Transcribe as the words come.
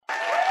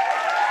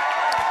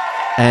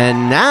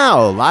And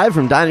now, live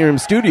from Dining Room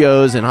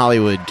Studios in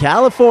Hollywood,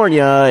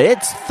 California,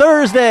 it's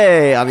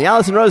Thursday on the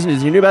Allison Rosen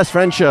is Your New Best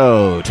Friend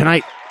show.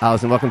 Tonight,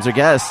 Allison welcomes her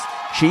guest.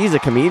 She's a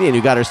comedian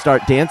who got her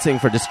start dancing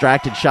for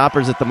distracted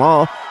shoppers at the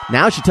mall.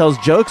 Now she tells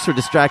jokes for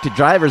distracted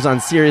drivers on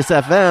Sirius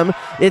FM.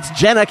 It's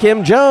Jenna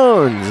Kim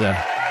Jones.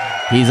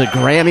 He's a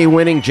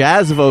Grammy-winning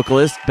jazz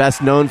vocalist,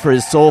 best known for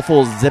his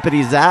soulful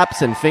zippity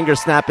zaps and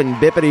finger-snapping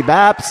bippity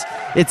baps.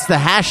 It's the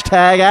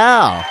hashtag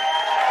Al.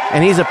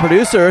 And he's a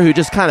producer who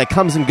just kind of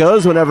comes and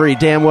goes whenever he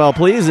damn well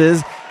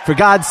pleases. For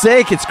God's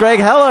sake, it's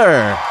Greg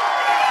Heller.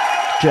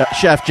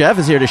 Chef Jeff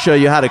is here to show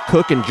you how to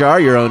cook and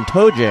jar your own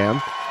toe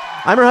jam.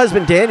 I'm her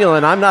husband, Daniel,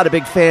 and I'm not a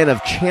big fan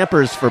of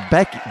champers for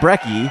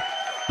Brecky,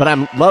 but I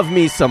love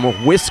me some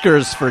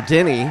whiskers for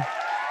Denny.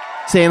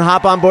 Saying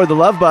hop on board the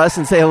Love Bus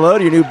and say hello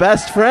to your new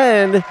best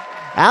friend,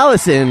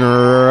 Allison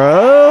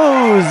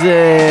Rosen.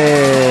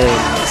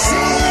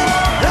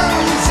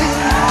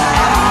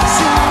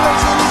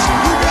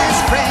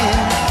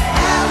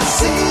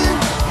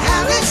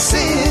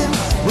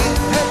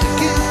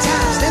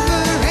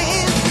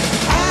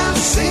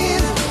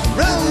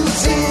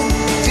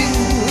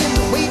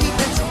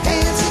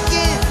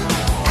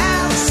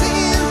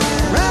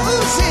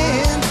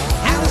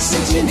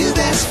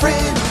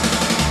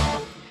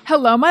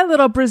 Hello, my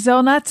little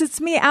Brazil nuts.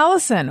 It's me,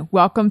 Allison.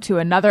 Welcome to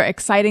another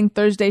exciting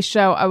Thursday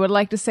show. I would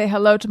like to say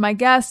hello to my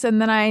guests, and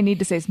then I need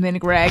to say something to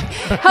Greg.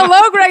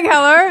 Hello, Greg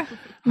Heller.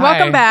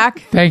 Welcome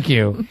back. Thank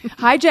you.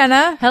 Hi,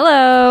 Jenna.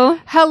 Hello.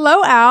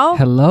 Hello, Al.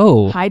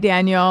 Hello. Hi,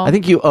 Daniel. I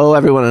think you owe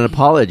everyone an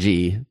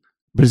apology.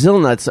 Brazil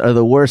nuts are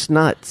the worst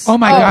nuts. Oh,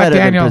 my God,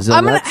 Daniel.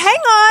 I'm going to hang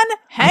on.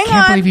 I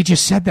can't believe you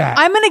just said that.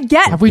 I'm going to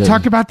get. Have we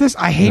talked about this?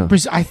 I hate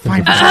Brazil. I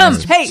find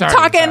Brazil. Hey,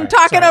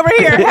 talking over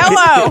here.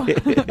 Hello.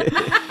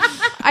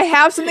 I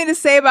have something to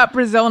say about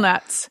Brazil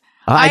nuts.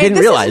 I didn't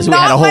realize we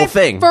had a whole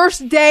thing.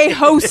 First day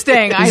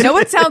hosting. I know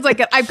it sounds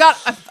like it. I've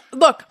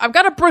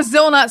got a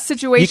Brazil nut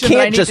situation. You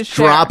can't just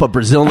drop a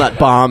Brazil nut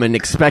bomb and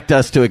expect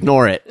us to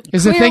ignore it.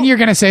 Is the thing you're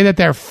going to say that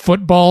they're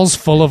footballs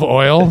full of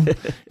oil?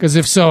 Because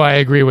if so, I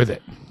agree with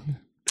it.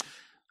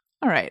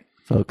 All right,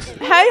 folks.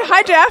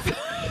 Hi, Jeff.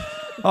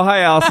 Oh,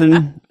 hi,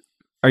 Allison.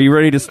 Are you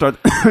ready to start?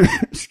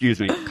 Excuse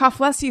me. God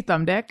bless you,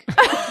 thumb dick.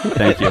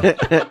 Thank you.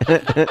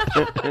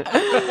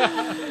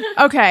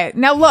 Okay,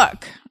 now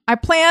look. I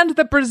planned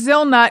the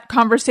Brazil nut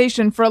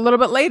conversation for a little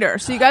bit later,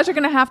 so you guys are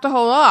going to have to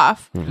hold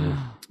off.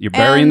 You're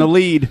burying the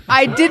lead.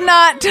 I did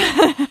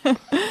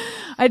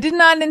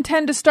not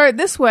intend to start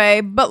this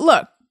way, but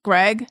look,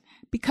 Greg,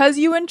 because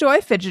you enjoy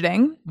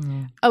fidgeting,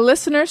 a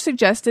listener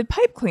suggested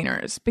pipe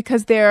cleaners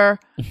because they're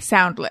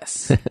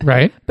soundless.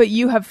 Right. But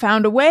you have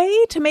found a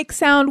way to make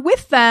sound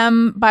with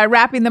them by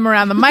wrapping them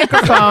around the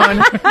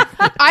microphone.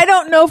 I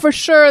don't know for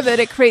sure that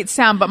it creates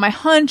sound, but my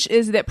hunch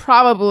is that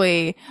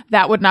probably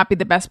that would not be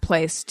the best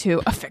place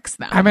to affix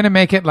them. I'm going to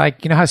make it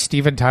like, you know how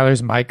Steven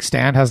Tyler's mic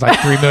stand has like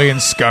 3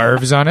 million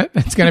scarves on it?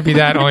 It's going to be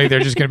that, only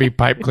they're just going to be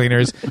pipe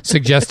cleaners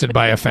suggested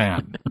by a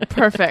fan.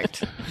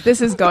 Perfect.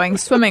 This is going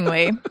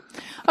swimmingly.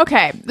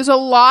 Okay, there's a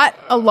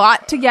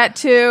lot to get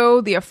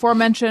to. The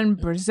aforementioned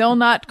Brazil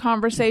nut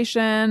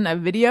conversation, a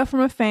video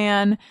from a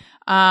fan,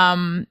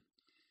 Vanderpump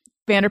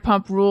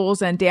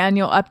Rules, and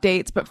Daniel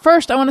updates. But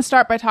first, I want to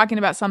start by talking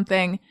about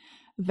something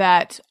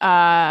that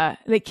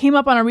came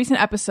up on a recent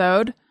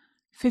episode,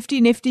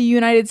 50 Nifty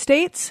United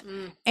States,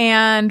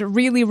 and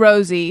Really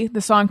Rosie,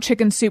 the song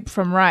Chicken Soup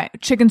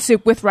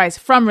with Rice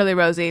from Really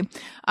Rosie.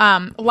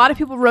 A lot of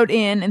people wrote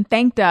in and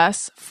thanked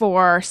us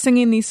for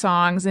singing these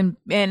songs, and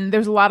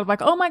there's a lot of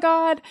like, oh my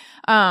God,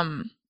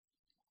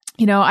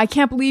 I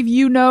can't believe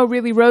you know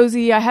Really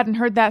Rosie. I hadn't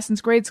heard that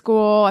since grade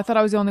school. I thought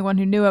I was the only one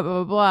who knew it,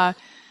 blah, blah, blah.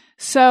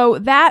 So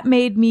that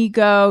made me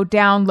go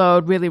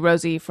download Really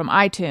Rosie from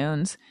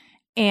iTunes.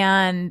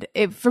 And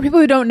for people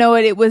who don't know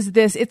it,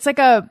 it's like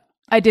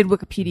I did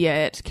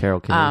Wikipedia it.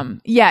 Carole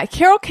King.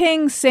 Carole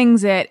King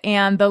sings it,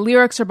 and the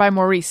lyrics are by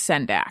Maurice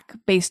Sendak,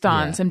 based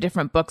on some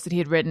different books that he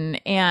had written.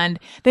 And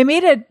they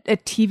made a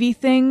TV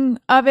thing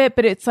of it,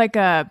 but it's like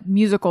a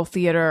musical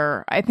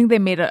theater. I think they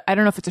made I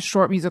don't know if it's a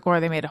short musical or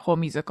they made a whole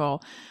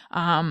musical.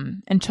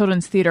 And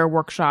children's theater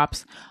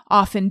workshops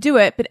often do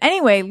it. But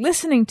anyway,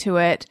 listening to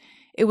it,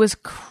 it was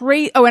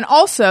crazy. Oh, and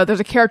also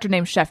there's a character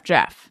named Chef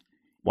Jeff.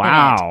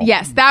 Wow.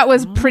 Yes, that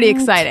was pretty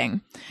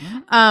exciting.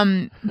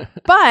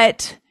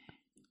 But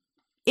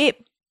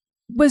it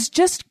was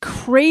just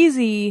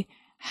crazy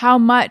how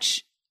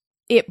much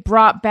it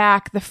brought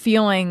back the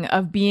feeling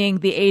of being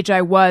the age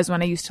I was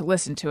when I used to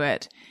listen to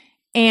it.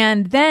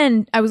 And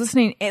then I was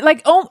listening,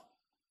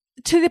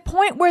 to the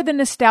point where the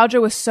nostalgia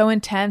was so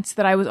intense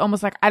that I was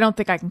almost like, I don't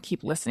think I can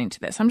keep listening to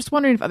this. I'm just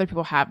wondering if other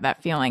people have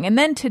that feeling. And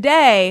then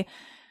today,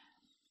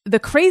 the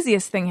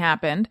craziest thing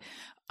happened.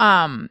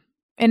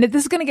 And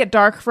this is going to get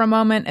dark for a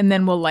moment, and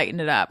then we'll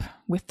lighten it up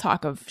with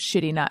talk of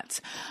shitty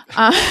nuts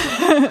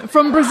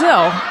from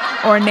Brazil,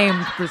 or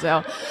named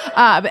Brazil.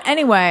 But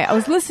anyway, I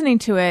was listening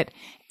to it,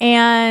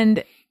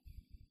 and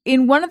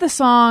in one of the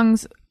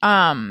songs,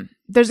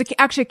 there's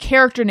actually a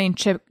character named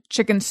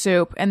chicken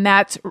soup, and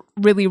that's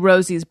really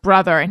Rosie's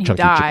brother, and he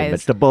Chunky chicken dies.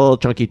 vegetable,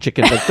 chunky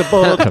chicken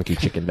vegetable, chunky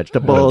chicken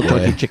vegetable,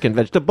 chunky chicken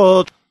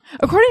vegetable.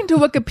 According to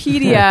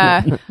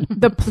Wikipedia,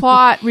 the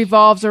plot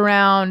revolves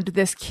around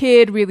this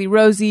kid, really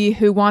Rosie,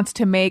 who wants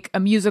to make a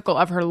musical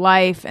of her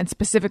life and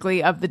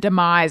specifically of the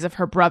demise of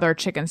her brother,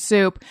 Chicken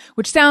Soup,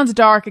 which sounds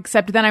dark,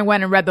 except then I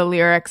went and read the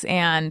lyrics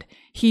and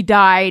he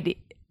died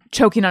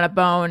choking on a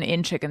bone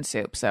in chicken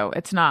soup. So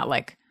it's not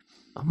like...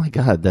 Oh my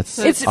God, that's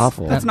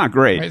awful. That's not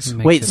great.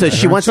 Wait, so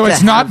she wants So to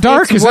it's not have-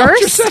 dark? Is that what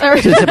you're worse.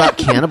 saying? So it's about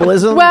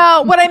cannibalism?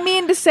 Well, what I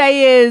mean to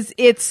say is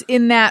it's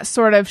in that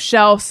sort of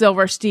Shel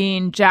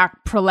Silverstein,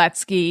 Jack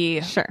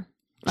Proletsky, Sure.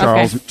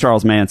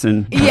 Charles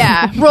Manson.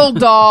 yeah, Roald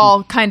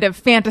Dahl kind of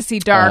fantasy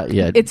dark.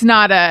 yeah. It's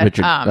not a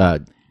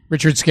Richard,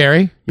 Richard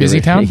Scarry?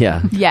 Busy Town?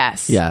 Yeah.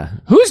 yes. Yeah.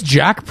 Who's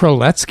Jack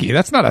Proletsky?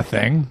 That's not a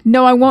thing.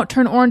 No, I won't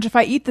turn orange if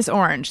I eat this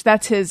orange.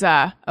 That's his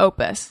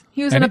opus.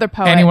 He was another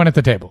poet. Anyone at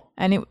the table?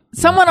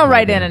 Someone will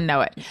write in and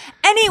know it.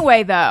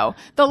 Anyway, though,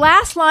 the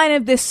last line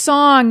of this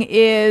song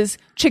is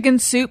Chicken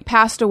Soup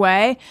passed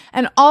away,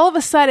 and all of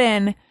a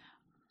sudden,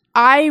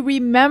 I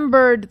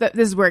remembered that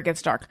this is where it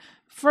gets dark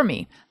for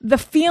me. The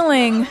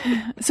feeling.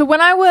 So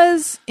when I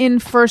was in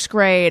first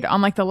grade,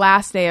 on like the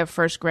last day of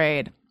first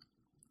grade,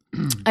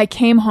 I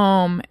came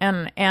home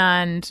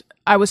and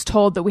I was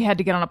told that we had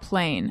to get on a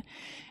plane.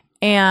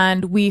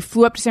 And we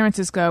flew up to San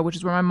Francisco, which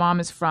is where my mom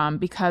is from,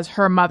 because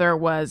her mother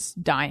was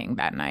dying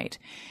that night.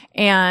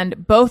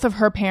 And both of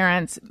her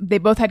parents, they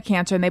both had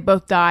cancer and they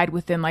both died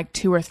within like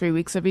 2 or 3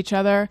 weeks of each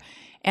other.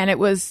 And it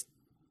was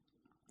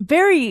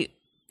very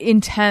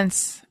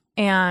intense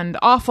and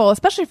awful,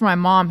 especially for my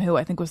mom, who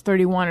I think was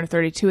 31 or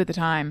 32 at the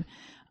time.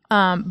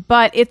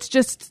 But it's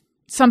just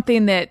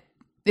something that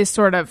is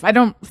sort of, I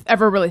don't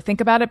ever really think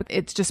about it, but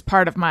it's just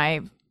part of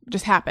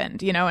just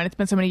happened, and it's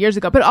been so many years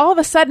ago. But all of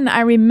a sudden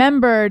I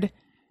remembered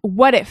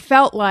what it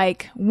felt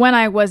like when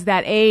I was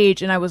that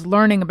age and I was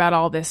learning about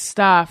all this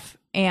stuff,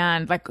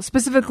 and like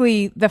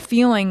specifically the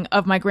feeling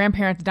of my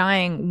grandparents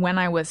dying when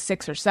I was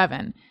 6 or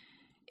 7.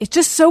 It's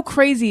just so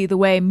crazy the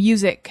way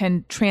music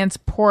can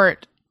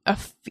transport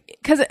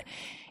because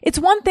it's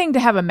one thing to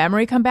have a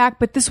memory come back,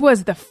 but this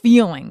was the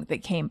feeling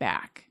that came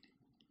back.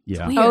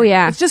 Yeah. Weird. Oh,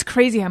 yeah. It's just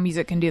crazy how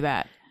music can do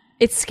that.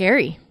 It's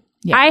scary.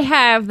 Yeah. I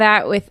have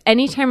that with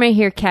anytime I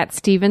hear Cat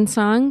Stevens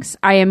songs,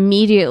 I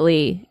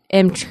immediately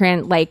am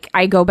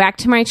I go back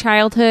to my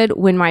childhood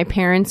when my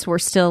parents were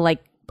still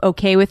like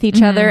okay with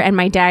each other, and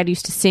my dad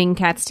used to sing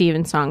Cat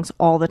Stevens songs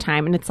all the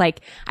time, and it's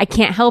like I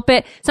can't help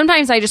it.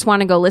 Sometimes I just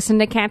want to go listen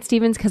to Cat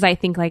Stevens because I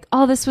think like,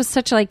 oh, this was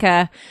such like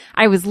I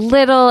was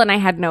little and I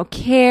had no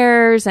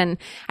cares, and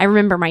I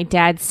remember my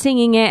dad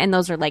singing it, and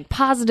those are like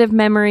positive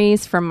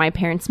memories from my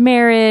parents'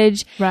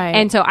 marriage, Right.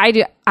 And so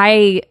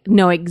I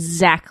know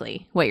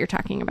exactly what you're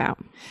talking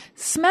about.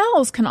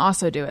 Smells can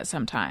also do it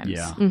sometimes.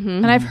 Yeah.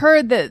 And I've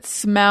heard that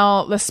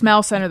the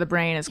smell center of the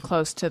brain is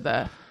close to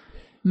the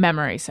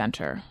memory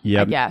center.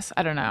 Yeah. I guess.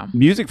 I don't know.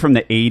 Music from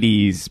the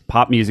 80s,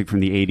 pop music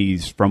from the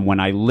 80s, from when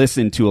I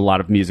listened to a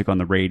lot of music on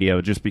the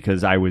radio, just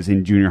because I was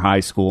in junior high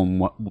school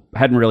and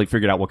hadn't really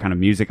figured out what kind of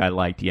music I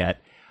liked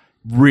yet,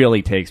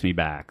 really takes me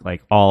back.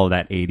 Like all of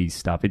that 80s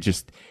stuff.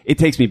 It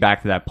takes me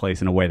back to that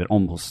place in a way that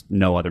almost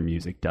no other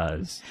music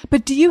does.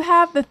 But do you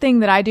have the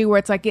thing that I do where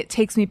it's like it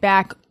takes me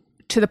back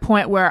to the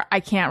point where I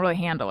can't really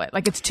handle it?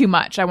 Like it's too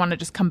much. I want to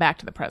just come back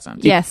to the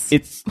present. Yes.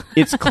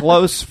 It's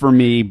close for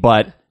me,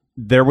 but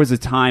there was a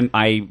time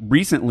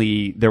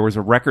there was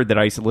a record that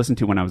I used to listen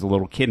to when I was a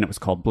little kid, and it was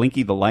called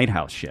Blinky the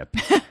Lighthouse Ship.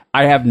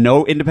 I have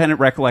no independent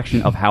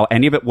recollection of how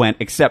any of it went,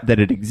 except that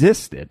it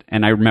existed.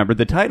 And I remembered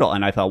the title,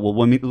 and I thought, well,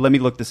 let me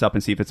look this up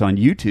and see if it's on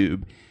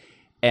YouTube.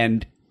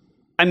 And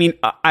I mean,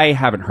 I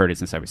haven't heard it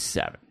since I was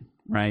 7,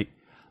 right?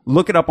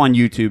 Look it up on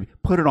YouTube,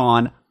 put it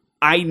on.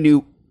 I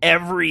knew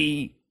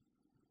every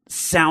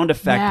sound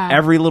effect,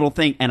 every little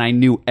thing, and I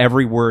knew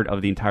every word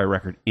of the entire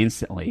record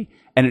instantly.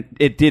 And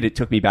it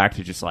took me back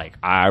to just like,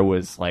 I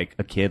was like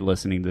a kid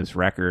listening to this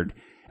record.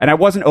 And I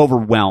wasn't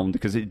overwhelmed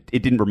because it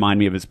didn't remind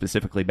me of a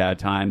specifically bad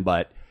time,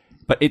 but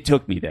it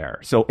took me there.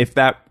 So if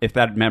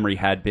that memory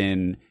had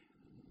been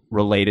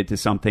related to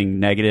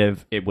something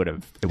negative, it would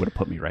have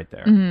put me right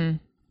there. Mm-hmm.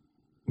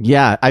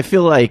 Yeah, I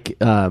feel like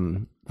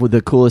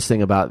the coolest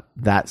thing about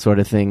that sort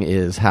of thing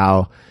is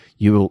how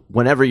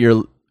whenever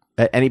you're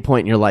at any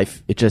point in your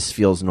life, it just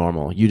feels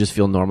normal. You just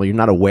feel normal. You're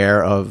not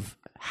aware of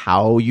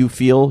how you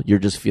feel. You're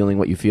just feeling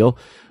what you feel.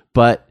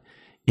 But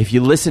if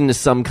you listen to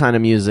some kind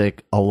of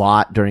music a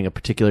lot during a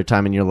particular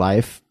time in your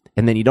life,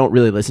 and then you don't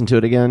really listen to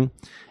it again,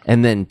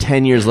 and then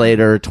 10 years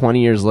later,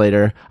 20 years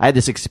later, I had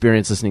this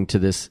experience listening to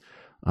this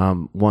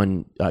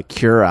one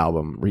Cure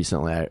album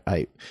recently.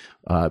 I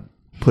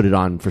put it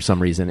on for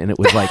some reason, and it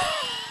was like...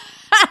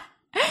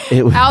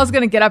 Al's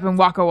going to get up and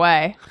walk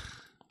away.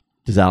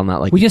 Does Al not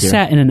like We The just Cure?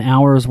 sat in an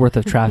hour's worth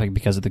of traffic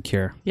because of The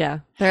Cure. Yeah.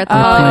 They're at They're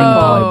the playing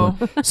Oh.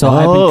 Bollywood. So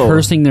I've been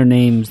cursing their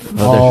names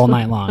all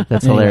night long.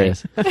 That's Anyway,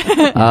 hilarious.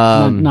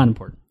 not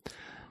important.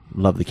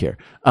 Love The Cure.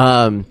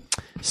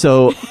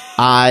 So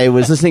I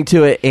was listening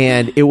to it,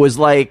 and it was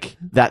like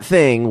that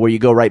thing where you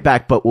go right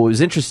back. But what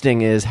was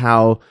interesting is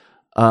how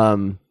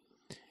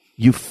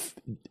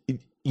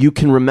you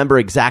can remember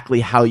exactly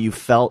how you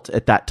felt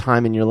at that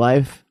time in your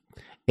life,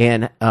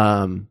 and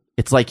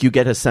it's like you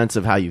get a sense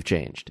of how you've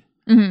changed.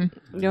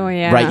 Mm-hmm. Oh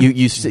yeah, right.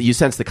 You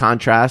sense the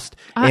contrast,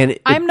 and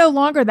I'm no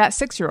longer that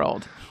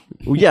 6-year-old.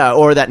 Yeah,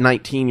 or that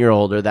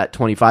 19-year-old or that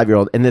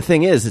 25-year-old. And the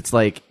thing is, it's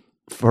like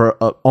for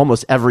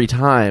almost every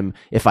time,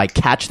 if I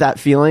catch that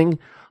feeling,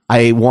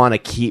 I want to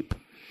keep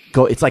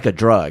go. It's like a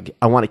drug.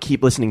 I want to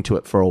keep listening to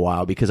it for a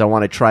while because I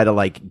want to try to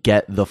like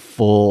get the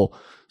full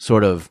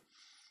sort of,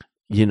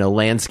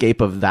 landscape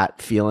of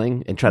that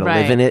feeling and try to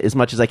live in it as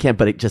much as I can.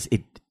 But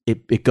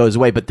it goes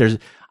away. But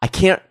I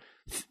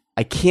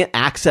can't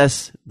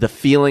access the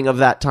feeling of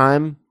that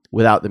time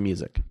without the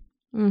music.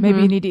 Mm-hmm.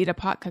 Maybe you need to eat a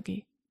pot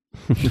cookie.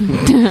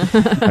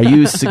 Are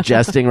you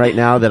suggesting right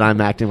now that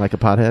I'm acting like a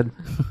pothead?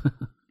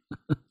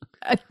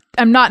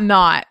 I'm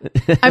not.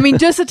 I mean,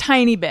 just a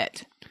tiny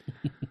bit.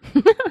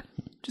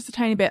 Just a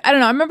tiny bit. I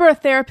don't know. I remember a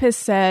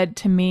therapist said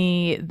to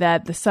me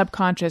that the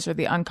subconscious or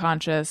the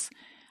unconscious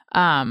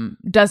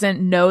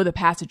doesn't know the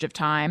passage of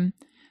time.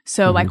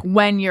 So like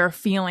when you're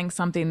feeling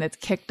something that's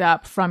kicked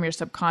up from your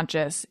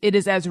subconscious, it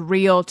is as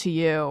real to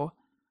you.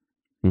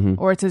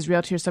 Or it's as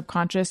real to your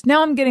subconscious.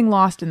 Now I'm getting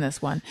lost in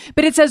this one,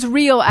 but it's as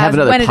real as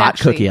when it pot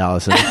actually. Cookie,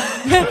 Allison.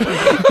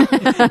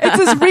 It's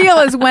as real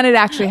as when it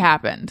actually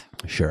happened.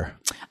 Sure.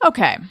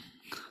 Okay,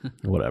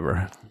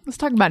 Whatever. let's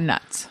talk about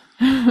nuts.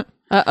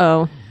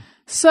 Uh-oh.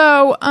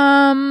 So,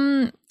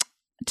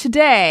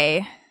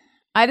 today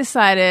I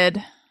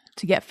decided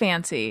to get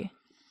fancy,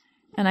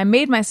 and I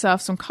made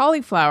myself some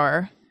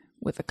cauliflower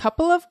with a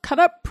couple of cut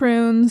up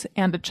prunes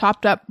and a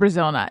chopped up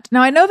Brazil nut.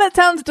 Now, I know that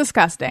sounds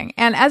disgusting,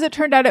 and as it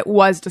turned out, it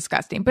was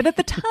disgusting. But at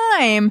the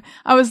time,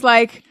 I was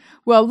like,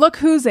 well, look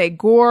who's a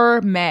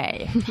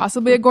gourmet,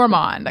 possibly a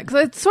gourmand.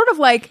 Because it's sort of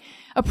like,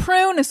 a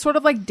prune is sort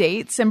of like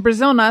dates, and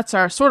Brazil nuts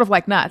are sort of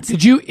like nuts.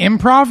 Did you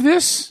improv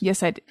this?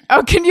 Yes, I did.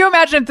 Oh, can you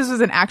imagine if this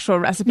was an actual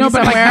recipe No,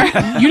 but somewhere?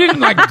 like, you didn't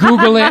like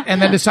Google it and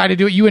then decide to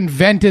do it. You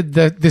invented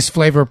this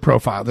flavor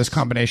profile, this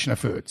combination of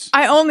foods.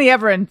 I only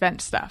ever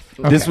invent stuff.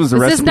 This was a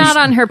This is recipe. not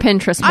on her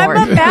Pinterest board.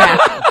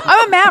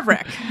 I'm a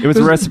maverick. It was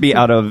a recipe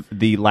out of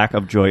the lack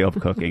of joy of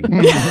cooking.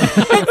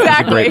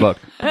 Exactly. Great book.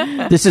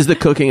 This is the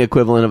cooking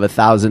equivalent of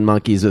 1,000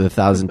 monkeys with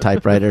 1,000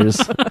 typewriters.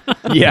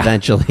 Yeah.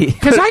 Eventually.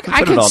 Because I Put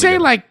it could all say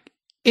together. like,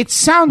 it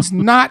sounds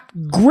not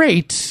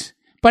great,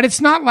 but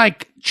it's not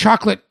like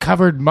chocolate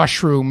covered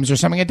mushrooms or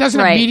something. It doesn't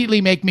Right.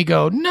 immediately make me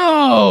go,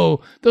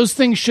 no, those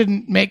things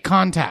shouldn't make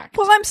contact.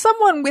 Well, I'm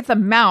someone with a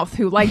mouth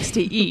who likes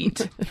to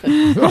eat.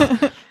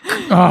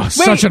 Oh,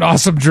 such an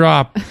awesome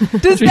drop.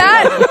 Does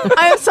that?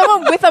 I'm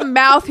someone with a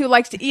mouth who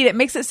likes to eat. It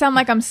makes it sound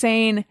like I'm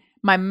saying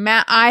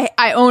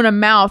I own a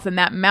mouth and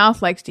that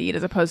mouth likes to eat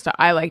as opposed to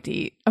I like to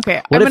eat.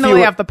 Okay, What I'm if going to you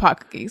lay were- off the pot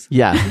cookies.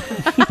 Yeah.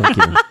 Thank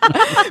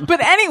you.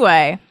 But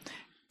anyway,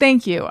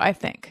 thank you, I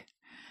think.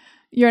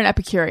 You're an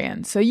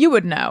Epicurean, so you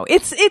would know.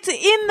 It's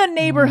in the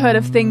neighborhood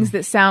of things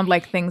that sound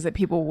like things that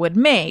people would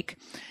make.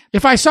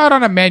 If I saw it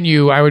on a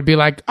menu, I would be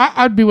like,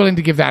 I'd be willing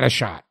to give that a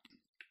shot.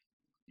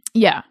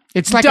 Yeah.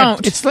 It's like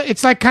Don't.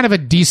 it's like kind of a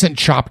decent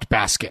chopped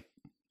basket,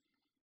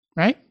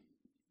 right?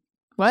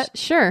 What?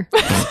 Sure.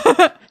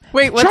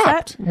 Wait, what's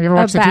Chopped. that? Have you ever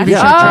watched the basket. TV show?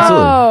 Yeah, Chopped?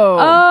 absolutely.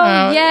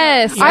 Oh,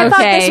 yes. I thought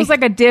Okay. this was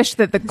like a dish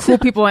that the cool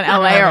people in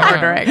LA are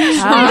ordering.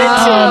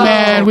 Oh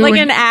man, we like were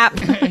an app.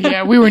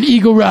 yeah, we were in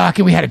Eagle Rock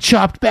and we had a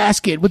chopped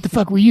basket. What the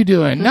fuck were you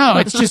doing? No,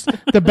 it's just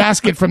the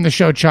basket from the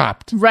show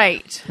Chopped.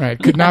 Right. Right,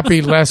 could not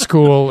be less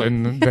cool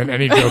than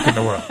any joke in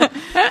the world.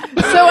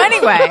 So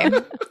anyway,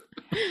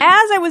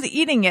 as I was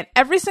eating it,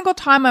 every single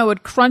time I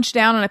would crunch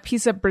down on a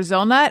piece of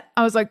Brazil nut,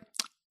 I was like,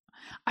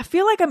 I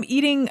feel like I'm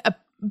eating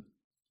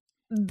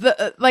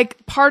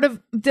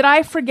did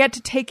I forget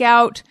to take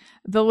out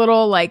the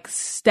little like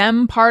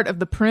stem part of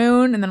the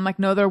prune? And then I'm like,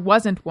 no, there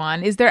wasn't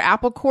one. Is there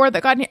apple core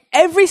that got in here?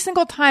 Every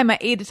single time I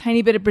ate a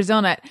tiny bit of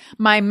Brazil nut,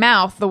 my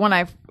mouth, the one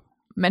I've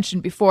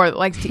mentioned before that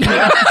likes to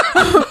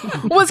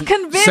eat, was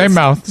convinced Same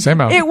mouth.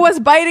 it was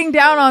biting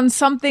down on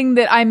something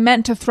that I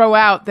meant to throw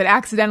out that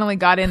accidentally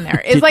got in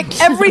there. It's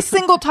like every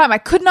single time I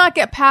could not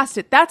get past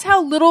it. That's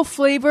how little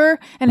flavor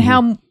and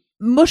how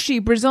mushy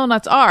Brazil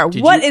nuts are.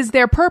 What is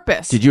their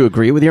purpose? Did you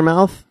agree with your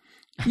mouth?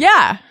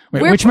 Yeah.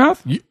 Wait, We're- which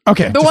mouth?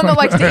 Okay, The just one that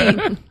wanted- likes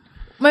to eat.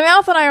 My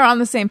mouth and I are on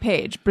the same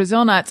page.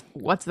 Brazil nuts,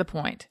 what's the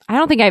point? I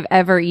don't think I've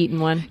ever eaten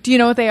one. Do you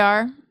know what they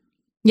are?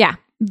 Yeah.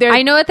 They're-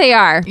 I know what they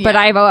are, but Yeah.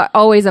 I've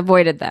always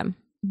avoided them.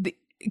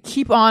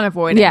 Keep on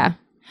avoiding. Yeah.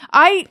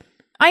 I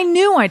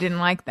knew I didn't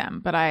like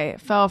them, but I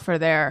fell for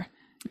their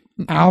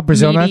Al,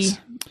 Brazil meaty nuts?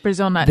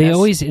 Brazil nut. They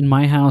always, in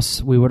my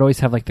house, we would always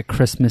have like the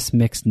Christmas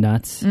mixed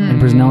nuts, and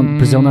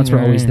Brazil nuts were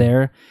always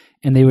there,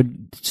 and they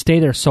would stay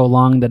there so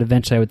long that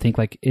eventually I would think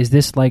like, is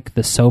this like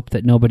the soap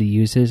that nobody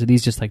uses? Are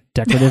these just like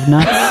decorative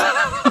nuts?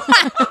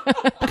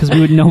 Because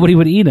nobody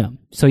would eat them.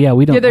 So yeah,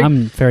 we don't. Yeah, they're-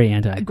 I'm very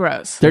anti.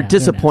 gross. They're Yeah,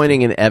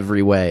 disappointing in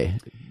every way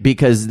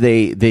because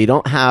they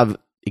don't have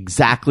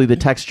exactly the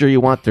texture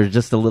you want. They're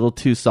just a little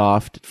too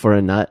soft for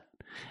a nut.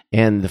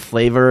 and the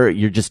flavor,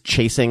 you're just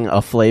chasing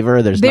a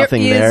flavor. There's There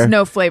nothing is there.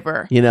 no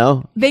flavor. You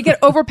know? They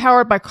get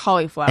overpowered by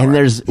cauliflower. And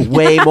there's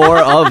way more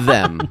of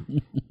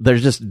them. They're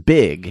just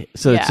big.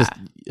 So it's Yeah. just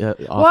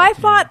well, I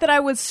thought that I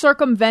was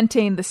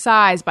circumventing the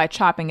size by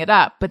chopping it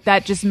up, but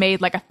that just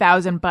made like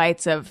 1,000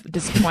 bites of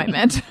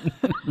disappointment.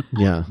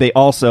 yeah. They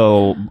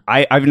also,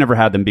 I've never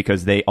had them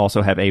because they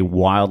also have a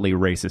wildly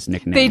racist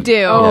nickname. They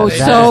do. Oh,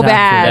 Yeah. so That-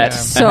 bad.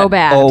 that's- So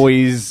bad.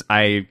 Always,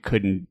 I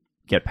couldn't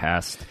get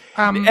past.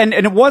 And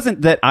it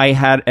wasn't that I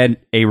had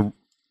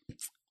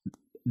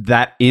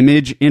that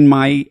image in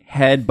my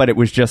head, but it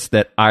was just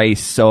that I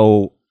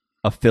so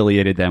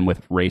affiliated them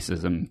with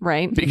racism.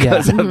 Right.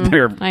 Because of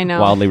their I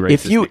know. wildly racist.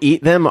 If you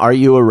eat them, are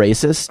you a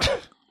racist?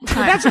 No,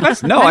 I think Is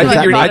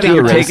that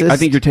you're racist? taking. I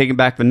think you're taking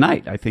back the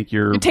night. I think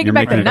you're taking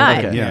back the making-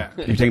 nut. Okay. Yeah,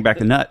 you're taking back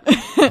the nut.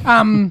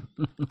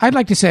 I'd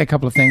like to say a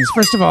couple of things.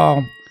 First of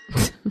all,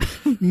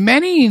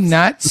 many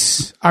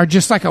nuts are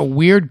just like a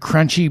weird,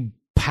 crunchy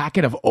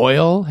packet of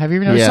oil. Have you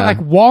ever noticed Yeah. that?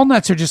 Like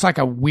walnuts are just like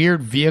a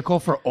weird vehicle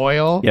for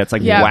oil. Yeah, it's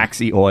like Yeah.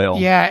 waxy oil.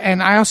 Yeah,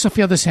 and I also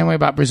feel the same way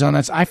about Brazil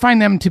nuts. I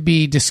find them to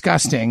be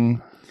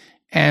disgusting,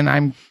 and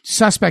I'm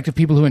suspect of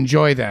people who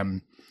enjoy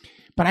them.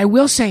 But I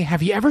will say,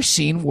 have you ever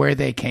seen where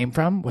they came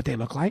from? What they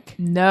look like?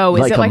 No,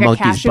 is Like it a like a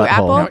monkey's cashew butthole.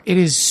 apple? No, it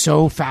is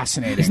so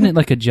fascinating. Isn't it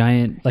like a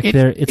giant? Like It,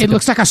 there, it's it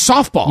looks like a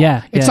softball.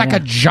 Yeah, It's yeah, like yeah.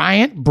 a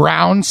giant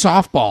brown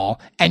softball,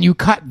 and you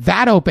cut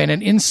that open,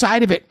 and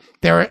inside of it,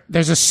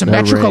 there's a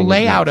symmetrical ring of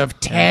layout of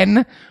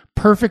 10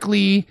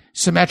 perfectly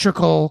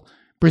symmetrical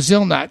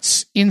Brazil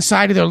nuts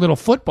inside of their little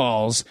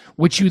footballs,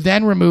 which you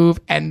then remove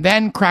and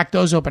then crack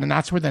those open, and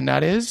that's where the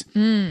nut is.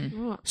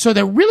 So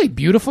they're really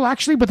beautiful,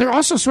 actually, but they're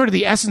also sort of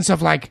the essence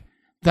of like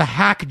the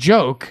hack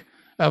joke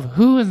of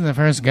who is the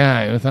first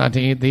guy who thought to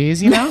eat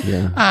these, you know?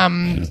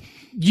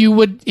 You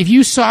would, if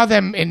you saw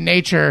them in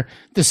nature,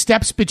 the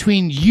steps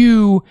between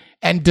you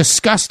and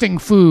disgusting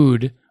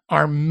food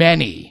are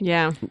many.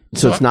 Yeah.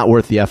 So it's not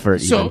worth the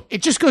effort. So even.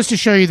 it just goes to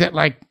show you that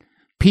like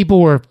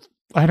people were,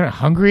 I don't know,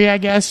 hungry, I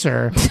guess,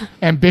 or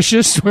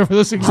ambitious, wherever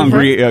those things are.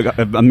 Hungry,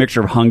 a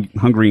mixture of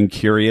hungry and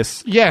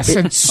curious. Yes,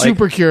 and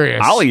super curious.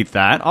 I'll eat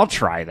that. I'll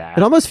try that.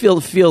 It almost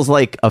feels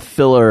like a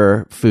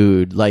filler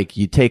food. Like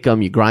you take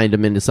them, you grind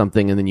them into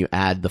something, and then you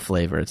add the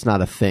flavor. It's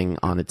not a thing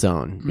on its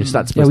own. It's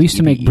not supposed Yeah, we used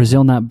to make be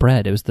Brazil nut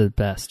bread. It was the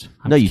best.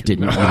 No, you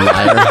didn't. You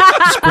liar.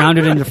 Just ground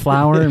it into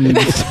flour. And we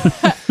just,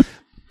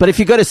 But if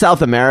you go to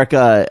South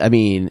America, I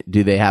mean,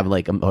 do they have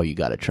like? Oh, you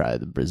got to try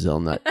the Brazil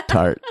nut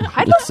tart.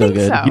 I don't It's so think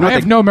good. so. You know I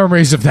have no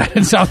memories of that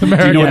in South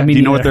America. Do you know, Yeah, me do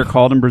you know what neither. they're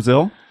called in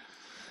Brazil?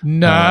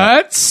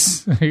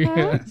 Nuts.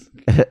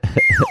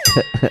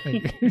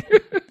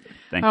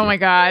 Thank Oh you. my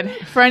God.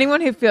 For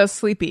anyone who feels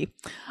sleepy,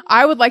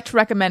 I would like to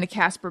recommend a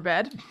Casper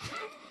bed.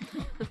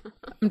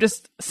 I'm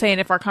just saying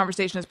if our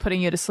conversation is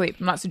putting you to sleep.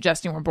 I'm not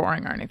suggesting we're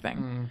boring or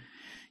anything.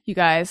 You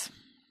guys,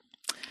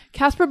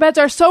 Casper beds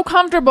are so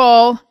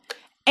comfortable.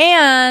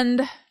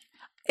 And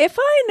if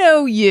I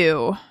know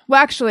you,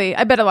 well, actually,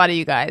 I bet a lot of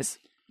you guys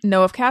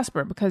know of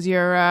Casper because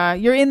you're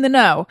in the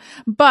know.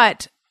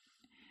 But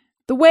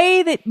the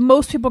way that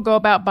most people go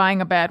about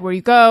buying a bed, where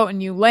you go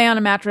and you lay on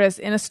a mattress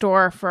in a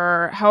store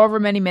for however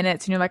many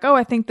minutes, and you're like, oh,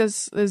 I think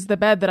this is the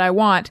bed that I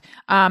want.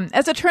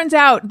 As it turns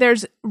out,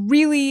 there's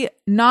really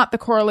not the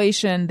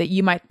correlation that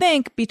you might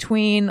think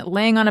between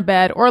laying on a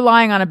bed or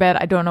lying on a bed.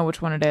 I don't know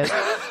which one it is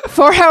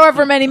for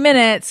however many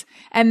minutes,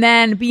 and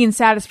then being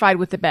satisfied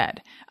with the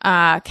bed.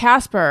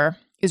 Casper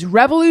is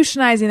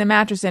revolutionizing the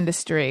mattress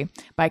industry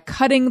by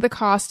cutting the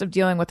cost of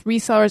dealing with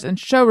resellers and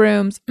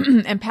showrooms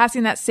and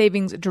passing that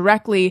savings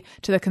directly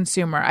to the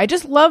consumer. I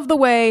just love the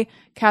way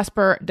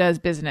Casper does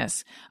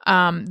business.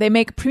 They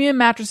make premium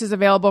mattresses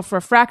available for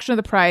a fraction of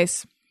the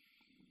price.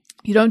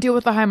 You don't deal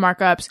with the high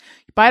markups.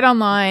 You buy it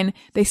online.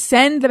 They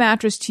send the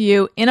mattress to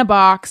you in a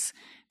box.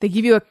 They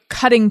give you a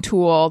cutting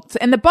tool.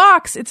 And the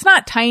box, it's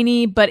not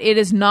tiny, but it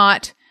is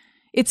not...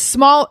 It's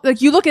small.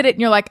 Like you look at it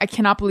and you're like, I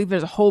cannot believe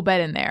there's a whole bed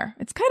in there.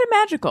 It's kind of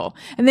magical.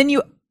 And then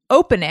you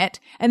open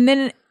it and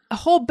then a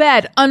whole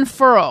bed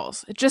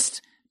unfurls. It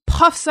just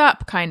puffs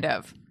up kind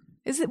of.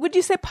 Would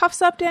you say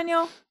puffs up,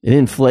 Daniel? It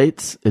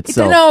inflates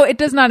itself. No, it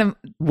does not.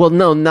 Well,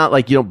 no, not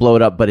like you don't blow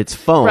it up, but it's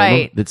foam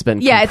Right. that's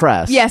been Yeah,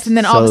 compressed. yes, and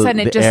then all of a so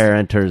sudden it the just air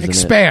enters.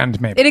 Expand,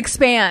 maybe. It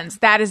expands.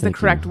 That is the Thank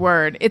correct you.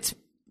 word. It's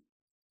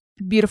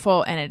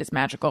beautiful and it is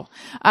magical.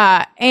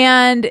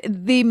 And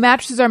the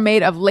mattresses are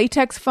made of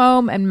latex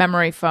foam and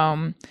memory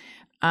foam.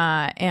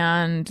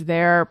 And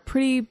they're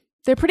pretty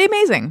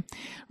amazing.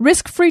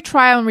 Risk-free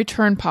trial and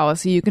return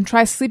policy. You can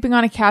try sleeping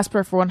on a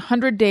Casper for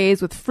 100 days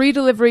with free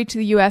delivery to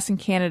the US and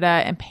Canada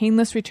and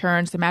painless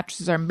returns. The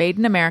mattresses are made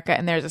in America,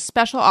 and there's a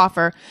special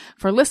offer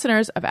for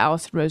listeners of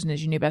Allison Rosen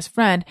is Your New Best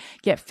Friend.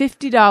 Get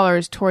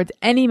 $50 towards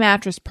any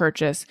mattress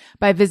purchase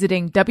by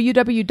visiting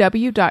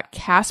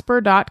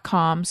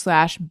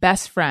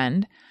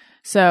www.casper.com/bestfriend.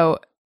 So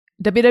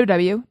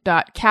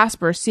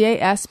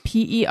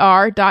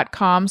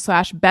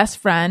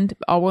www.casper.com/bestfriend,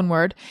 all one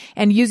word,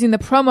 and using the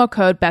promo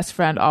code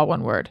bestfriend, all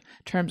one word.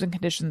 Terms and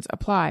conditions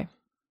apply.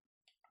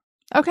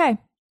 Okay.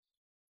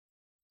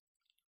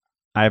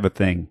 I have a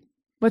thing.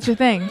 What's your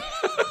thing?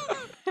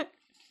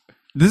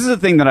 This is a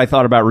thing that I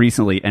thought about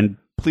recently, and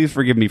please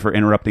forgive me for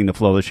interrupting the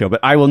flow of the show,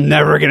 but I will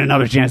never get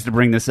another chance to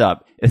bring this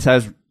up. It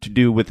has to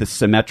do with the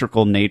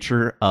symmetrical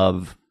nature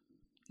of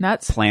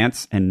Nuts.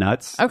 plants and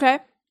nuts. Okay.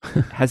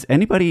 Has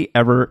anybody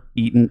ever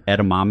eaten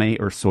edamame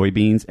or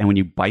soybeans, and when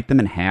you bite them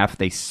in half,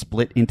 they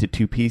split into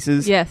two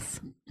pieces?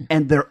 Yes.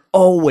 And they're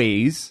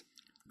always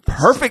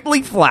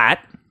perfectly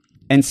flat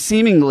and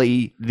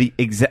seemingly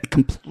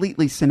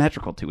completely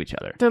symmetrical to each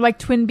other. They're like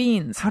twin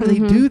beans. How do they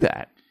do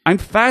that? I'm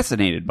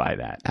fascinated by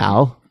that.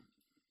 Al?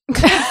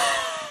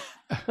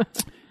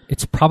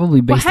 It's probably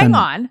Well, based hang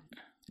on.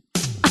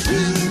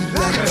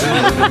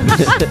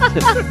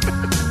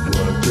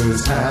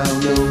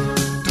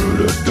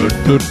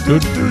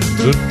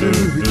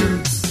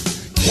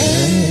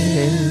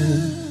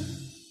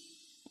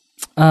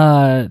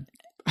 on.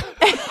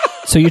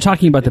 So you're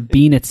talking about the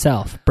bean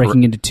itself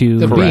breaking into two.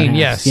 The halves. bean,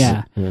 yes.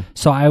 Yeah.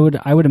 So I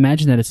would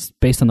imagine that it's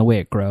based on the way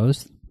it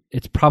grows.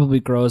 It probably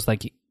grows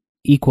like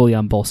equally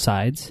on both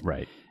sides.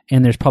 Right.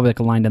 And there's probably like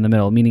a line down the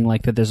middle, meaning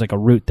like that there's like a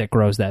root that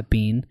grows that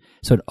bean,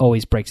 so it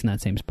always breaks in that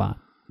same spot.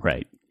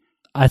 Right.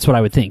 That's what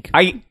I would think.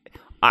 I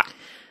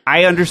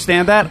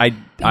understand that.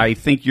 I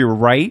think you're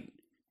right,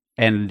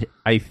 and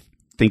I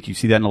think you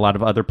see that in a lot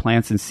of other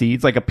plants and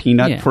seeds, like a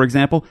peanut, Yeah. for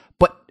example.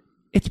 But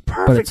it's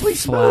perfectly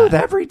smooth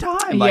flat. every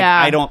time. Like,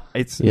 Yeah.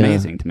 It's Yeah.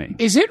 amazing to me.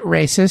 Is it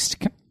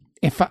racist?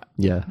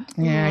 Yeah.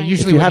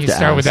 Usually you when have you to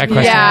start with ask. that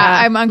question.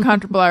 Yeah, I'm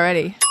uncomfortable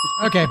already.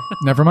 Okay,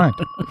 never mind.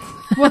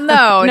 Well,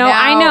 no. No, now-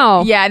 I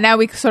know. Yeah, now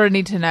we sort of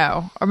need to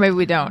know. Or maybe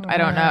we don't. I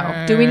don't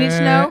know. Do we need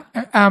to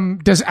know?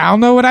 Does Al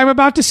know what I'm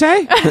about to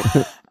say?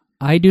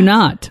 I do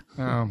not.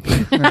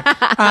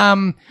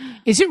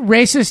 Is it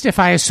racist if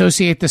I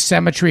associate the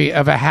symmetry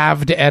of a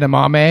halved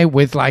edamame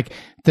with like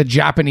the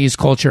Japanese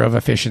culture of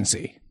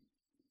efficiency?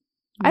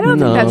 I don't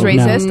think that's No.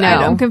 racist. No.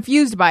 I'm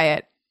confused by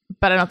it,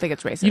 but I don't think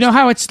it's racist. You know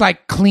how it's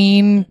like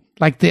clean,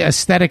 like the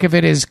aesthetic of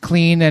it is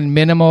clean and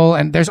minimal,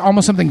 and there's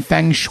almost something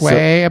feng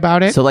shui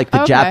about it. So, like, the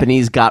Okay.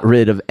 Japanese got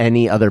rid of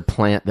any other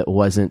plant that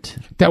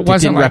didn't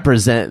like,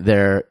 represent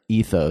their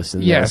ethos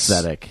and Yes. their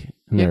aesthetic.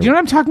 Do you know what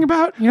I'm talking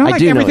about? You know, I like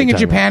do know what everything you're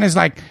in talking Japan is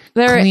like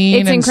They're-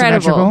 clean it's and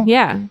incredible. symmetrical.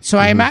 Yeah. So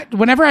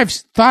whenever I've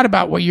thought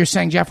about what you're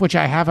saying, Jeff, which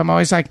I have, I'm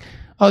always like,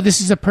 oh, this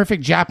is a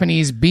perfect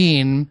Japanese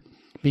bean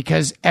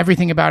because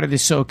everything about it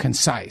is so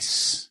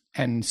concise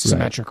and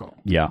symmetrical.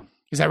 Yeah.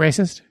 Is that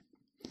racist?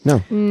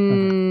 No.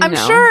 I'm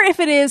sure if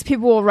it is,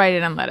 people will write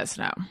it and let us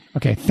know.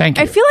 Okay, thank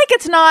you. I feel like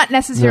it's not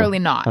necessarily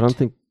not. I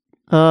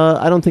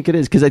don't think it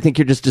is, because I think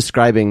you're just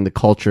describing the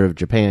culture of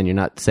Japan. You're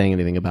not saying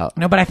anything about.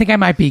 no, but I think I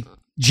might be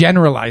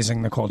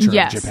generalizing the culture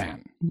Yes. of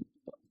Japan.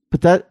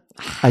 But that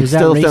I Is that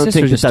still racist don't or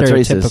think just that's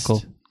stereotypical?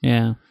 racist.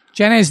 Yeah.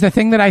 Jenna, is the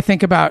thing that I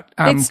think about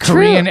It's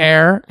Korean true.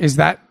 Air, is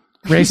that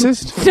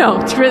racist? No,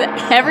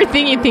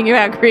 everything you think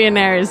about Korean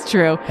Air is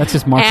true. That's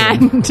just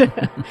marketing. And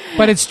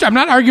But I'm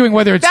not arguing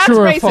whether it's That's true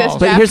or racist, false.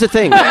 But Jeff. here's the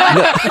thing.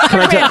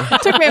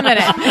 Took me a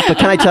minute. But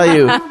can I tell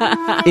you,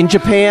 in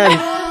Japan,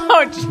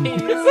 Oh,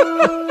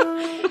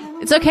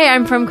 jeez. it's okay.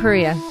 I'm from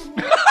Korea.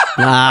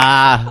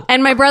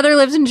 And my brother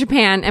lives in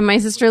Japan, and my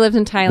sister lives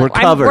in Thailand. We're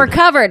covered. We're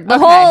covered. The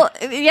Okay.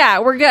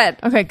 whole, we're good.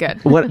 Okay, good.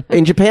 what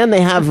in Japan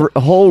they have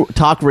whole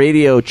talk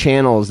radio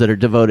channels that are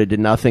devoted to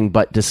nothing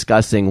but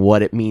discussing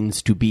what it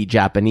means to be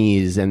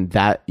Japanese, and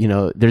that, you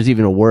know, there's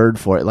even a word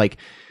for it. Like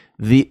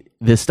the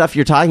stuff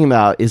you're talking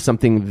about is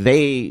something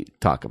they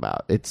talk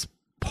about. It's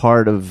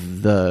part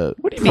of the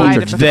What do you mean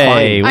Fine.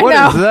 they? I What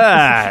know. is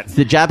that?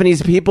 the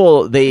Japanese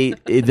people. The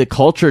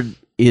culture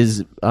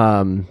is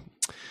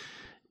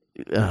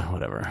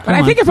whatever. But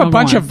I think if a Come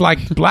bunch on. of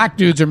like black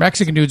dudes or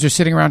Mexican dudes are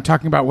sitting around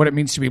talking about what it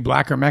means to be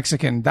black or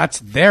Mexican, that's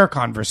their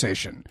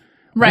conversation.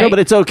 Right. No, but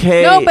it's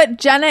okay. No, but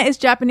Jenna is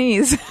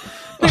Japanese.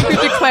 We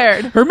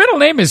declared. Her middle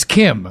name is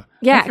Kim.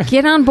 Yeah,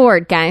 get on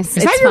board, guys.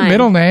 Is that your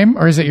middle name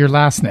or is it your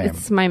last name?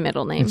 It's my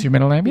middle name. It's your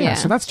middle name? Yeah, Yeah.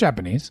 so that's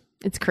Japanese.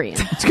 It's Korean.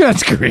 It's good.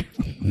 That's great.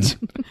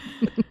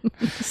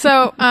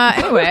 So,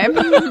 anyway.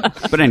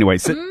 But anyway,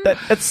 so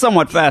that's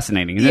somewhat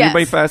fascinating. Is Yes.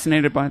 anybody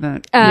fascinated by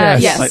that?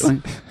 Yes.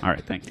 Slightly? All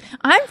right, thank you.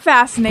 I'm I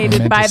fascinated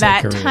meant by to say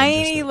that Korean,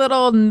 tiny just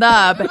little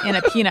nub in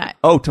a peanut.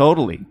 Oh,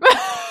 totally.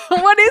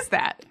 What is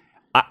that?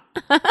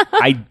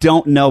 I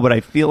don't know, but I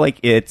feel like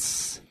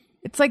it's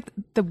It's like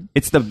the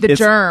it's,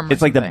 germ or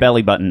It's like the something.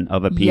 belly button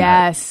of a peanut.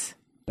 Yes.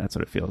 That's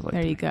what it feels like.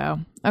 There you go.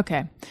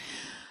 Okay.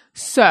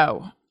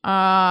 So,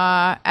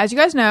 as you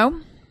guys know,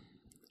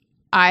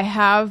 I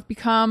have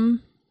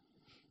become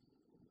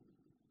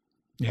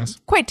Yes.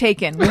 quite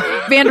taken with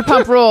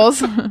Vanderpump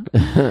Rules.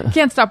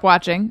 Can't stop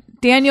watching.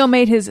 Daniel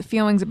made his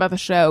feelings about the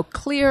show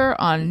clear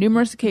on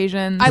numerous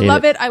occasions. I Hate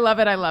love it. it. I love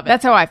it. I love it.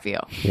 That's how I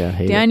feel. Yeah,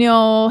 hate it.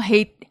 Daniel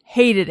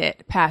hated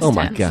it. Past Oh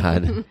my tense.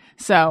 god.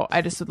 So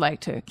I just would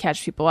like to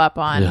catch people up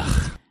on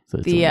So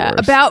it's the worst.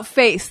 about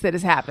face that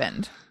has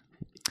happened.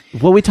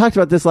 Well, we talked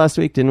about this last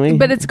week, didn't we?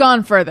 But it's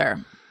gone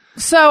further.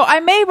 So I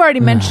may have already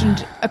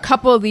mentioned a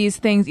couple of these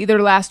things either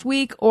last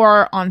week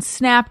or on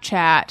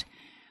Snapchat.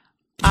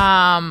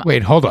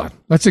 Wait, hold on.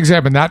 Let's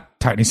examine that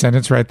tiny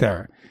sentence right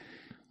there.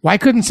 Why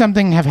couldn't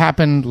something have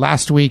happened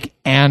last week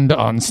and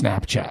on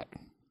Snapchat?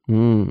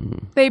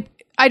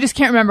 I just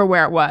can't remember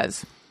where it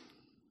was.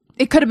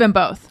 It could have been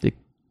both.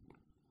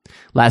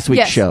 Last week's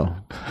Yes. show.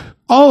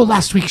 Oh,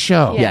 last week's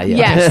show. Yeah.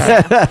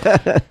 Yes.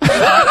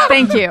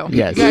 Thank you.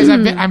 Yes. Guys,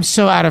 I'm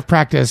so out of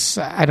practice.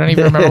 I don't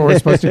even remember what we're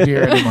supposed to do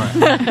here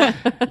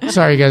anymore.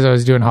 Sorry, guys, I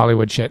was doing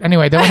Hollywood shit.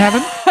 Anyway, then what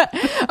happened?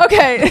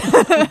 Okay.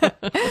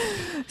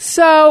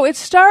 So it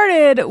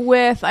started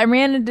with I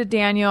ran into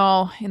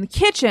Daniel in the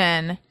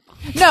kitchen.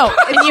 No,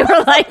 And you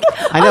were like,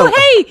 I know.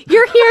 "Oh, hey,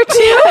 you're here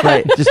too."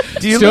 Right. Just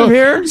Do you Still- live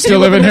here? Still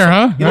living here,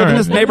 huh? You All live in right.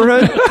 this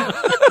neighborhood?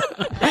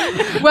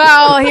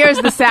 well, here's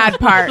the sad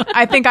part.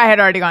 I think I had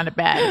already gone to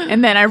bed,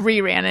 and then I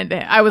ran into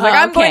him. I was like, Oh,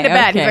 I'm going to okay,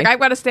 bed. He's okay. like, I've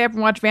got to stay up and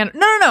watch Van.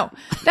 No.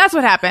 That's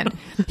what happened.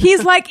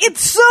 He's like,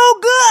 it's so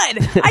good.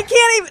 I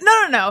can't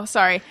even. No.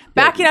 Sorry.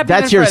 Backing up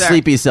that's even your further.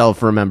 sleepy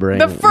self remembering.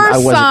 The I first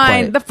wasn't sign.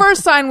 quiet. The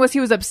first sign was he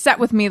was upset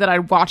with me that I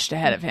watched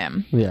ahead of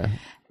him. Yeah.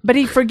 But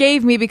he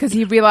forgave me because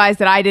he realized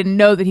that I didn't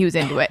know that he was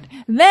into it.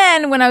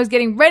 Then, when I was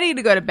getting ready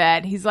to go to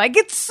bed, he's like,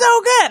 "It's so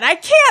good. I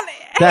can't."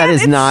 That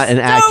is it's not an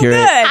so accurate-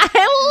 Good.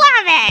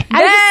 I love it.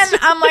 Then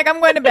I'm like, I'm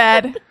going to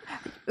bed.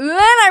 Then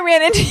I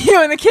ran into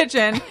you in the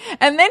kitchen,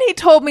 and then he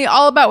told me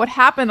all about what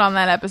happened on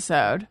that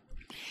episode.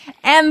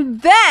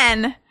 And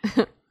then,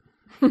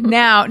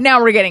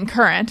 now we're getting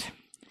current.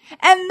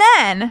 And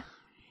then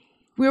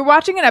we were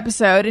watching an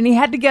episode, and he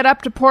had to get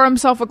up to pour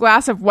himself a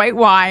glass of white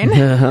wine,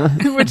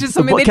 which is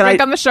something they Can drink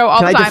I- on the show all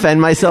can the I time.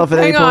 defend myself at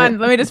Hang any on,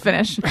 point? let me just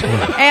finish.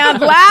 And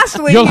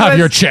lastly, You'll he have was-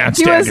 your chance,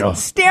 he Daniel.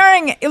 was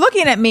staring,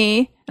 looking at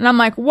me, and I'm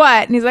like,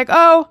 "What?" And he's like,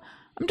 "Oh,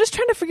 I'm just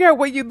trying to figure out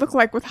what you'd look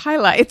like with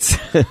highlights."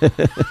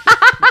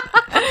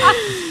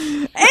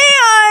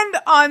 And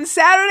on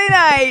Saturday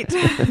night,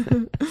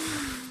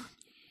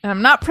 and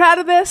I'm not proud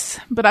of this,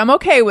 but I'm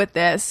okay with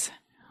this.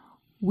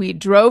 We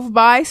drove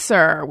by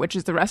Sir, which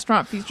is the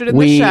restaurant featured in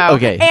the show.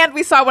 Okay. And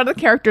we saw one of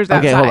the characters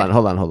outside. Okay,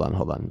 hold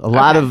on.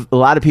 A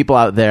lot of people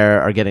out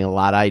there are getting a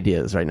lot of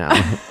ideas right now.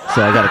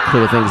 So I got to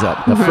clear things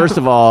up. Now, first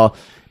of all,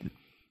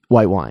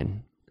 white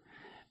wine.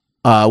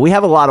 We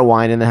have a lot of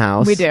wine in the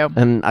house. We do.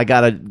 And I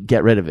got to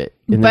get rid of it.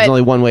 And But- there's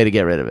only one way to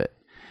get rid of it.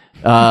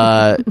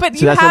 But so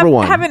you that's number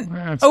one. haven't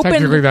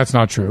Technically, opened. that's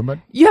not true, but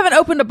You haven't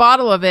opened a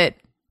bottle of it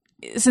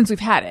since we've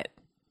had it.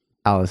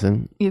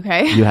 Allison, You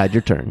okay? you had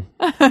your turn.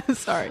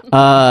 Sorry.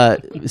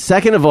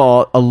 Second of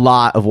all, a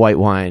lot of white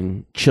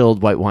wine,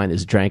 chilled white wine,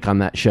 is drank on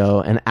that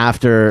show. And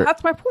after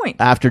That's my point.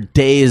 after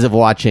days of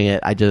watching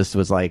it, I just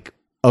was like,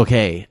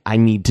 okay, I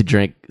need to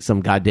drink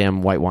some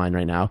goddamn white wine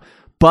right now.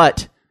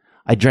 But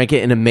I drank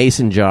it in a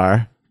mason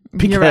jar.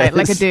 You're right,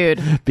 like a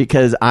dude.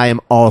 Because I am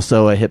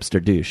also a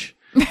hipster douche.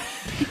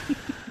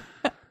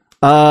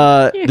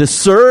 The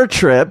Sir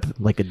trip,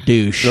 like a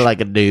douche.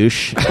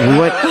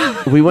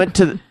 We went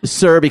to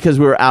Sir because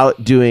we were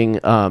out doing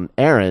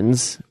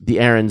errands. The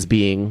errands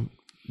being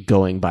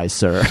going by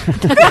Sir.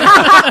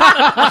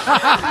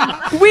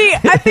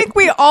 I think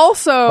we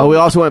also. We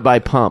also went by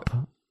Pump.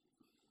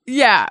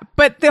 Yeah,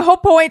 but the whole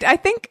point of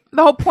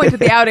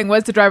the outing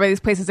was to drive by these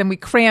places, and we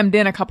crammed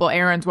in a couple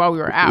errands while we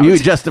were out. You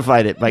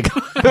justified it by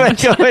going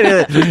to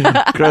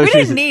we groceries.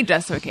 didn't need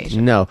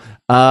justification. No.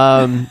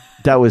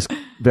 That was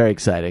very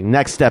exciting.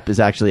 Next step is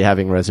actually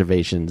having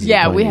reservations. and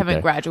Yeah, going we to eat haven't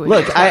there. graduated.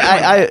 Look,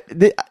 I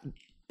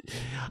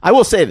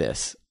will say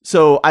this.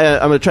 So I'm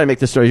going to try to make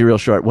this story real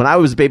short. When I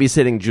was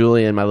babysitting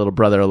Julian, my little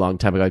brother, a long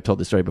time ago, I told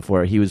this story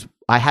before.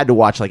 I had to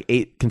watch like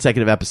 8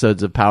 consecutive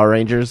episodes of Power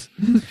Rangers,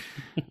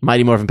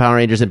 Mighty Morphin Power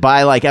Rangers, and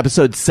by like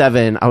episode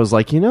 7, I was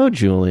like,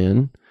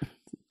 Julian,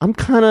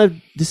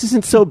 this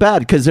isn't so bad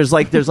because there's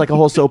like a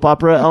whole soap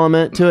opera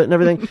element to it and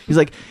everything. He's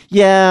like,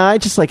 yeah, I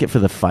just like it for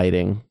the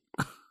fighting.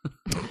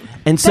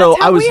 And so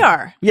That's how I was, we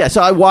are. Yeah,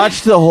 so I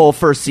watched the whole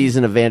first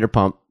season of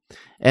Vanderpump,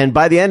 and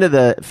by the end of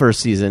the first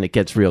season, it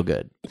gets real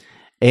good.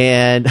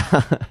 And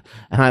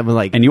and I'm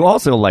like, And you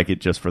also like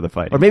it just for the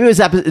fighting. or maybe it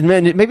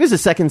was the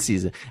second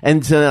season.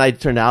 And so then I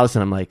turned to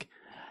Allison. I'm like,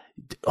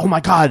 oh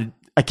my god,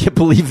 I can't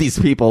believe these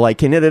people.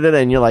 Like, and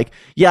you're like,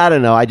 yeah, I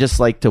don't know. I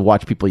just like to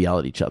watch people yell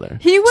at each other.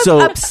 He was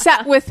So-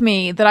 upset with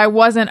me that I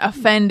wasn't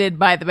offended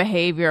by the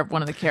behavior of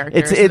one of the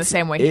characters in the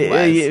same way he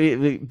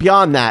was.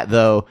 Beyond that,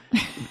 though,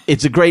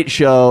 it's a great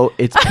show.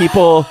 It's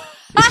people.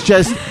 It's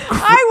just.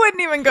 I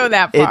wouldn't even go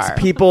that far.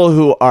 It's people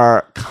who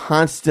are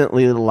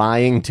constantly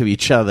lying to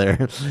each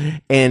other,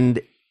 and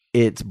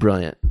it's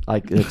brilliant.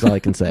 Like, that's all I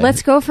can say.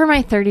 Let's go for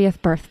my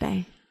 30th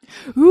birthday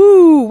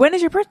Ooh, when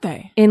is your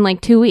birthday? in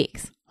like 2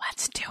 weeks.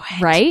 Let's do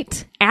it.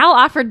 Right? Al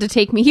offered to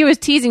take me. He was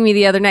teasing me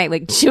the other night,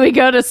 like, should we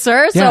go to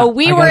Sir? Yeah, So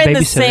we I got were a in the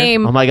babysitter.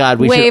 same Oh my god,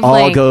 we should all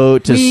wavelength. go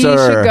to We Sir.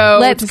 should go.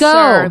 Let's to go.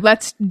 Sir.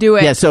 Let's do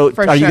it. Yeah. So,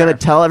 for are you sure. going to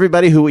tell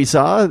everybody who we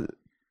saw?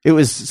 It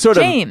was sort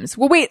of. James?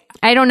 Well, wait.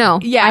 I don't know.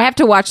 Yeah. I have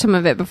to watch some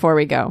of it before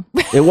we go.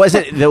 It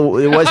wasn't. It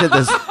wasn't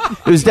this.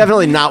 It was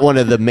definitely not one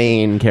of the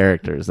main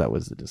characters. That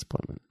was the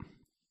disappointment.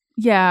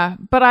 Yeah,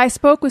 but I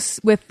spoke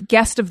with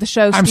guest of the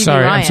show. I'm Stevie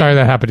sorry. Ryan. I'm sorry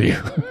that happened to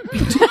you.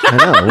 I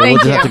know. We'll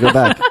just you. have to go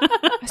back.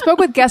 I spoke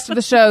with guest of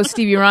the show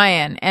Stevie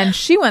Ryan, and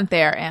she went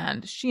there,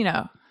 and she,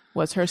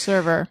 was her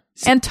server.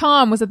 And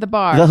Tom was at the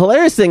bar. The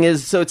hilarious thing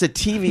is, so it's a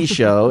TV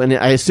show, and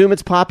I assume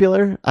it's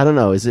popular. I don't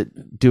know. Is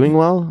it doing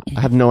well?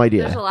 I have no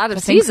idea. There's a lot of I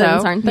think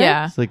seasons, so. aren't there?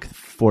 Yeah. It's like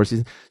 4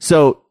 seasons.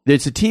 So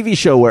it's a TV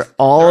show where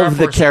all There are of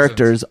the 4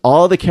 characters,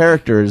 all the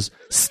characters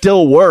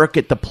still work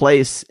at the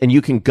place, and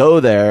you can go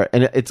there,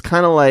 and it's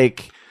kind of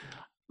like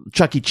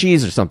Chuck E.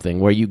 Cheese or something,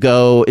 where you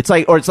go. It's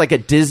like a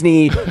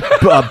Disney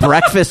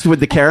breakfast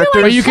with the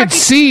characters. But you can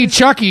see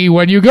Chucky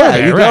when you go Yeah,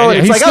 there. you go, right? and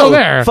it's He's like, still oh,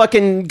 there.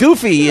 fucking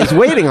Goofy is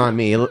waiting on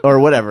me, or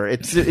whatever.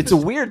 It's a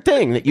weird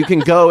thing that you can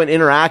go and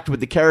interact with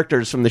the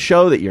characters from the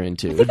show that you're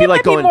into. It'd be it like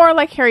might going. be more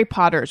like Harry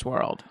Potter's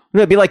world.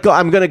 It'd be like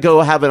I'm going to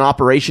go have an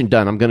operation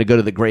done. I'm going to go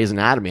to the Grey's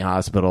Anatomy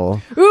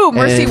hospital. Ooh,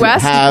 Mercy and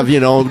West. Have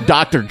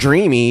Dr.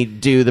 Dreamy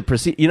do the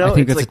procedure. You know, I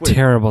think it's that's like, a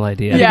terrible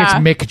idea. Yeah. It's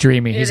Mick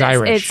Dreamy. He's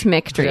Irish. It's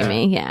Mick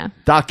Dreamy, yeah.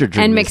 Dr.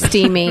 Dreamy. And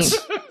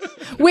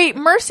McSteamy. Wait,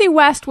 Mercy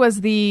West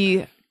was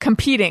the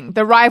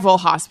rival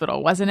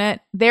hospital, wasn't it?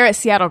 They're at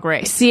Seattle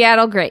Grace.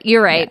 Seattle, great.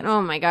 You're right.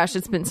 Oh my gosh,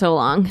 it's been so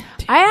long.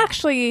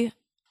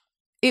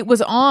 It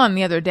was on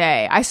the other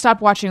day. I stopped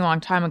watching a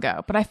long time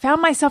ago, but I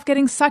found myself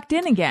getting sucked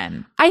in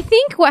again. I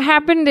think what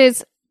happened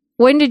is,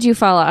 when did you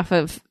fall off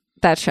of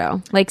that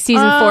show? Like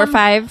season 4 or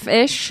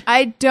 5-ish?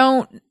 I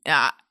don't.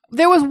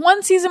 There was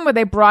one season where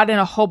they brought in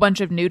a whole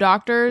bunch of new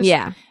doctors.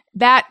 Yeah.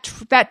 That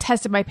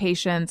tested my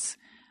patience.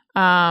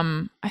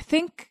 I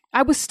think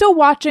I was still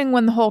watching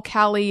when the whole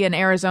Cali and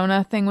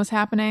Arizona thing was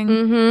happening.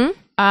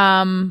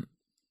 Mm-hmm.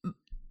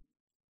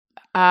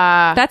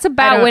 That's I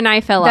about don't- when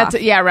I fell off.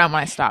 Yeah, around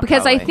when I stopped.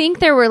 Because I probably. think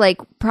there were like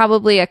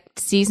probably a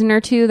season or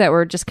 2 that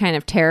were just kind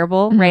of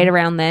terrible right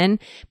around then.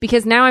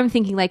 Because now I'm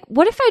thinking like,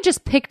 what if I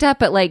just picked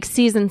up at like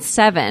season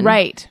 7?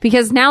 Right.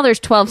 Because now there's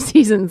 12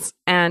 seasons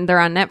and they're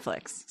on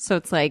Netflix. So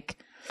it's like,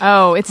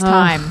 Oh, it's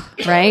time.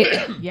 right?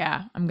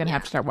 Yeah, I'm gonna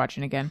have to start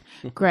watching again.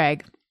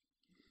 Greg,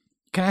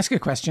 Can I ask a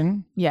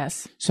question?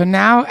 yes. So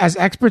now, as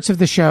experts of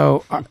the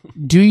show,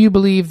 do you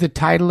believe the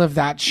title of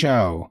that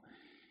show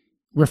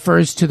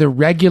refers to the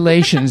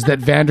regulations that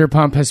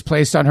Vanderpump has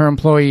placed on her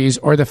employees,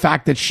 or the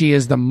fact that she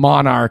is the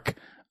monarch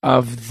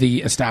of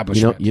the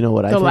establishment? You know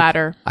what I The think?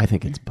 latter. I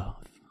think it's both.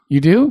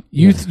 You do?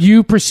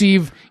 You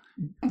perceive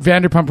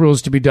Vanderpump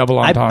Rules to be double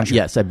entendre?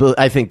 Yes,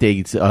 I think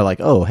they are like,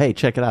 oh, hey,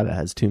 check it out. It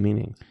has 2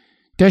 meanings.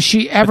 Does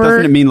she Doesn't ever?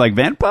 it mean like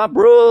Vanderpump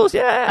Rules?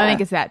 Yeah. I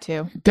think it's that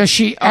too. Does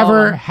she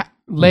ever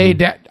lay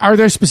down? Are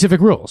there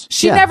specific rules?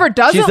 She Yeah, never she's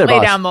doesn't their lay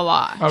boss. down the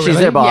law. Oh, She's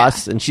really? their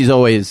boss, and she's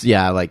always,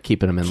 like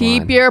keeping them in line.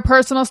 Keep your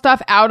personal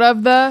stuff out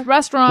of the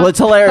restaurant. Well, it's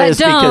hilarious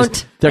But because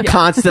don't. they're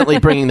constantly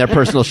bringing their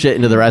personal shit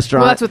into the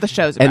restaurant. Well, that's what the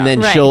show's about. And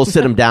then Right. she'll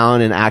sit them down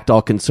and act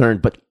all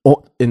concerned,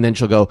 and then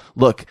she'll go,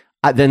 "Look,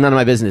 then none of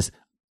my business.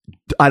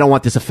 I don't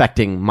want this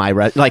affecting my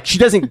like." She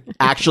doesn't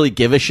actually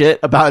give a shit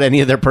about any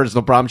of their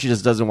personal problems. She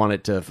just doesn't want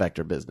it to affect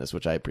her business,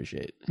 which I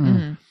appreciate.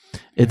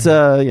 It's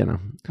All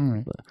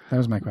right. That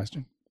was my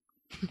question.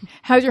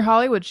 How's your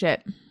Hollywood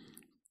shit?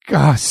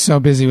 Gosh, so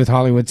busy with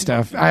Hollywood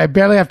stuff. I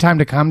barely have time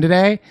to come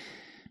today,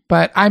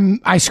 but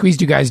I squeezed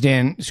you guys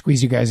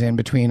in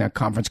between a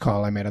conference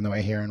call I made on the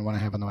way here and one I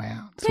have on the way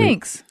out.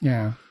 Thanks.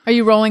 Yeah. Are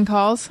you rolling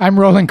calls? I'm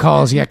rolling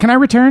calls. Yeah. Can I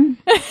return?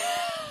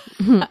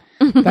 You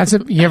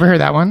ever heard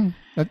that one?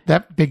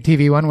 That big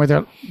TV one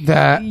where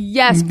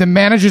Yes. the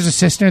manager's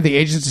assistant or the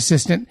agent's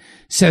assistant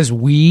says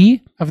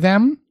we of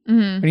them.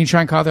 Mm-hmm. When you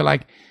try and call, they're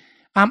like,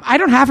 I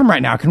don't have him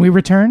right now. Can we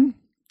return?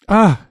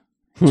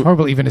 It's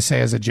horrible even to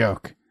say as a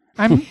joke.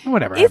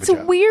 Whatever. I have It's a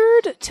joke.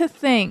 weird to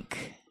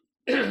think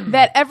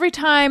that every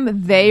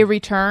time they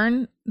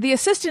return, the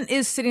assistant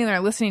is sitting there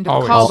listening to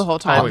the call the whole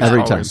time. Always,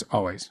 Every time.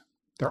 Always.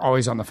 They're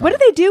always on the phone. What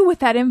do they do with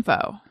that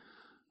info?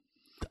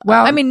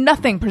 Well, I mean,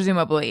 nothing,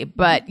 presumably,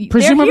 but they're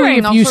presumably hearing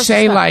if all you sorts of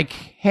say stuff. like,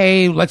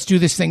 hey, let's do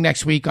this thing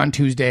next week on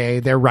Tuesday,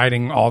 they're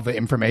writing all the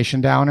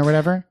information down or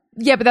whatever.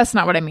 Yeah, but that's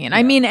not what I mean.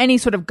 I mean any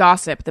sort of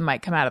gossip that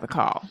might come out of the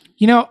call.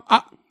 You know,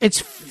 it's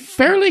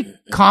fairly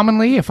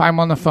commonly if I'm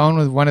on the phone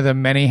with one of the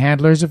many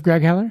handlers of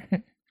Greg Heller.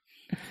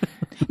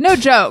 No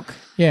joke.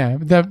 Yeah,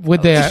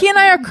 He and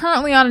I are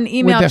currently on an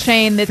email with the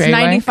chain that's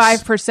phalanx?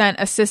 95%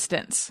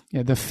 assistants.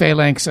 the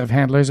phalanx of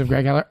handlers of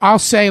Greg Heller. I'll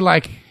say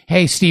like,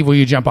 hey, Steve, will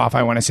you jump off?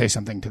 I want to say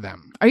something to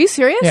them. Are you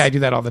serious? Yeah, I do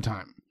that all the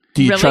time.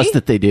 Do you Really? trust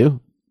that they do?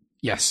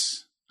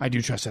 Yes, I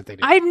do trust that they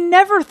do. I've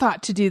never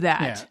thought to do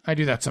that. Yeah, I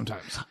do that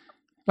sometimes.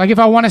 Like if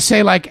I want to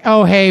say like,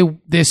 oh, hey,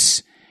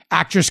 this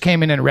actress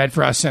came in and read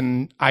for us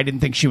and I didn't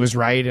think she was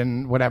right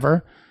and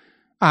whatever,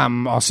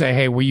 I'll say,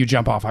 hey, will you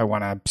jump off? I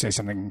want to say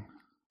something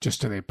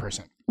just to the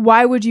person.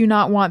 Why would you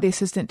not want the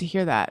assistant to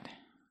hear that?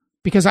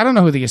 Because I don't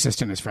know who the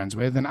assistant is friends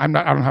with, and I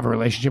don't have a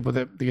relationship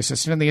with the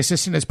assistant, and the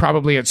assistant is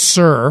probably at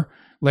SUR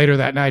later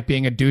that night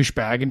being a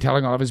douchebag and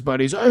telling all of his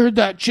buddies, I heard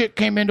that chick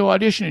came into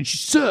audition and she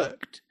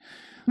sucked.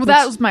 Well,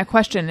 that was my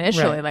question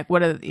initially. Right. Like,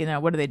 what are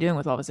they doing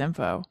with all this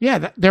info?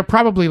 Yeah, they're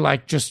probably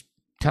like just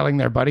telling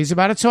their buddies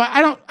about it. So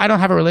I don't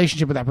have a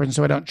relationship with that person,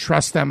 so I don't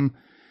trust them.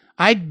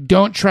 I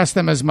don't trust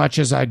them as much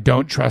as I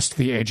don't trust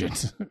the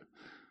agent.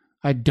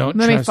 I don't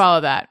Let trust. me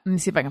follow that. Let me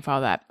see if I can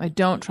follow that. I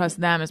don't trust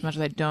them as much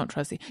as I don't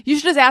trust you. You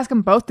should just ask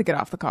them both to get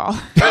off the call.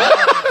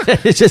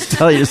 Just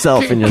tell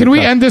yourself. in your Can we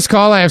end this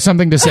call? I have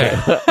something to say.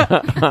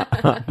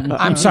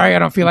 I'm sorry, I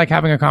don't feel like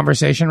having a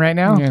conversation right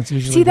now. Yeah, it's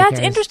usually See, the that's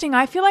case. interesting.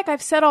 I feel like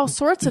I've said all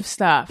sorts of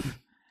stuff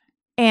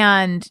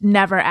and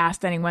never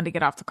asked anyone to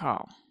get off the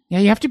call. Yeah,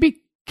 you have to be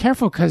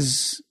careful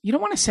because you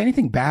don't want to say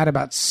anything bad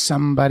about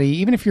somebody,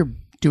 even if you're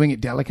doing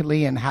it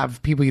delicately, and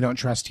have people you don't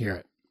trust hear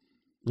it.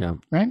 Yeah.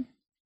 Right?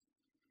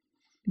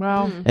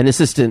 Well, An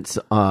assistants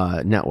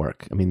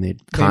network. I mean, they're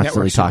constantly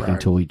network super talking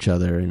hard. to each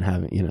other and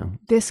having,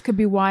 this could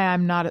be why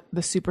I'm not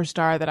the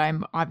superstar that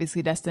I'm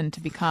obviously destined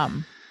to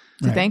become.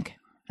 Do you think?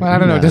 Well, I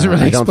don't know. It doesn't No,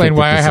 really I don't explain think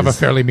why that I this have a is-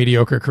 fairly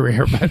mediocre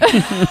career, but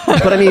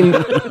But I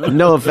mean,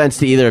 no offense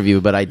to either of you,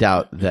 but I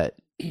doubt that,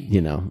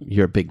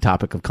 you're a big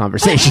topic of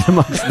conversation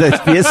amongst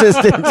the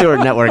assistants who are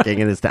networking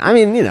in this town. I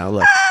mean,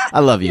 look, I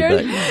love you,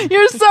 but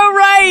You're so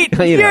right. You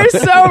know. You're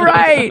so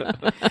right.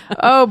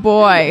 Oh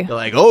boy. they're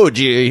like, oh,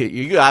 gee,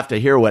 you have to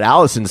hear what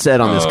Allison said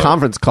on this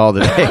conference call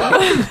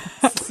today.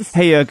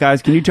 Hey,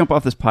 guys, can you jump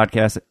off this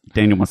podcast?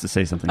 Daniel wants to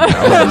say something.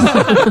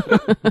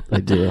 About I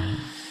do.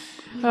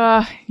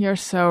 You're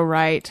so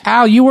right.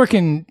 Al, you work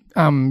in,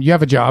 you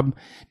have a job.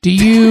 Do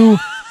you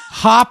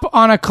hop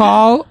on a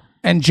call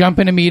and jump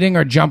in a meeting,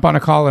 or jump on a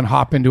call and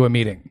hop into a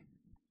meeting?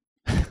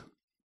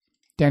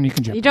 Dan, you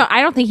can jump.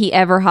 I don't think he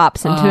ever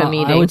hops into a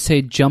meeting. I would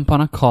say jump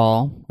on a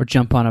call or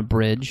jump on a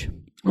bridge.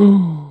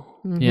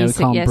 Yeah, we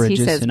call them yes, bridges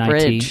he says in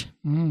bridge. IT.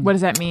 What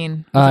does that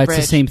mean? It's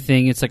the same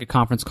thing. It's like a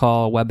conference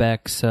call,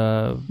 WebEx,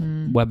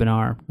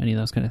 webinar, any of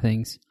those kind of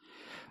things.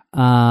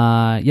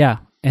 Yeah.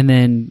 And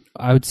then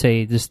I would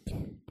say just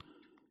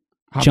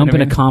Hop jump in a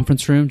meeting?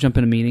 conference room, jump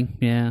in a meeting.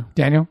 Yeah.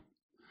 Daniel,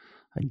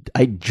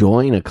 I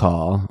join a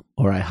call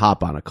or I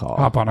hop on a call.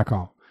 hop on a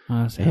call.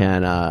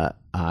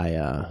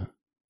 And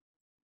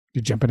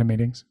You jump into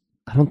meetings?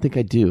 I don't think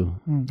I do.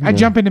 I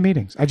jump into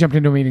meetings. I jumped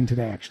into a meeting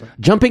today, actually.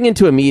 Jumping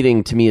into a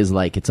meeting to me is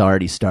like it's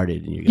already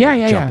started and you're going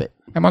to jump it.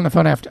 I'm on the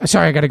phone after.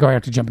 Sorry, I got to go. I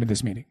have to jump into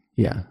this meeting.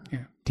 Yeah. Yeah,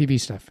 TV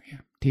stuff. Yeah,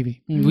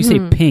 TV. We say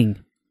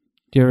ping.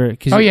 Do you ever?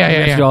 Cause Oh, you yeah,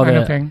 have to yeah, do all I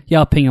know the- ping. Yeah,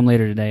 I'll ping him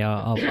later today.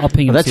 I'll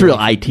ping him. that's see real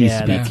what he- IT yeah,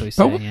 speak. That's what we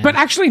say, But yeah. but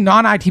actually,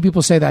 non-IT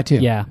people say that too.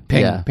 Yeah.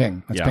 ping, Yeah.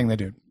 ping. Let's Yeah. ping the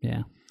dude.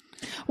 Yeah.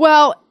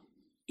 Well,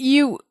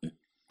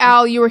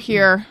 Al, you were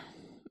here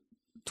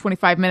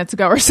 25 minutes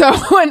ago or so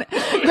when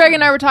Greg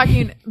and I were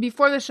talking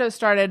before the show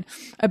started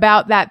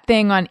about that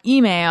thing on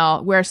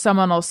email where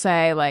someone will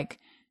say like,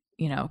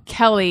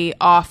 Kelly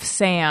off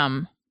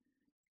Sam,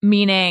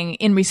 meaning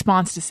in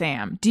response to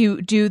Sam.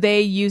 Do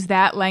they use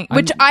that language?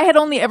 Which I had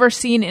only ever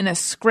seen in a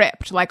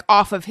script, like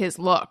off of his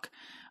look.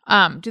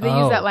 Do they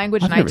use that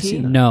language in I've never IT?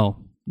 seen that. No.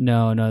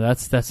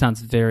 That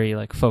sounds very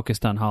like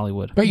focused on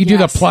Hollywood. But you do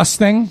the Yes. plus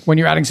thing when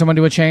you're adding someone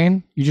to a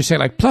chain. You just say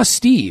like plus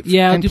Steve.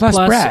 Yeah, I'll and do plus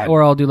Brad.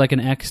 or I'll do like an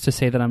X to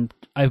say that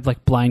I've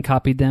like blind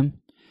copied them.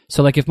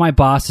 So like if my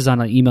boss is on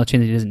an email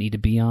chain that he doesn't need to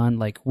be on,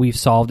 like we've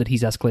solved it,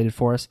 he's escalated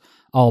for us,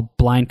 I'll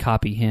blind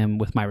copy him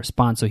with my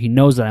response so he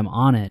knows that I'm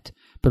on it.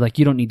 But like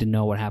you don't need to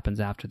know what happens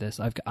after this.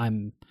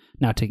 I'm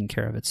now taking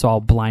care of it, so I'll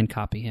blind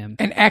copy him.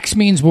 And X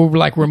means we're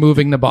like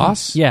removing the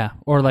boss. Yeah,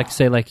 or like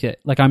say like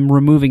I'm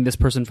removing this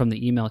person from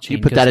the email chain.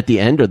 You put that at the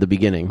end or the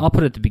beginning? I'll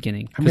put it at the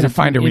beginning. I'm going to 'Cause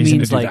find a it reason to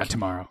means, do like, that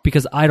tomorrow.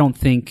 Because I don't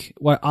think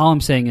all I'm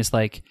saying is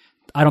like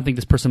I don't think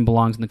this person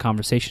belongs in the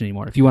conversation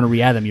anymore. If you want to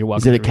re-add them, you're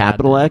welcome. Is it a to re-add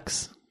capital them.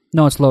 X?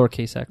 No, it's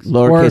lowercase x.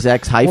 Lowercase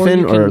X hyphen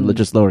you or can-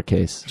 just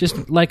lowercase?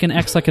 just like an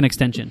X, like an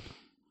extension.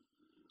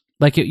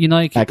 Like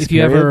like X if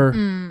you period?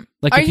 ever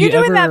like Are if you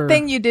doing ever, that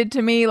thing you did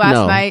to me last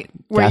No. night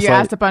where you Gaslight?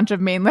 asked a bunch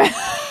of mainland?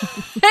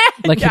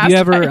 like have you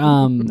ever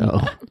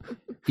No.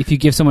 if you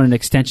give someone an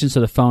extension so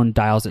the phone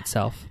dials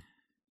itself?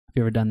 Have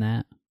you ever done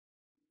that?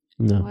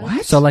 No.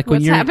 What? So like when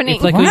What's you're happening?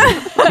 if,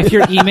 like if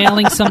you're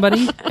emailing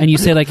somebody and you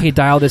say like, hey,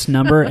 dial this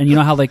number, and you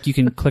know how like you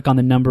can click on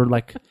the number,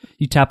 like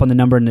you tap on the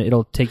number and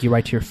it'll take you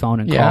right to your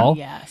phone and Yeah. call.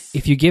 Yes.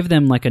 If you give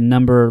them like a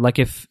number, like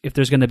if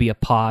there's going to be a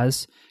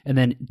pause and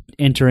then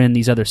enter in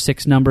these other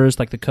 6 numbers,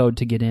 like the code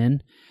to get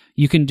in,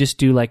 you can just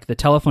do like the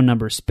telephone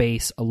number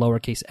space a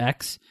lowercase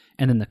x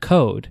and then the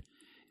code,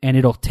 and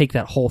it'll take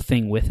that whole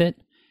thing with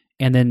it.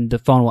 And then the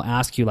phone will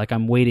ask you like,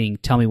 I'm waiting,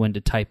 tell me when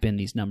to type in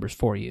these numbers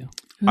for you.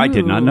 I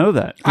did not know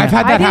that. I've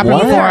had I that happen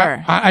didn't before.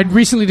 either. I'd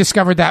recently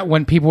discovered that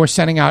when people were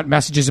sending out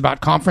messages about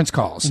conference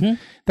calls. Mm-hmm.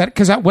 That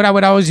because what I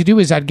would always do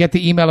is I'd get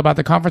the email about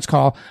the conference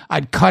call,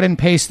 I'd cut and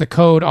paste the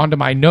code onto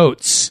my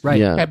notes.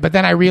 Right. Yeah. But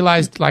then I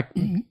realized, like,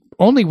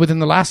 only within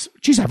the last,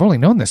 I've only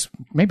known this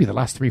maybe the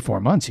last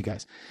 3-4 months, you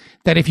guys,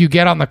 that if you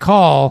get on the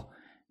call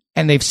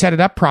and they've set it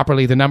up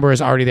properly, the number is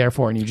already there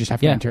for, and you just have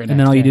to Yeah. enter it. And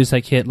then all you do is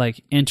like hit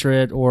like enter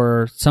it,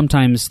 or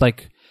sometimes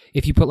like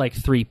if you put like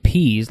 3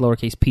 P's,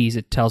 lowercase p's,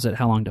 it tells it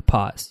how long to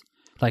pause.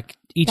 Like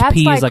each That's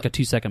P like is like a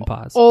 2-second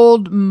pause.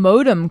 Old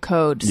modem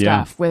code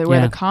Yeah. stuff where Yeah.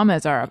 the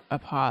commas are a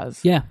pause.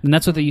 Yeah, and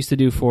that's what they used to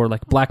do for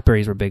like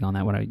Blackberries were big on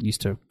that when I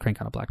used to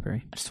crank out a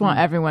Blackberry. I just want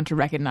everyone to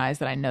recognize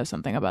that I know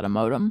something about a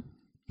modem.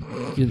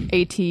 You-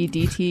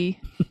 AT/DT.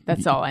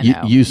 That's all I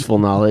know. Useful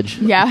knowledge.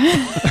 Yeah.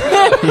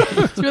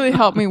 It's really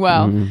helped me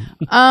well.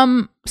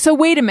 So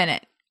wait a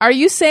minute. Are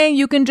you saying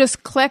you can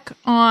just click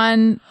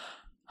on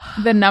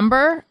the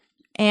number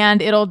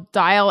and it'll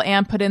dial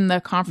and put in the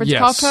conference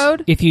call Yes.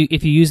 code? If you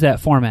use that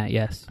format,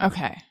 yes.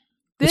 Okay.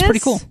 It's pretty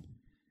cool.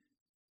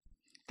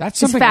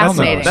 That's It's something I'll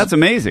fascinating. notice. That's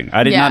amazing.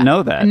 I did not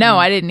know that. No,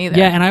 I didn't either.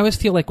 Yeah, and I always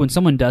feel like when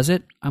someone does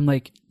it, I'm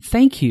like,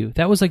 thank you.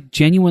 That was like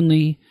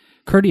genuinely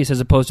courteous as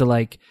opposed to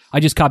like, I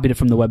just copied it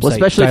from the website. Well,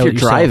 especially if dial you're it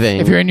yourself. driving.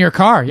 If you're in your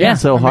car, yeah.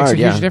 So That makes hard,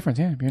 a huge yeah. difference.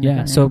 Yeah. if you're in your Yeah,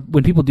 car, so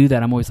when people do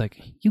that, I'm always like,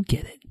 you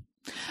get it.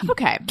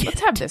 Okay, let's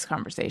have this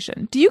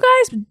conversation. Do you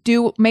guys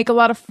do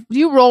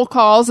you roll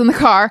calls in the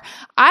car?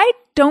 I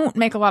don't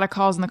make a lot of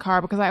calls in the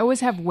car because I always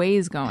have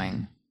Waze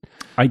going.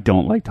 I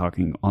don't like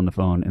talking on the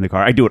phone in the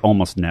car. I do it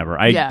almost never.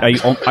 I Yeah.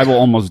 I will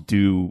almost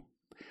do.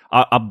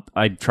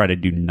 I try to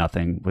do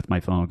nothing with my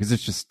phone because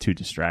it's just too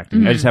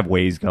distracting. I just have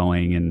Waze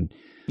going and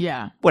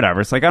Yeah. whatever.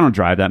 It's like I don't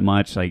drive that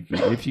much. Like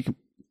if you can,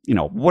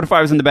 what if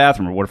I was in the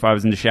bathroom or what if I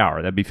was in the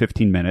shower? That'd be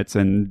 15 minutes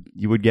and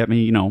you would get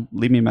me,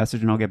 leave me a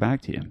message and I'll get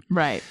back to you.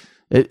 Right.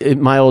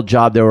 In my old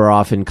job, there were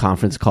often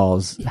conference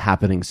calls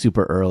happening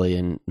super early,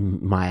 and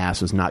my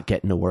ass was not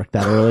getting to work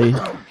that early.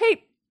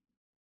 Hey,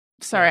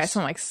 sorry, I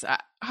sound like.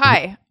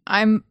 Hi,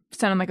 I'm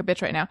sounding like a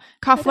bitch right now.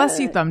 Cough less,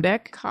 you thumb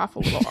dick. Cough a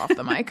little off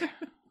the mic.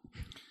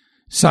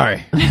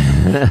 Sorry.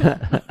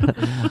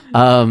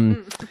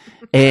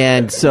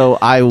 And so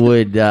I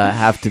would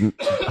have to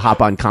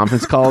hop on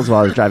conference calls while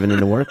I was driving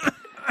into work.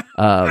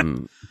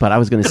 But I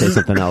was going to say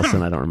something else,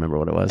 and I don't remember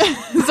what it was.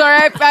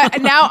 Sorry,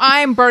 now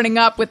I'm burning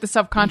up with the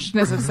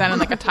self-consciousness of sounding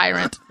like a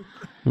tyrant.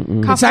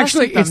 It's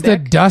actually the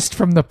dust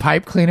from the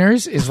pipe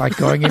cleaners is like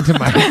going into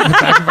my.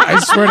 I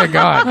swear to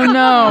God. Oh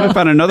no! I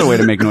found another way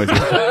to make noise. You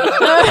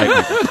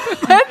guys,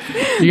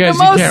 The you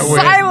most can't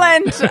win.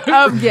 silent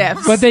of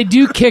gifts. But they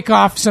do kick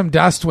off some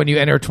dust when you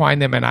intertwine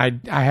them, and I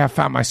have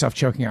found myself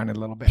choking on it a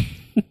little bit.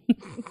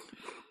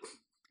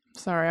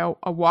 Sorry, I'll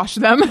wash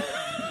them.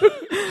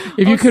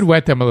 If you could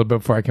wet them a little bit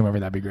before I came over,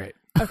 that'd be great.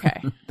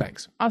 Okay,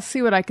 Thanks. I'll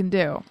see what I can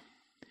do.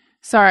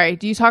 Sorry,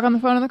 do you talk on the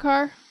phone in the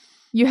car?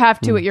 You have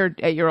to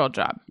at your old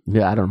job.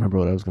 Yeah, I don't remember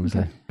what I was going to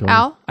say. Go on.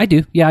 Al? I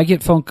do. Yeah, I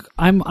get phone.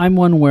 I'm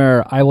one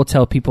where I will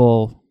tell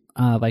people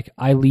like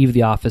I leave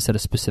the office at a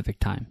specific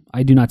time.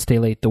 I do not stay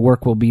late. The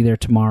work will be there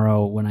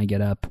tomorrow when I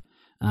get up.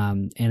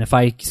 And if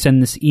I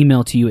send this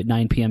email to you at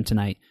 9 p.m.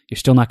 tonight, you're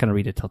still not going to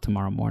read it till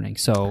tomorrow morning.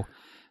 So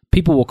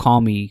people will call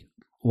me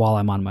while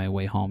I'm on my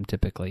way home,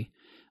 typically,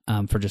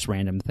 for just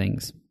random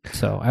things.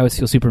 So I always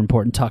feel super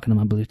important talking to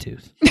my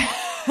Bluetooth.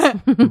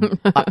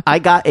 I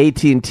got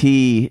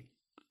AT&T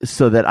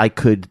so that I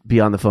could be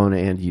on the phone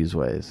and use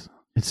Waze.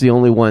 It's the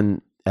only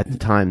one at the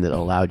time that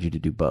allowed you to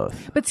do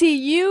both. But see,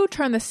 you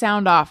turn the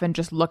sound off and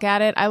just look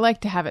at it. I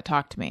like to have it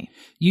talk to me.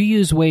 You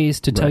use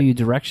Waze to tell Right. you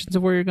directions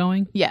of where you're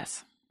going?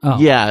 Yes. Oh,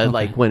 Yeah, okay.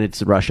 like when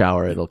it's rush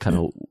hour, it'll kind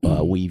of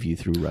weave you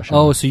through rush hour.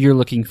 Oh, so you're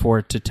looking for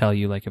it to tell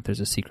you like if there's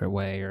a secret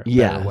way or a better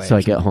yeah, way so or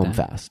I get something home like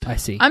that. fast. I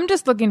see. I'm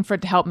just looking for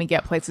it to help me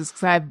get places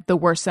because I have the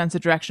worst sense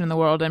of direction in the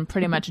world and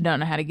pretty much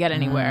don't know how to get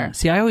anywhere.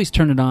 See, I always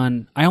turn it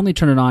on. I only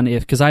turn it on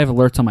because I have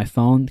alerts on my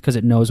phone because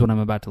it knows when I'm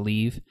about to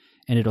leave,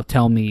 and it'll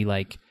tell me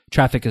like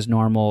traffic is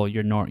normal,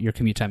 your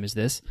commute time is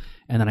this,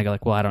 and then I go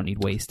like, well, I don't need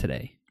Waze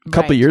today. A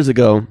couple Right. years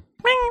ago,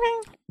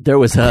 there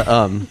was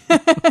a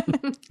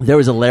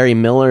Larry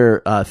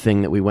Miller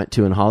thing that we went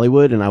to in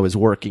Hollywood, and I was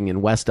working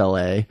in West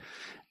LA,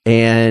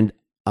 and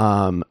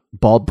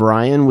Bald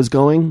Brian was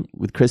going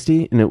with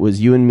Christy, and it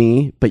was you and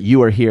me, but you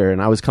were here,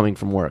 and I was coming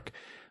from work.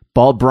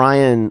 Bald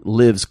Brian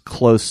lives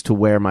close to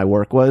where my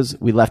work was.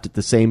 We left at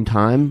the same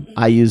time.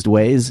 I used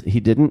Waze. He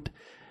didn't.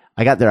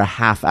 I got there a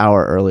half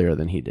hour earlier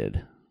than he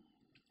did.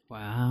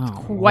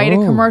 Wow. Quite a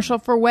commercial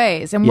for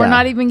Waze, and we're Yeah.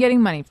 not even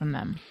getting money from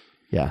them.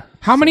 Yeah.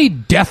 How many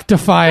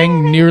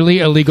death-defying, nearly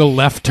illegal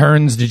left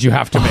turns did you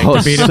have to make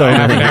to beat it so by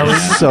half an many. hour?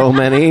 So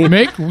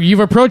many. You've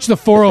approached the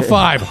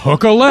 405.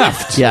 Hook a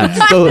left. Yeah.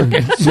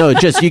 No,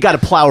 just you got to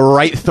plow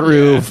right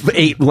through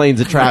 8 lanes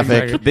of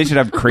traffic. They should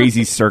have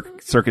crazy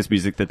circus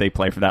music that they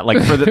play for that.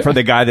 Like for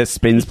the guy that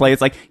spins play,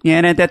 it's like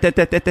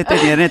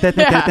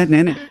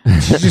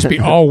It should just be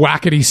all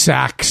whackety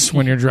sax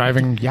when you're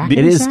driving. Yakety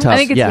It is sax? tough. I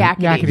think it's yeah.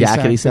 yakety.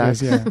 Yakety It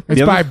sax. is, yeah.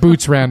 It's by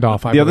Boots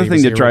Randolph. I The other believe, thing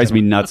is that the drives me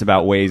original. nuts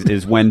about Waze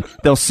is when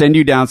they'll send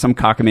you down some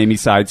cockamamie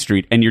side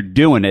street and you're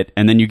doing it,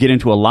 and then you get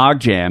into a log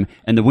jam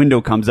and the window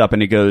comes up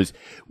and it goes,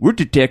 "We're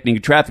detecting a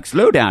traffic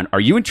slowdown. Are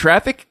you in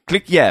traffic?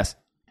 Click yes."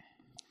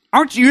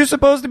 Aren't you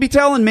supposed to be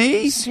telling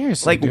me?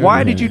 Seriously, Like, dude.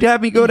 why did you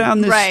have me go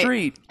down this Right.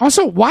 street?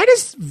 Also, why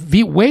does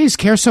Waze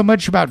care so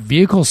much about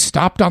vehicles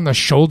stopped on the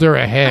shoulder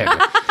ahead?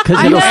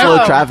 Because it'll know.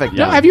 slow traffic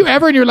down. Have you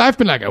ever in your life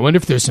been like, I wonder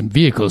if there's some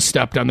vehicles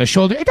stopped on the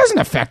shoulder? It doesn't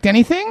affect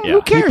anything.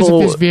 Who cares People-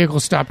 if there's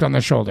vehicles stopped on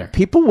the shoulder?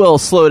 People will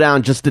slow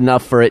down just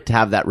enough for it to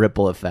have that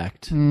ripple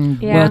effect.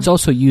 Yeah. Well, it's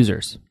also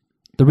users.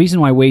 The reason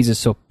why Waze is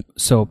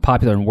so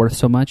popular and worth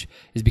so much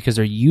is because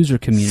their user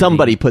community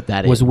Somebody put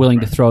that was in. willing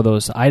to throw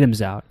those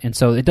items out, and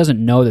so it doesn't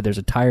know that there's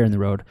a tire in the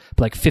road,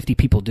 but like 50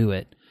 people do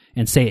it,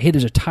 and say, hey,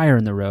 there's a tire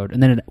in the road.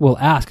 And then it will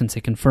ask and say,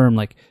 confirm,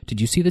 like,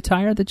 did you see the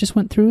tire that just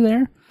went through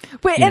there?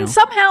 But You and know.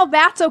 somehow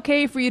that's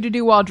okay for you to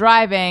do while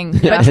driving,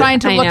 but trying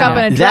to I look know. up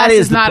an address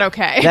is not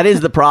okay. That is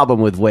the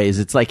problem with Waze.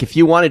 It's like if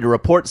you wanted to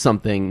report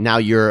something, now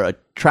you're a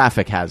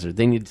traffic hazard.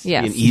 They need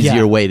Yes. an easier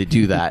Yeah. way to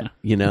do that,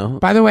 you know?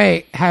 By the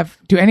way,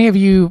 do any of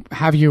you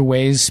have your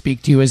Waze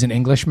speak to you as an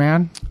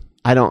Englishman?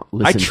 I don't I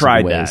listen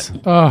tried to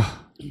Waze. that.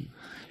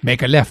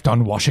 Make a left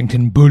on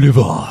Washington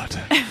Boulevard.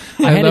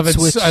 I had love it it.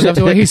 switched. I love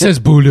the way he says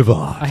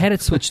Boulevard. I had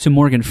it switched to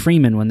Morgan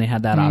Freeman when they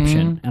had that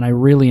option, and I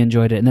really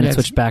enjoyed it. And then it Yes.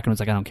 switched back and was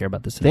like, I don't care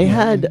about this They anymore.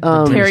 had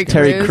Terry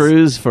Terry Crews.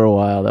 Crews for a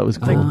while. That was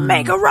cool.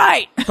 Make a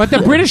right. But the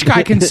British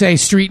guy can say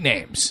street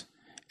names.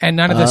 And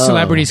none of the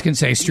celebrities can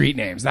say street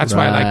names. That's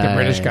why I like the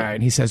British guy.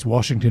 And he says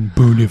Washington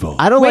Boulevard.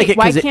 I don't Wait, like it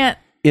why because it can't-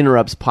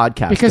 interrupts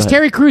podcasts. Because Go ahead.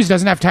 Terry Crews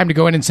doesn't have time to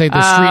go in and say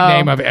the street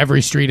name of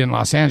every street in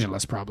Los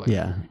Angeles, probably.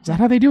 Yeah. Is that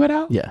how they do it,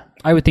 Al? Yeah.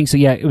 I would think so.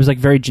 Yeah, it was like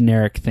very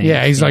generic thing.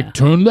 Yeah, he's like,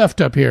 turn left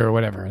up here or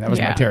whatever. That was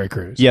my Yeah. Terry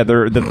Crews. Yeah,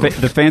 they're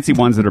the fancy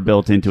ones that are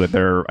built into it.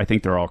 I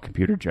think they're all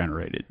computer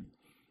generated.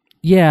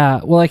 Yeah,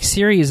 well, like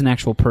Siri is an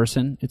actual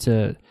person.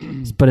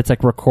 But it's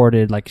like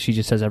recorded. Like she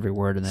just says every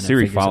word, and then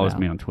Siri it figures follows it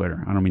out. me on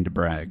Twitter. I don't mean to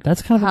brag.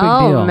 That's kind of a big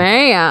Oh deal.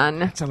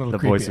 man, It's a little The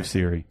creepy. voice of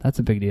Siri. That's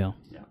a big deal.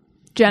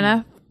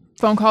 Jenna,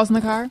 phone calls in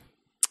the car?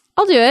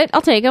 I'll do it.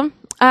 I'll take them.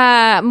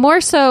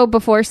 More so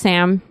before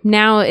Sam.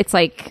 Now it's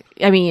like,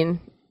 I mean,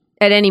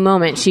 at any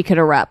moment she could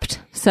erupt,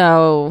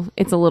 so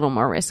it's a little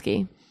more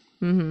risky.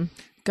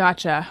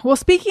 Gotcha. Well,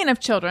 speaking of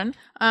children,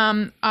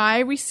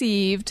 I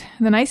received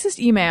the nicest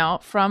email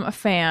from a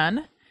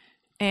fan,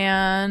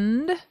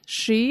 and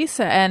she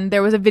said, and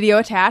there was a video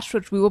attached,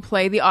 which we will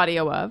play the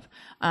audio of.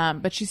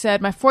 But she said,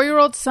 my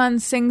 4-year-old son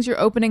sings your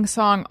opening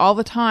song all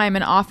the time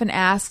and often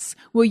asks,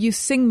 will you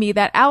sing me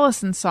that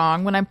Allison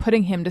song when I'm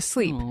putting him to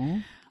sleep?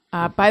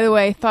 By the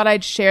way, thought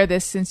I'd share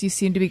this since you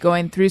seem to be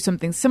going through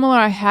something similar.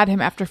 I had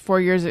him after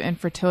 4 years of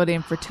infertility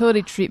and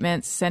fertility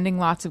treatments, sending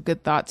lots of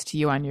good thoughts to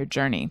you on your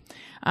journey.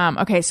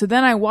 Okay, so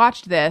then I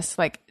watched this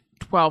like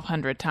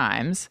 1,200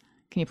 times.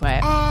 Can you play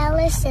it?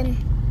 Allison,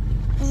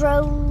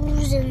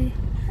 Rosen,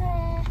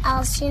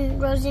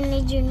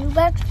 is your new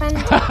best friend.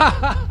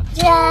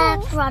 Jack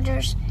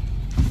Rogers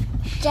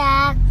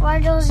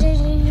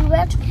is your new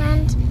best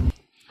friend.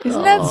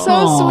 Isn't that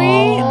so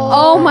sweet?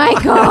 Oh my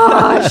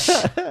gosh!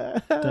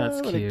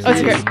 That's cute.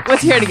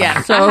 Let's hear it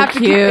again. So I have to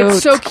cute.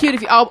 It's so cute.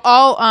 If you,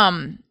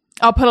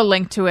 I'll put a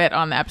link to it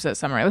on the episode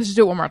summary. Let's just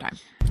do it one more time.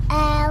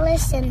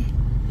 Allison,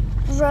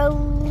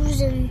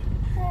 Rosen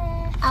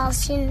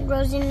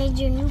is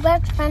your new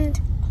best friend.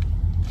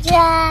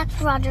 Jack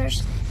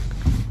Rogers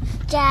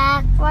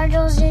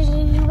is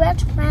your new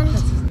best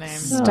friend. Name.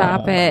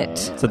 Stop it.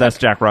 So that's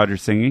Jack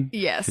Rogers singing?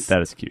 Yes.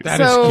 That is cute. That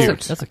So- is cute.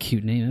 That's a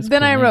cute name. That's a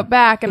Then cool I name. wrote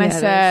back and I Yeah, it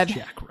said,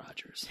 Jack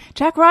Rogers.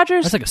 Jack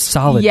Rogers. That's like a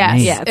solid yes,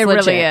 name. Yeah, it's it really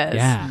legit. is.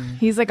 Yeah.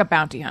 He's like a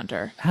bounty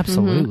hunter.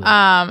 Absolutely.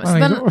 So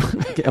then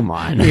Come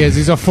on. He is.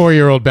 He's a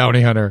 4-year-old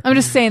bounty hunter. I'm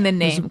just saying the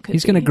name. could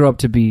He's going to be grow up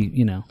to be,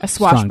 you know, a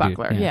strong dude.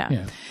 swashbuckler. Yeah.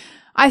 Yeah.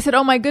 I said,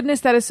 oh my goodness,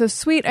 that is so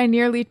sweet. I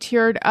nearly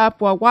teared up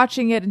while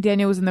watching it, and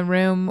Daniel was in the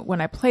room when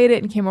I played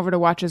it and came over to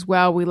watch as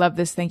well. We love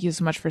this. Thank you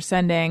so much for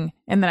sending.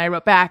 And then I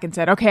wrote back and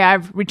said, okay,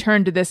 I've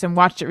returned to this and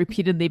watched it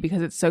repeatedly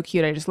because it's so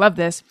cute. I just love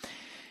this.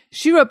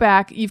 She wrote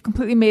back, you've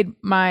completely made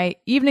my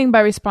evening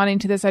by responding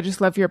to this. I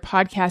just love your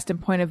podcast and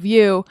point of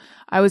view.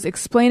 I was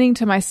explaining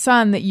to my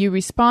son that you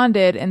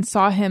responded and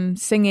saw him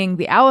singing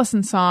the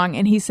Allison song,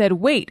 and he said,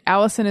 wait,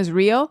 Allison is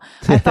real?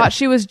 I thought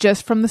she was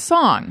just from the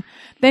song.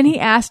 Then he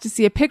asked to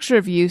see a picture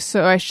of you,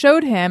 so I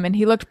showed him, and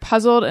he looked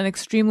puzzled and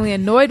extremely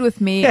annoyed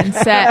with me and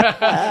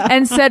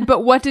said, but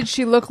what did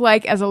she look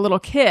like as a little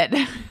kid?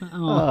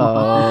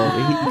 Oh,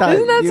 he thought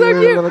Isn't that you so were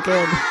a cute? little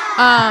kid.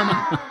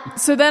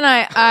 So then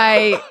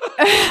I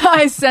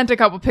I sent a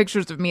couple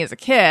pictures of me as a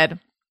kid,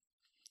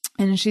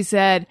 and she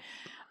said,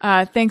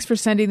 thanks for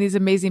sending these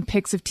amazing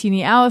pics of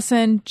teeny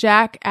Allison.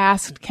 Jack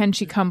asked, can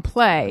she come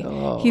play?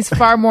 He's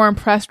far more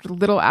impressed with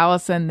little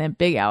Allison than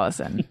big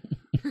Allison.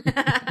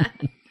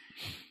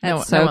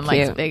 No so one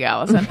likes cute. big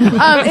Allison. Isn't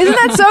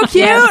that so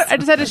cute? Yes. I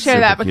just had to share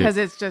that Super because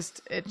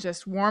it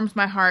just warms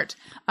my heart.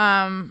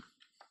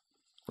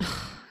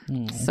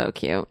 So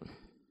cute.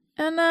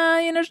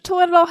 And, just to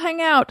let it all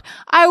hang out.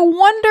 I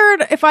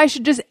wondered if I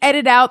should just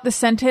edit out the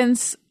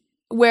sentence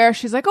where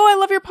she's like, oh, I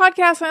love your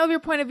podcast and I love your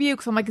point of view.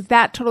 Because I'm like, is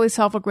that totally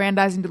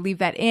self-aggrandizing to leave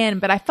that in?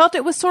 But I felt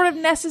it was sort of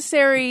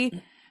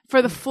necessary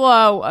for the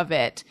flow of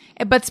it.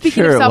 But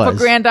speaking Sure of it was.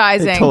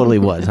 self-aggrandizing. It totally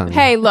was, honey.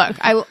 Hey, look,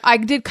 I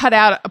did cut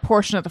out a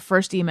portion of the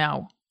first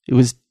email. It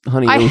was,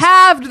 honey. I It was,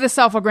 halved the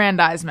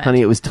self-aggrandizement.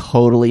 honey, it was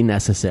totally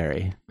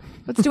necessary.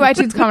 Let's do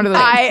iTunes comment of the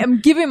week. I am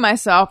giving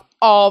myself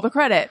all the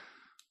credit.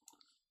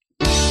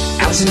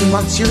 Allison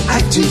wants your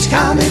iTunes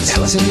comments.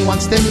 Allison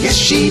wants them, yes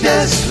she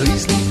does.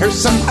 Please leave her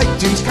some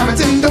iTunes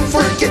comments and don't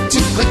forget to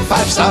click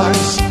 5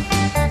 stars.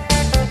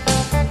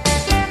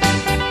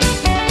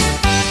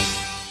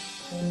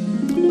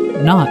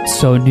 Not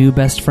so new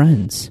best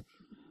friends.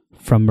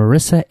 From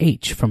Marissa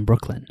H. from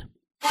Brooklyn.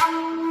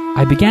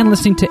 I began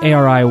listening to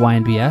ARI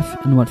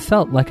YNBF in what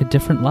felt like a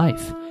different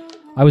life.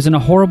 I was in a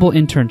horrible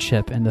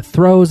internship in the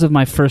throes of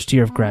my first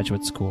year of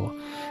graduate school,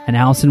 and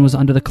Allison was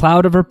under the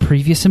cloud of her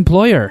previous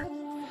employer.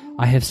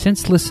 I have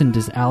since listened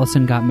as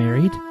Allison got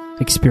married,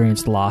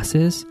 experienced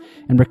losses,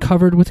 and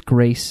recovered with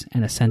grace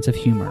and a sense of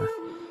humor.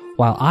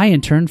 While I, in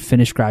turn,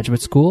 finished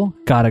graduate school,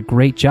 got a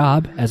great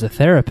job as a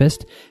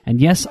therapist, and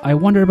yes, I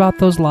wonder about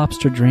those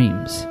lobster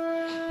dreams.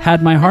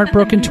 Had my heart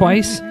broken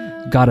twice,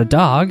 got a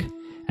dog,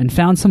 and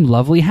found some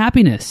lovely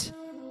happiness.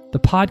 The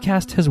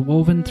podcast has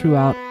woven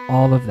throughout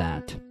all of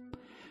that.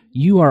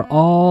 You are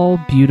all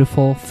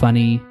beautiful,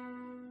 funny,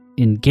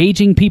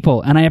 engaging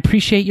people, and I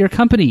appreciate your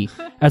company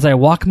as I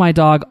walk my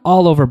dog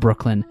all over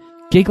Brooklyn,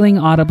 giggling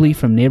audibly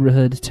from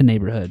neighborhood to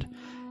neighborhood.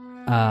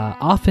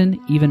 Often,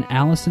 even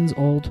Allison's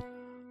old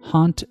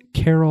haunt,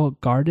 Carroll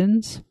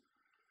Gardens.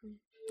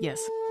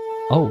 Yes.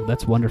 Oh,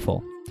 that's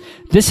wonderful.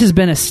 This has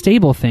been a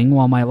stable thing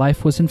while my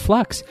life was in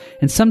flux,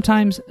 and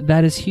sometimes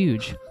that is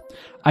huge.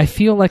 I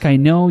feel like I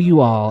know you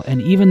all,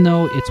 and even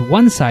though it's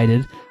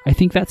one-sided, I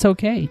think that's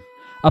okay.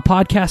 A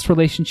podcast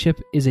relationship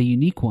is a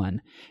unique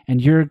one,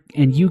 and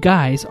you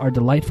guys are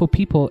delightful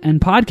people and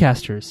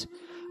podcasters.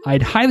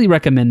 I'd highly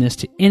recommend this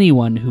to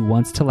anyone who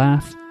wants to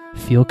laugh,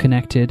 feel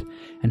connected,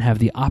 and have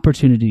the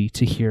opportunity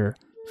to hear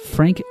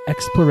frank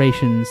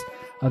explorations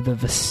of the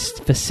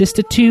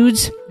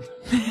vicissitudes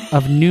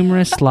of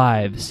numerous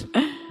lives.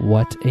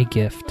 What a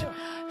gift.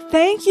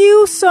 Thank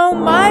you so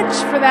much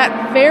for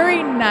that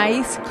very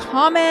nice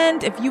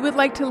comment. If you would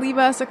like to leave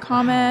us a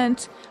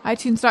comment,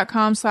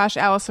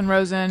 iTunes.com/Allison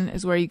Rosen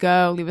is where you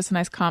go. Leave us a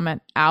nice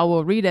comment. Al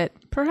will read it,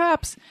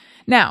 perhaps.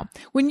 Now,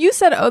 when you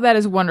said, "Oh, that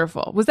is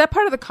wonderful," was that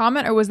part of the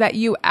comment, or was that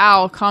you,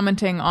 Al,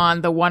 commenting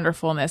on the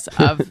wonderfulness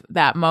of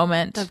that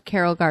moment? Of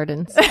Carroll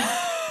Gardens.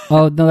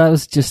 Oh, no, that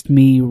was just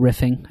me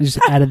riffing. I just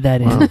added that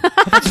in. It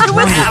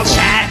was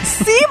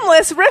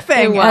seamless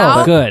riffing. Al.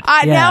 Oh, good.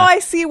 Yeah. Now I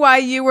see why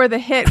you were the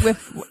hit with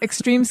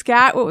Extreme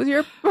Scat. What was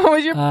your we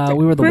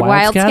were the group?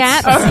 Wild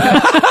Scats.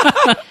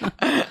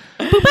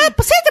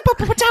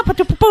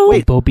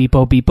 Wait. Beepo,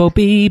 beepo, beepo,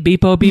 beep,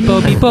 beepo,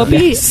 beepo, beepo,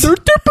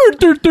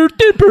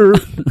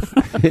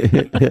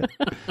 beep.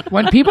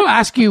 When people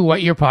ask you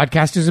what your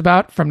podcast is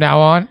about from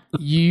now on,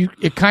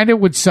 it kind of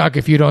would suck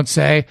if you don't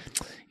say,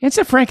 it's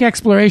a frank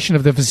exploration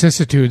of the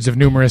vicissitudes of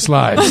numerous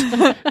lives.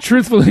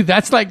 Truthfully,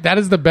 that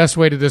is the best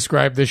way to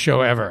describe this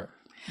show ever.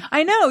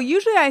 I know.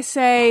 Usually I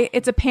say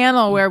it's a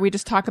panel where we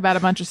just talk about a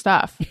bunch of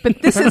stuff.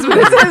 But this is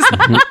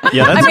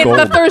Yeah, that's gold.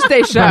 the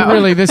Thursday show. But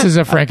really, this is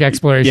a frank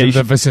exploration of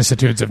the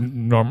vicissitudes of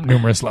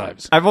numerous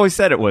lives. I've always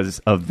said it was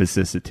of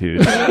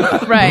vicissitudes.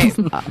 Right.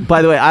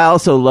 By the way, I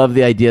also love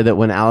the idea that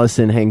when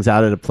Allison hangs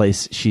out at a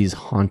place, she's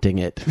haunting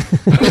it.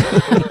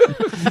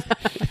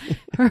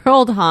 Her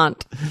old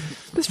haunt.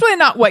 That's really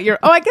not what your...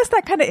 Oh, I guess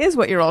that kind of is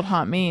what your old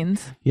haunt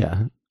means.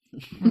 Yeah.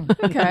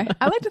 Okay.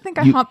 I like to think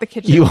I haunt the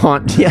kitchen. You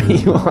haunt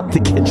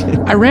the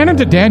kitchen. I ran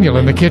into Daniel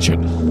in the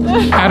kitchen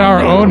at our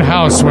own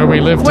house where we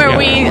lived Where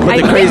together.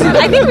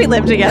 I think we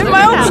live together. in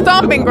my own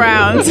stomping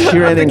grounds. She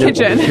ran the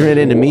kitchen.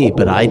 into me,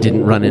 but I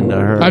didn't run into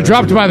her. I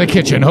dropped by the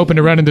kitchen hoping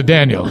to run into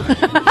Daniel.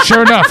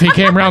 Sure enough, he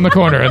came around the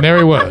corner, and there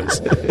he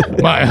was.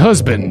 My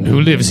husband,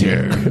 who lives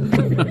here.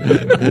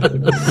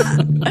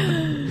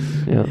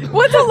 Yeah.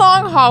 What's a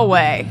long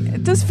hallway?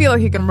 It does feel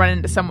like you can run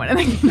into someone.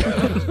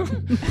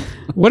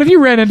 What if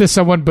you ran into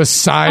someone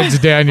besides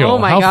Daniel? Oh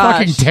my How gosh.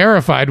 fucking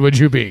terrified would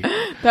you be?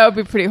 That would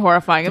be pretty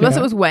horrifying, unless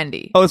it was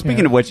Wendy. Oh,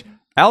 speaking of which,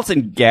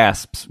 Allison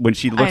gasps when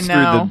she looks I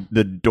know. through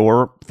the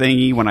door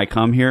thingy when I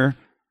come here.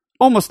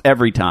 Almost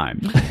every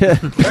time.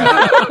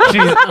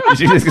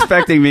 she's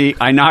expecting me.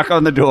 I knock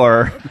on the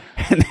door,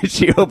 and then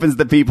she opens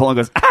the peephole and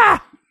goes,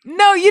 ah!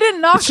 No, you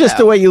didn't knock. It's just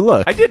though. the way you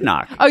look. I did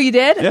knock. Oh, you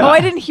did? Yeah. Oh, I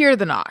didn't hear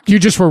the knock. You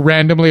just were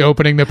randomly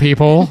opening the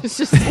peephole? Well,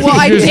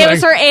 I Just did. It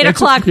was her 8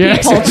 o'clock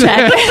Yes. people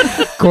check.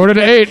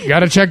 7:45.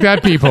 Gotta check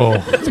that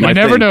peephole. You my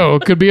never thing. know.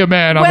 Could be a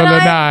man on When the I-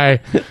 lanai.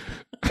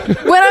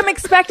 When I'm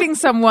expecting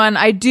someone,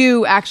 I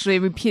do actually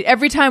repeat.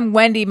 Every time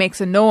Wendy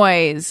makes a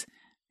noise,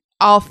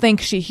 I'll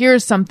think she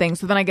hears something.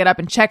 So then I get up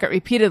and check it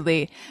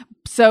repeatedly.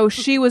 So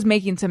she was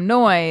making some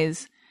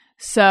noise.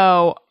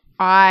 So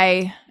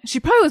she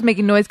probably was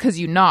making noise because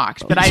you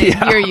knocked, but I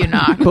didn't hear you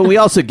knock. But we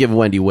also give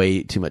Wendy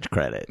way too much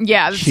credit.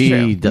 Yeah, that's she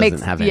true.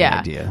 doesn't have any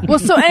idea. Well,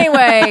 so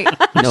anyway,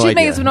 she's idea.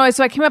 making some noise.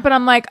 So I came up and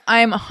I'm like,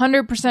 I'm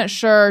 100%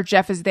 sure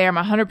Jeff is there. I'm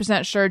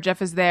 100% sure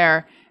Jeff is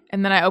there.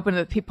 And then I opened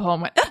the peephole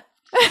and went, ah!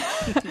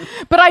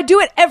 But I do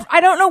it. I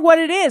don't know what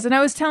it is. And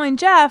I was telling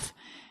Jeff,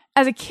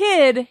 as a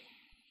kid,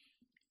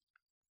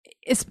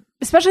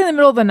 especially in the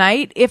middle of the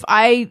night, if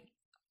I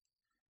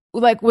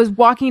was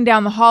walking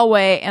down the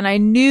hallway and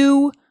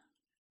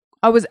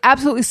I was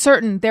absolutely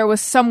certain there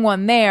was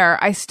someone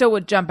there, I still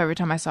would jump every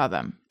time I saw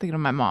them. Thinking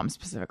of my mom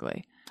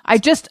specifically. I'm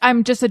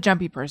just a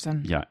jumpy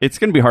person. Yeah, it's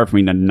going to be hard for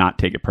me to not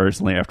take it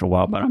personally after a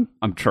while, but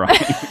I'm trying.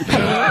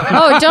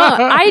 Oh,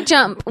 don't. I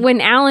jump when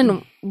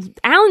Alan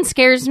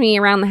scares me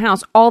around the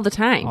house all the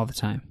time. All the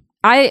time.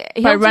 He'll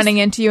By just- running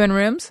into you in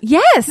rooms?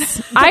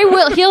 Yes, I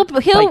will. He'll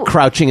Like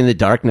crouching in the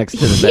dark next to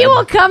the he bed.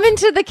 will come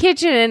into the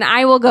kitchen and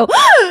I will go,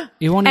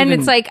 You won't and even,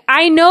 it's like,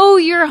 I know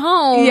you're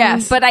home,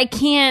 Yes. but I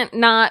can't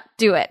not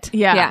do it.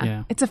 Yeah.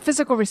 Yeah. It's a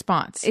physical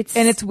response. It's-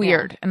 It's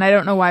weird, and I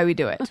don't know why we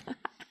do it.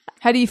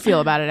 How do you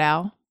feel about it,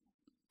 Al?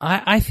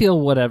 I feel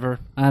whatever.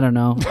 I don't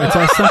know.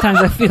 Sometimes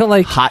I feel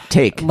like Hot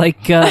take.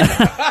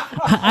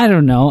 I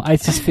don't know. I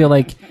just feel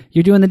like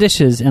you're doing the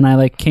dishes, and I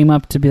like came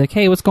up to be like,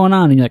 "Hey, what's going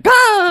on?" And you're like,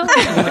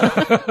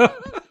 "Ah!"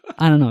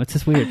 I don't know. It's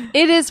just weird.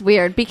 It is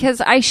weird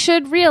because I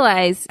should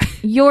realize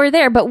you're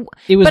there, but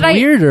It was but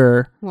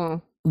weirder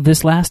Well,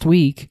 this last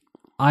week.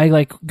 I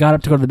like got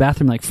up to go to the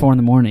bathroom like 4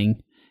 a.m,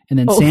 and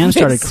then Sam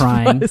started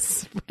crying,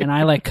 and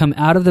I like come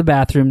out of the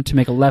bathroom to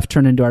make a left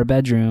turn into our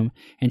bedroom,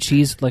 and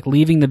she's like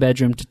leaving the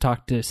bedroom to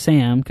talk to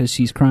Sam because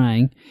she's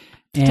crying.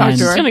 And, Talk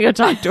to her. gonna go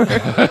talk to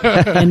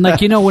her. and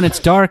like when it's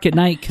dark at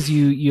night because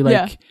you like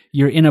Yeah.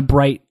 you're in a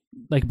bright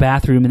like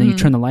bathroom, and then you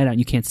turn the light out and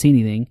you can't see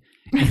anything.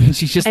 And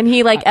she's just And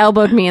he like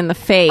elbowed me in the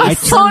face. I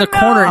turn the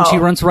corner and she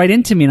runs right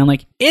into me, and I'm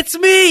like, "It's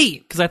me!"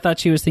 Because I thought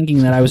she was thinking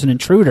that I was an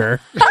intruder.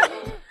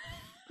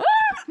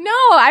 No,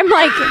 I'm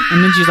like,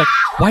 And then she's like,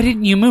 "Why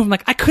didn't you move?" I'm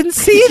like, "I couldn't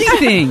see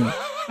anything."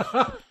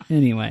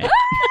 Anyway.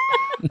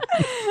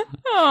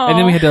 And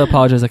then we had to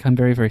apologize. Like, "I'm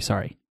very, very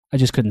sorry. I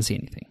just couldn't see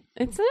anything."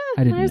 I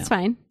didn't know.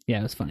 fine. Yeah,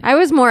 it was funny. I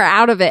was more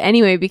out of it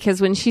anyway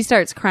because when she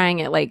starts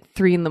crying at like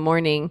 3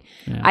 a.m,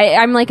 Yeah.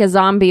 I'm like a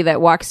zombie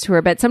that walks to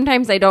her bed.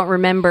 Sometimes I don't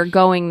remember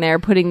going there,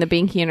 putting the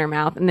binky in her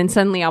mouth, and then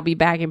suddenly I'll be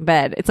back in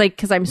bed. It's like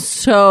because I'm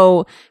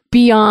so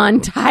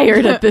beyond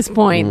tired at this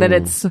point that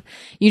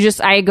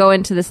I go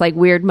into this like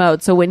weird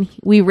mode. So when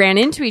we ran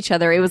into each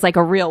other, it was like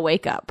a real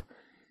wake up.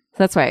 So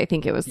that's why I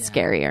think it was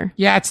scarier.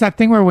 Yeah, it's that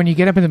thing where when you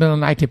get up in the middle of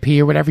the night to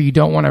pee or whatever, you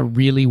don't want to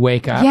really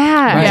wake up.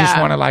 Yeah. You just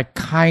Yeah. want to like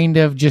kind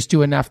of just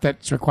do enough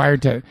that's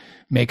required to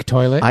make a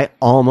toilet. I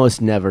almost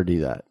never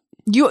do that.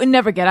 You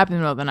never get up in the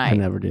middle of the night. I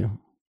never do.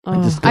 I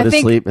just go I to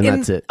think sleep and in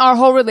that's it. our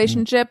whole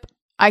relationship,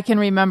 I can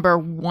remember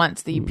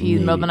once that you peed in the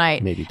middle of the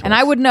night. maybe And I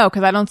twice. would know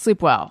because I don't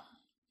sleep well.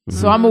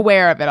 So I'm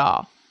aware of it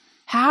all.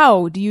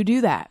 How do you do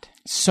that?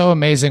 so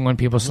amazing when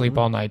people sleep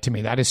all night to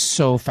me. That is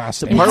so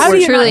fascinating. part How do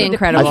where- you Truly not-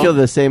 incredible. I feel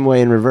the same way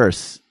in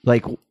reverse.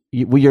 Like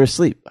you're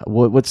asleep.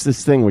 What's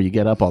this thing where you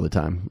get up all the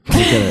time?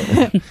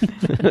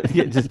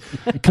 Just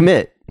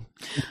commit.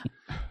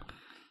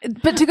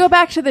 But to go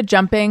back to the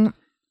jumping,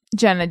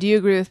 Jenna, do you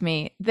agree with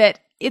me that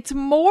it's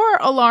more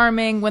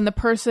alarming when the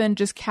person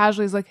just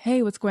casually is like,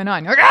 "Hey, what's going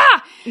on?" You're like,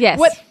 "Ah!" Yes.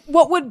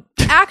 What would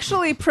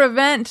actually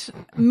prevent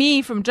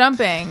me from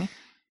jumping?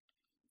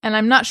 And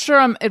I'm not sure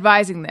I'm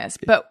advising this,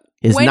 but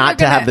Is when not you're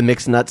to gonna- have the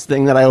mixed nuts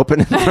thing that I open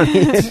in front of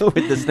you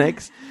with the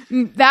snakes.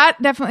 that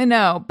definitely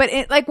no. But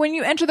like when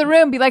you enter the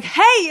room, be like,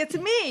 "Hey, it's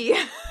me."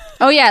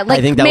 Oh yeah, like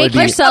think that make would be-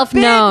 yourself A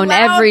big, known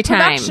loud every time.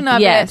 production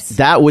of Yes.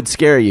 That would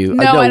scare you.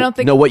 No, I don't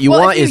think- No, what you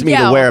well, want if you is me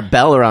yell. to wear a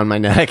bell around my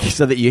neck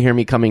so that you hear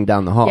me coming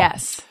down the hall.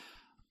 Yes,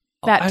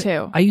 that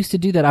too. I used to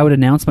do that. I would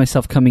announce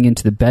myself coming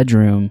into the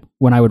bedroom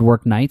when I would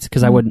work nights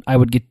because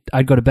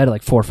I'd go to bed at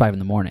like 4 or 5 in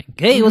the morning.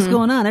 Hey, what's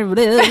going on,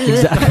 everybody?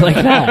 Exactly like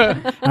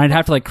that. And I'd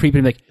have to like creep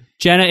in and be like,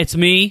 "Jenna, it's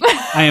me.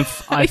 I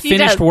He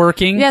finished does.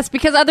 working." Yes,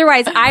 because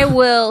otherwise I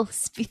will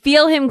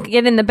feel him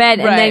get in the bed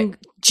and Right. then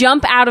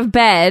jump out of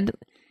bed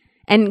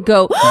and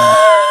go,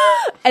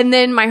 and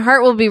then my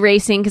heart will be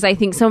racing because I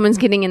think someone's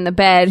getting in the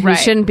bed who Right.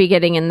 shouldn't be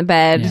getting in the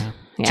bed. Yeah.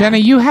 Yeah. Jenna,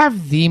 you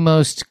have the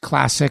most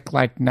classic,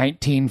 like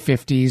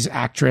 1950s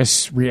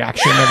actress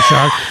reaction of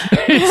shock.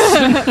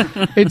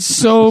 It's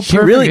so She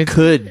perfect. really It's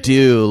could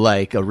do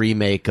like a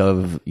remake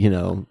of,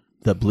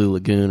 the Blue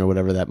Lagoon or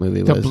whatever that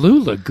movie the was.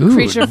 Blue Lagoon.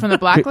 Creature from the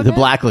Black Lagoon. The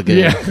Black Lagoon.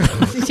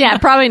 Yeah, Yeah,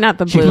 probably not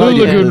the blue. Blue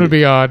Lagoon. Lagoon would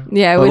be odd.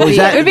 Yeah, it But would was be.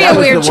 that- It would be that a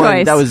was weird the one-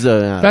 choice.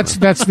 That was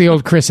That's the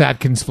old Chris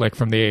Atkins flick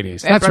from the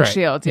 80s. That's Brooke right.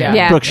 Shields, yeah.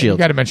 Yeah. Brooke You Shields.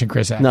 got to mention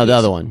Chris Atkins. No, the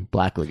other one,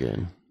 Black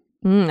Lagoon.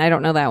 I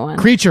don't know that one.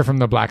 Creature from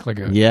the Black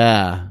Lagoon.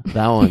 Yeah,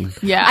 that one.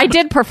 Yeah, I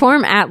did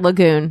perform at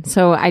Lagoon,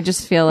 so I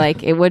just feel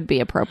like it would be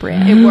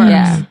appropriate. It works.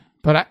 Yeah.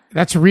 But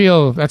that's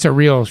real. That's a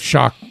real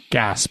shock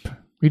gasp.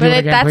 We do But it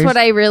again, that's please? what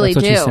I really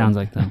That's what do. she sounds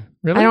like, though.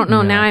 Really? I don't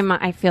know. Yeah. Now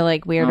I feel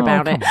like weird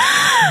about it.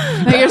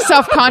 No, you're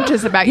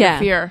self-conscious about Yeah.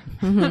 your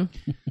fear.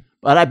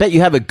 But I bet you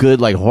have a good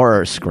like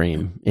horror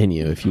scream in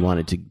you if you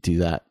wanted to do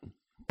that.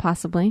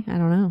 Possibly. I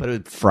don't know. But it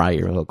would fry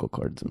your vocal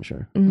cords, I'm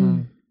sure.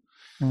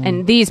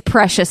 And these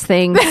precious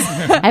things,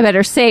 I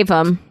better save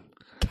them.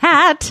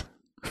 Cat.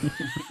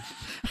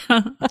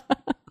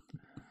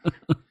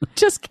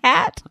 Just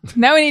cat.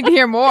 Now we need to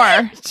hear more.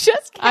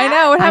 Just cat. I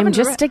know what I'm happened.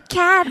 to just a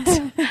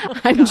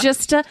cat. I'm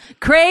just a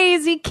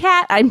crazy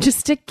cat. I'm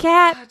just a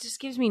cat. It just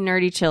gives me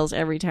nerdy chills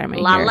every time I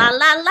hear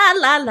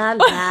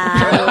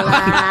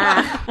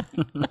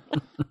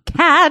it.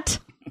 Cat.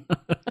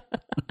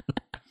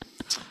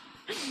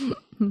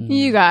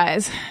 You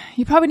guys,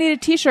 you probably need a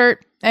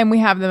t-shirt, and we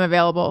have them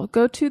available.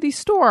 Go to the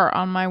store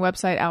on my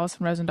website,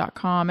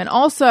 AllisonRosen.com. And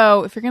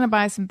also, if you're going to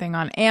buy something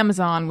on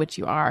Amazon, which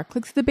you are,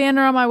 click to the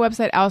banner on my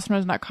website,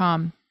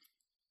 AllisonRosen.com.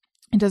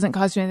 It doesn't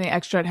cost you anything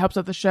extra. It helps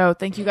out the show.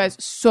 Thank you guys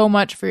so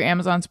much for your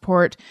Amazon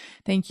support.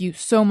 Thank you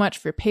so much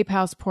for your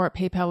PayPal support.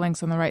 PayPal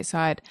links on the right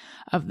side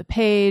of the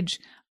page.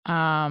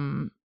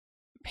 Patreon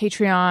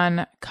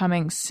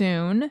coming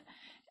soon.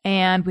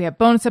 And we have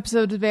bonus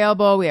episodes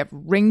available. We have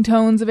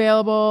ringtones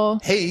available.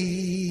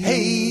 Hey,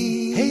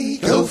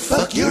 go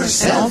fuck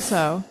yourself.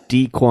 Also,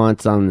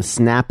 Dequants on the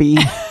snappy.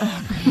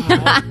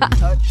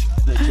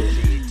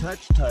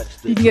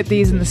 you can get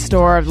these in the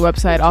store of the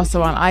website,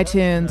 also on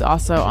iTunes,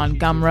 also on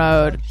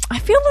Gumroad. I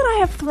feel that I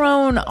have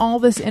thrown all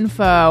this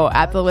info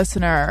at the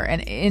listener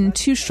and in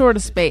too short a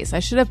space. I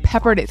should have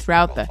peppered it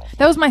throughout that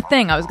was my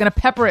thing. I was going to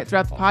pepper it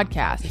throughout the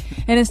podcast.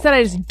 And instead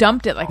I just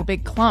dumped it like a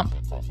big clump.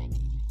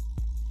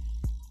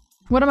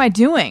 What am I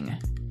doing?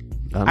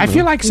 I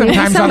feel like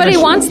sometimes Somebody on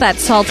the wants that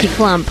salty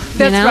clump.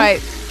 That's right.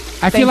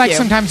 I feel Thank like you.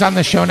 sometimes on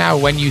the show now,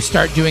 when you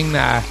start doing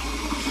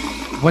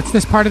what's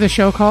this part of the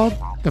show called?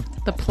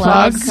 The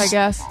plugs. I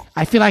guess.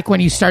 I feel like when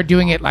you start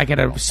doing it like at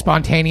a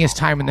spontaneous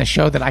time in the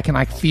show, that I can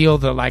like feel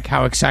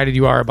how excited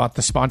you are about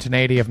the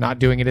spontaneity of not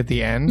doing it at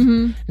the end.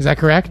 Mm-hmm. Is that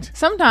correct?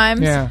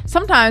 Sometimes. Yeah.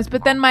 Sometimes.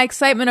 But then my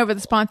excitement over the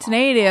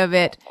spontaneity of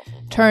it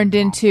turned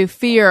into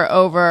fear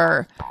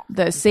over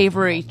the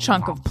savory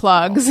chunk of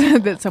plugs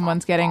that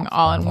someone's getting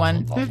all in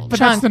one But chunk.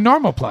 that's the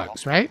normal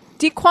plugs, right?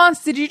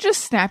 Dequants, did you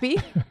just snappy?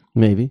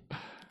 Maybe.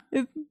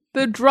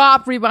 The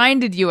drop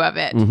reminded you of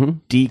it.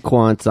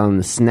 Dequants on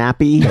the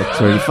snappy. That's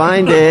where you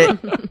find it.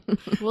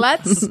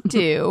 Let's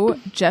do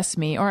Just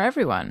Me or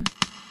Everyone.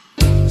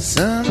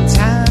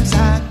 Sometimes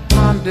I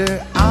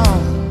ponder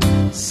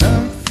on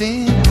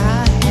something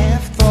I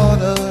have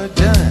thought or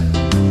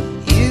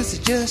done. Is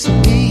it just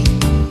me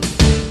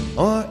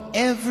or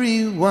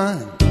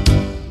everyone?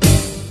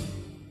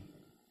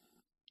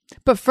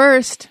 But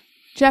first,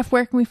 Jeff,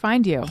 where can we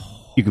find you?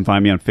 You can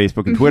find me on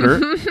Facebook and Twitter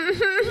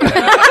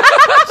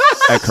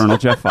at Colonel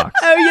Jeff Fox.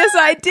 Oh, yes,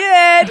 I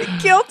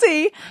did.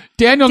 Guilty.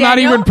 Daniel, not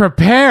Daniel? even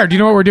prepared. Do you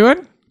know what we're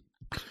doing?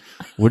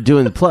 We're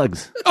doing the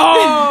plugs.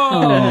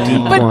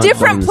 Oh! But Dequants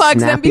different on the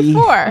plugs than snappy.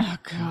 before.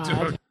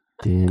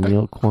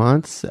 Daniel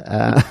Quants.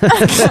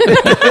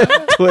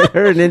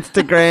 Twitter and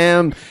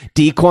Instagram.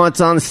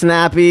 Dequants on the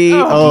snappy.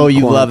 Oh,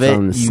 you love it.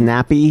 On the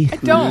snappy. I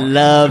don't.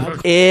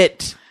 Love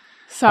it.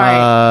 Sorry.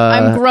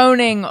 I'm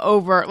groaning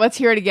over. Let's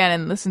hear it again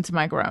and listen to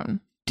my groan.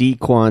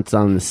 Dequants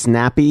on the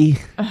snappy.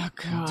 Oh,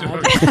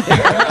 God.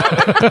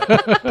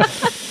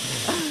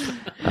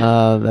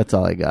 That's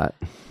all I got.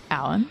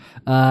 Alan?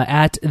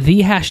 At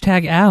the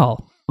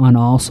 #Al on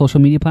all social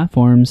media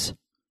platforms.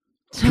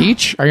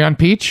 Peach? Are you on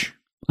Peach?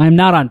 I'm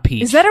not on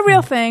Peach. Is that a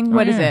real thing?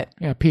 What is Yeah. it?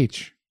 Yeah,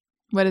 Peach.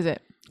 What is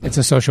it? It's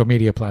a social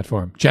media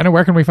platform. Jenna,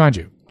 where can we find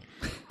you?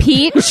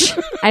 Peach.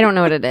 I don't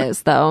know what it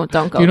is, though.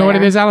 Don't go Do you know what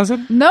there. it is,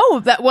 Allison? No,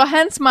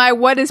 hence my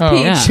what is Oh.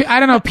 peach? Yeah. I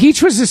don't know.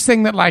 Peach was this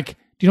thing that do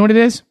you know what it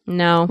is?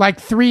 No. Like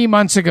 3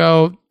 months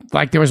ago,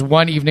 there was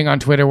one evening on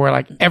Twitter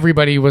where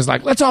everybody was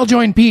like, let's all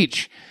join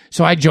Peach.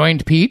 So I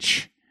joined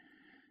Peach.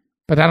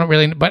 But I don't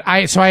really,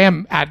 I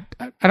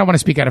don't want to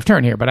speak out of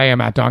turn here, but I am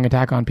at Dong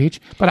Attack on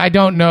Peach. But I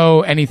don't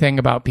know anything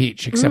about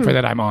Peach except for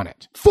that I'm on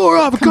it. 4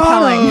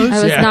 avocados!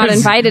 I was not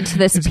invited to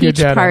this It's good peach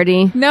data.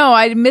 party. No,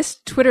 I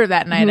missed Twitter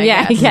that night, I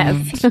guess.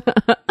 Yes.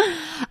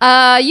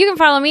 You can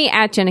follow me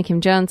at Jenna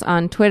Kim Jones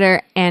on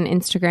Twitter and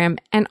Instagram.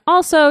 And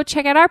also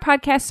check out our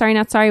podcast, Sorry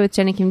Not Sorry with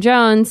Jenna Kim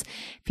Jones.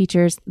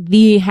 Features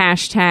the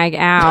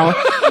 #Al.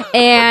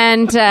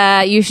 And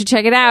you should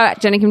check it out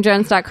at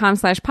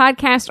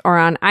jennakimjones.com/podcast or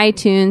on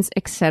iTunes,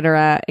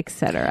 etc.,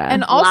 etc.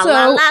 And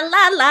also,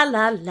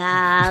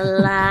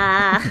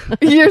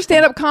 your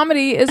stand-up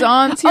comedy is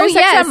on Sirius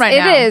XM right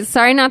now. it is.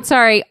 Sorry Not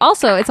Sorry.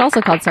 Also, it's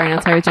also called Sorry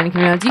Not Sorry with Jenna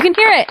Kim Jones. You can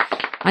hear it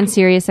on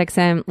Sirius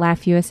XM,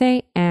 Laugh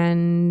USA,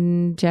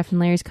 and Jeff and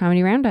Larry's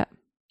Comedy Roundup.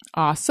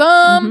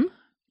 Awesome.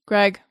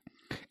 Greg,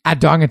 At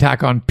Dong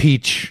Attack on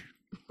Peach.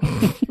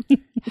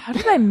 how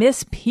did I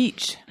miss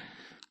Peach?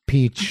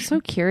 Peach. So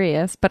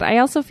curious, but I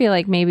also feel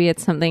like maybe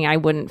it's something I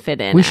wouldn't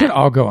fit in. We at. should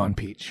all go on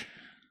Peach.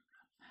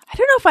 I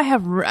don't know if I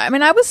have...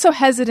 I was so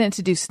hesitant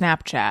to do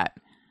Snapchat.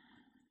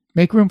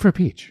 Make room for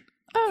Peach.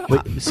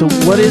 Wait, so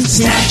what is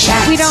Peach?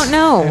 We don't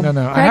know. I don't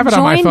know. I Greg have it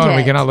on my joined phone.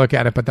 We it. can all look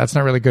at it, but that's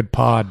not really good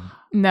pod.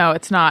 No,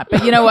 it's not.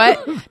 But you know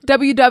what?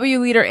 WW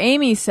leader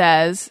Amy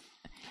says,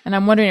 and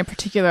I'm wondering in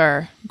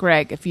particular,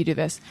 Greg, if you do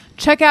this,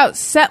 check out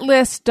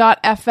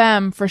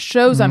setlist.fm for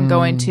shows I'm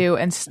going to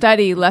and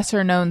study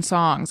lesser known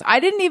songs. I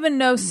didn't even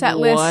know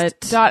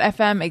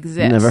setlist.fm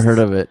exists. Never heard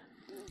of it.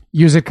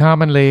 Use it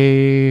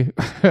commonly.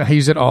 I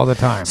use it all the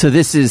time. So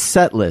this is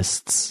set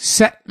lists.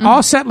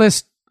 All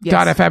setlist.fm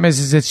Yes.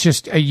 is it's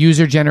just a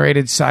user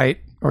generated site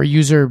or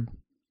user.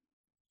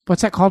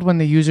 What's that called when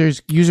the user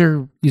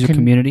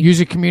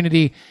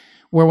community,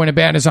 where when a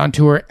band is on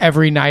tour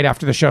every night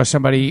after the show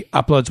somebody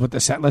uploads what the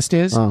set list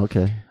is. Oh,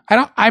 okay.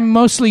 I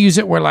mostly use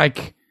it where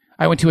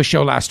I went to a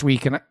show last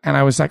week and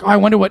I was like, oh, I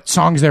wonder what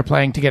songs they're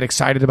playing to get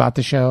excited about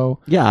the show.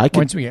 Yeah, I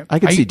could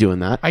see doing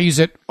that. I use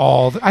it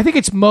I think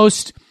it's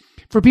most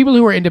for people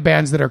who are into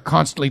bands that are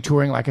constantly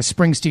touring, like a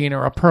Springsteen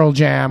or a Pearl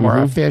Jam or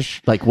a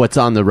Fish. Like what's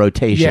on the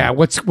rotation? Yeah,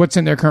 what's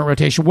in their current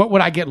rotation? What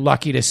would I get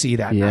lucky to see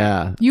that night?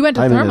 Yeah. You went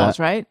to I'm into Thermals,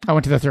 that. right? I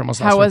went to the Thermals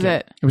last How was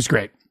weekend. it? It was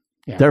great.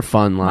 They're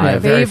fun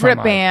live. very fun Favorite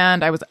live.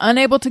 band. I was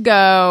unable to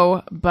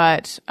go,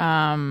 but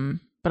I'm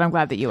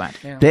glad that you went.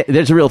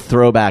 There's a real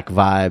throwback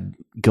vibe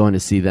going to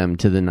see them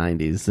to the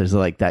 90s. There's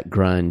like that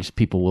grunge.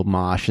 People will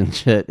mosh and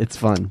shit. It's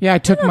fun. Yeah, I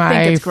took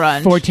my it's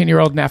grunge.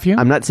 14-year-old nephew.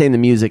 I'm not saying the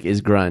music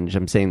is grunge.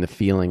 I'm saying the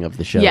feeling of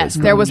the show. Yes,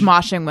 is there grunge. was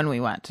moshing when we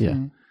went. Yeah.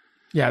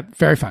 Yeah,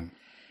 very fun.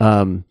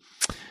 I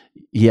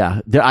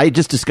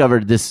just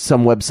discovered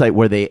some website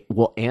where they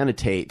will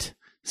annotate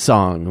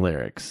song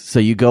lyrics. So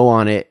you go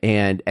on it,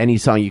 and any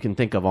song you can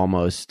think of,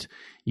 almost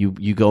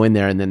you go in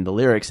there, and then the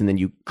lyrics, and then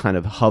you kind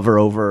of hover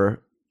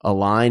over a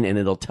line, and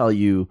it'll tell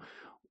you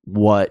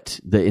what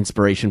the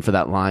inspiration for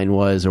that line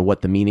was or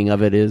what the meaning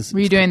of it is. Were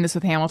you doing this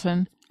with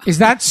Hamilton? Is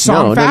that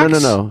song No.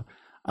 facts?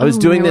 I was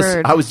doing this.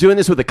 Lord. I was doing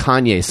this with a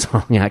Kanye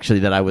song actually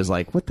that I was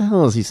like, "What the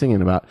hell is he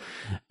singing about?"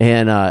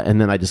 And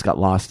then I just got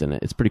lost in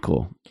it. It's pretty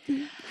cool.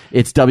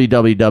 It's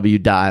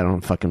www. I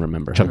don't fucking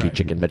remember. Chunky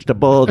chicken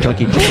vegetable.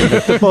 Chunky chicken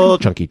vegetable.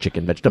 Chunky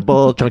chicken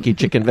vegetable. Chunky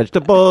chicken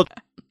vegetable.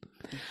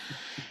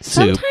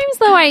 Soup. Sometimes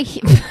though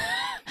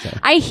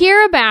I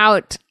hear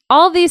about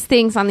all these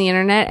things on the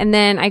internet and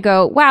then I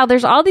go, wow,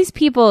 there's all these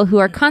people who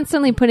are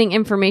constantly putting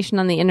information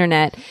on the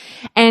internet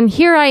and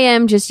here I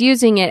am just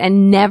using it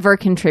and never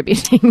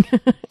contributing.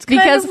 It's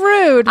because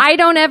rude. I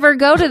don't ever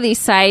go to these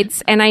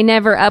sites and I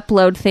never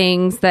upload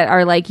things that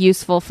are like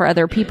useful for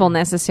other people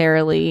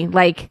necessarily,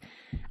 like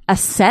a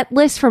set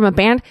list from a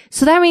band.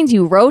 So that means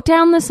you wrote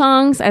down the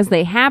songs as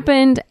they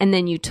happened and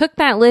then you took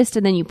that list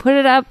and then you put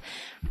it up.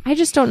 I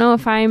just don't know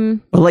if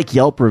I'm... Or like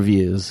Yelp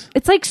reviews.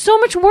 It's like so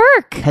much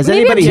work. Has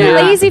Maybe anybody I'm too here-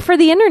 lazy for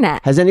the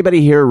internet. Has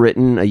anybody here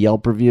written a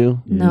Yelp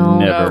review? No.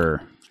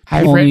 Never.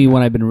 I've Only written,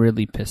 when I've been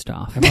really pissed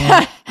off.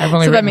 I've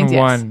only So that written means yes.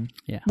 one.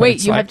 Yeah. but Wait,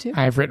 it's you like- have two?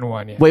 I've written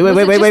one, yeah. Wait. Was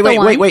it just the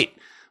one? Wait.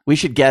 We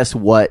should guess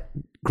what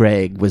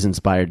Greg was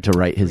inspired to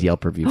write his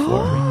Yelp review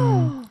for.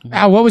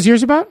 Al, what was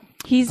yours about?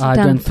 He's I've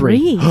done done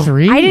three.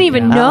 3? I didn't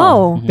even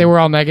know. They were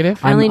all negative?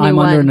 I only knew I'm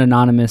under one. an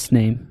anonymous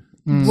name.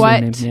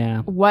 What?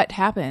 Yeah. What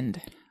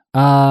happened?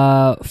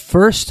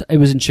 First, it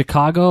was in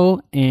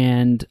Chicago,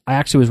 and I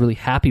actually was really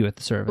happy with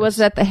the service. Was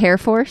that the Hair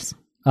Force?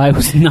 I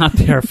was not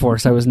the Air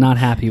Force. I was not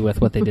happy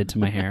with what they did to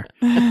my hair.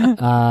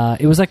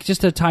 It was like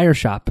just a tire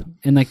shop,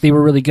 and like they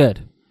were really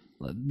good.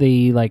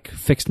 They like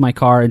fixed my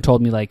car and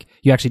told me like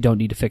you actually don't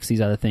need to fix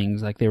these other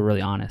things. Like they were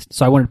really honest.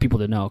 So I wanted people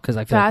to know because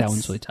I feel like that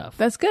one's really tough.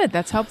 That's good.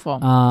 That's helpful.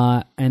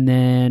 And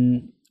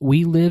then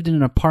we lived in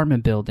an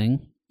apartment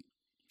building,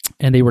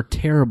 and they were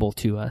terrible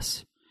to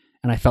us.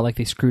 And I felt like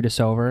they screwed us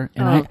over.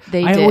 And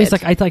they I always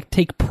did. I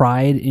take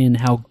pride in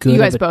how good. you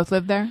guys of a- both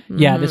lived there?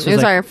 Yeah, this It was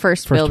was like our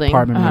first building.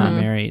 apartment when we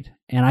were married,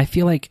 and I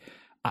feel like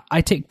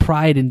I take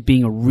pride in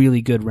being a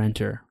really good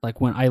renter.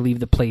 Like when I leave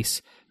the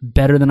place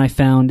better than I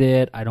found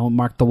it, I don't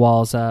mark the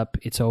walls up.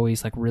 It's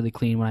always like really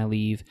clean when I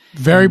leave.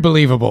 Very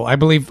believable. I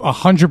believe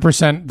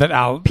 100% that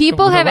Al.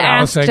 People what have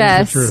Al is asked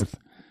saying is the us, truth.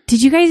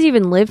 Did you guys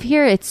even live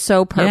here? It's so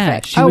Yeah,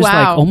 perfect. she Oh, was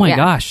wow. like, "Oh my Yeah.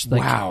 gosh,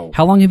 like, Wow.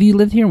 how long have you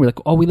lived here?" And we're like,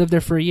 "Oh, we lived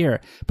there for a year."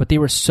 But they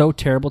were so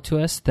terrible to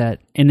us that,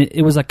 and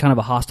it was like kind of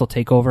a hostile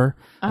takeover.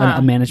 A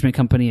management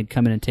company had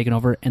come in and taken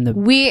over, and the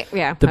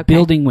okay.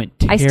 building went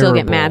terrible. I still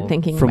get mad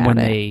thinking from about when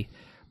it.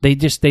 they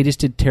just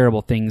did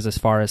terrible things as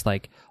far as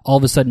like all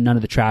of a sudden none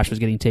of the trash was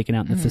getting taken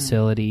out in the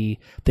facility.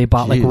 They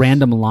bought like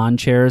random lawn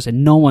chairs,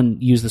 and no one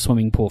used the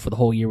swimming pool for the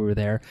whole year we were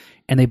there.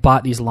 And they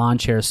bought these lawn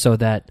chairs so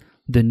that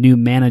the new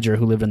manager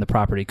who lived in the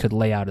property could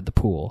lay out at the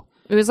pool.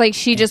 It was like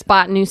she just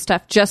bought new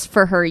stuff just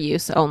for her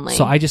use only.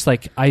 So I just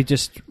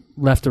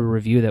left a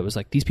review that was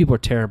like, these people are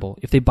terrible.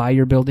 If they buy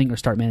your building or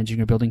start managing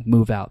your building,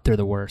 move out. They're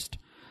the worst.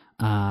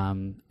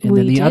 And We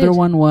then the did. other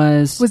one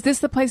was Was this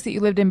the place that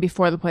you lived in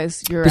before the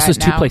place you're This at was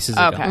two now? places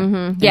ago.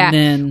 Okay. yeah,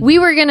 then- we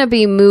were gonna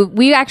be moved.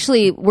 We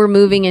actually were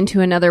moving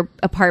into another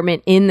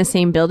apartment in the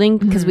same building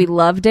because we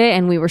loved it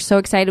and we were so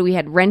excited. We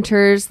had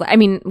renters. I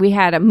mean, we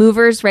had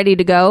movers ready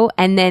to go,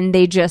 and then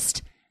they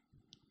just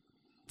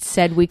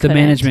said we the couldn't.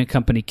 management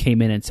company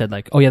came in and said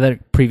like, "Oh yeah,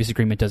 that previous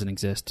agreement doesn't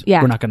exist.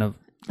 Yeah. We're not going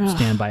to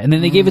stand by it." And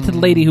then they gave it to the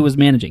lady who was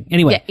managing.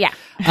 Anyway, Yeah,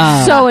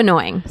 so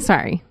annoying.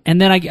 Sorry. and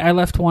then I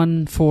left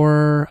one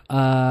for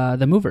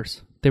the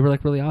movers. They were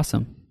like really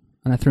awesome,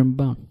 and I threw them a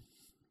bone.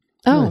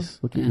 Oh, Nice.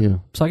 Look at you.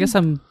 So I guess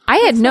I'm I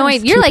had no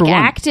idea. You're Two like for one.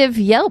 active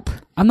Yelp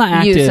not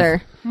active.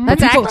 user.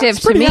 That's people- active it's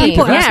to pretty me.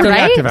 people- That's Yeah, still right.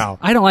 active, Al.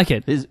 I don't like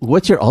it.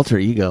 What's your alter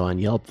ego on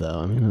Yelp,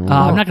 though? I mean,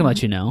 I'm not going to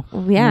let you know.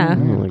 Yeah.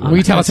 Will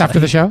you tell us after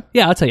the show?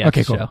 Yeah, I'll tell you.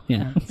 Okay, after the cool. show.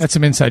 Yeah. That's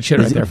some inside shit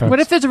right there, folks. What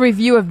if there's a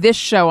review of this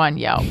show on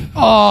Yelp?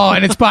 Oh,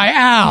 and it's by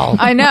Al.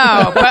 I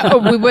know,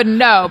 but we wouldn't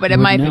know, but it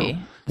might know. be.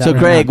 So,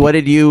 Greg, what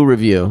did you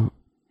review?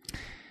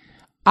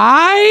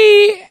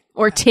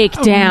 Or take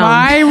down.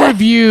 My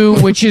review,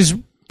 which is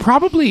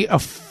probably a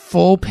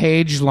full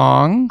page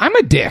long. I'm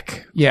a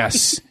dick.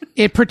 Yes.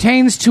 It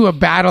pertains to a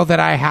battle that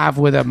I have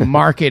with a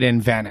market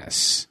in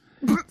Venice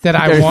that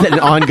I There's want. an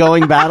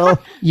ongoing battle.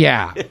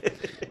 Yeah.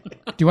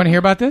 you want to hear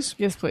about this?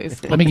 Yes,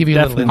 please. Let me give you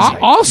a little Definitely.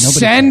 insight. I'll Nobody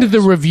send cares.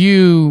 the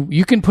review.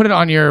 You can put it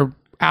on your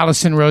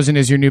Allison Rosen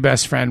is your new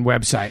best friend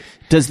website.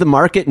 Does the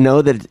market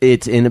know that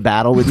it's in a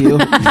battle with you?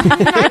 I'm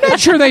not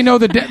sure they know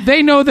that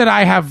they know that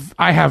I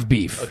have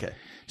beef. Okay.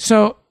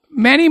 So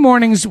many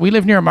mornings we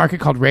live near a market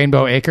called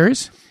Rainbow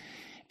Acres,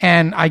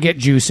 and I get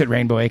juice at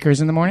Rainbow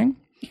Acres in the morning.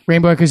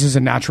 Rainbow Acres is a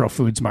natural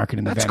foods market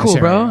in the That's Venice cool,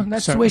 bro. area.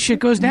 That's So- the way shit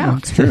goes down.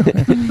 It's true.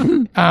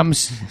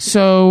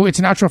 So it's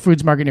a natural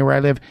foods market near where I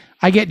live.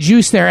 I get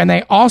juice there, and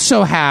they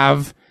also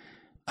have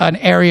an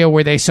area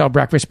where they sell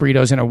breakfast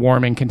burritos in a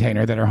warming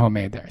container that are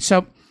homemade there.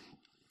 So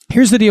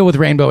here's the deal with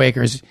Rainbow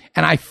Acres,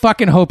 and I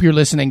fucking hope you're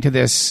listening to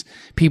this,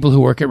 people who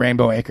work at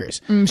Rainbow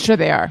Acres. I'm sure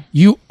they are.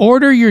 You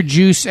order your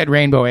juice at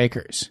Rainbow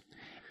Acres,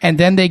 and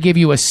then they give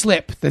you a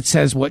slip that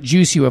says what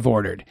juice you have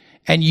ordered.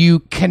 And you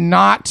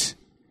cannot,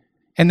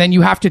 and then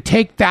you have to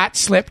take that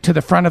slip to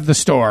the front of the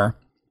store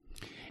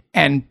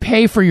and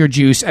pay for your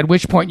juice, at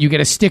which point you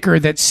get a sticker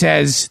that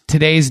says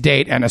today's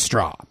date and a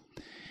straw.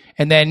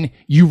 And then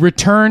you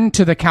return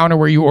to the counter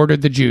where you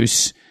ordered the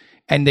juice,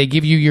 and they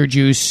give you your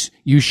juice.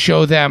 You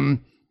show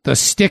them the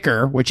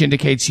sticker, which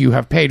indicates you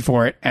have paid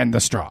for it, and the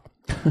straw.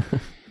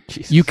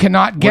 You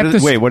cannot get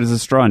What does the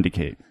straw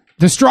indicate?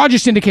 the straw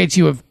just indicates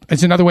you have.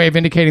 It's another way of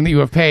indicating that you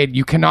have paid.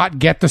 You cannot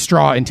get the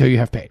straw until you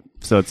have paid.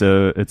 So it's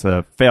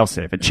a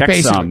fail-safe. It checks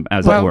Basically. some,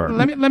 as well, it were.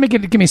 Let me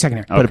give me a second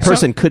here. But a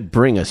person could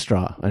bring a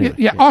straw. Anyway.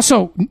 Yeah.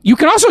 Also, you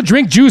can also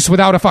drink juice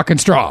without a fucking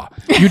straw.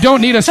 You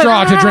don't need a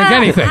straw to drink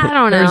anything. I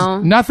don't know.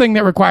 There's nothing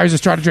that requires a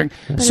straw to drink.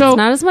 So It's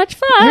not as much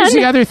fun. here's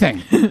the other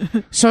thing.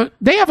 So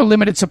they have a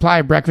limited supply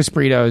of breakfast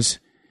burritos.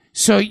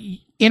 So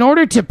in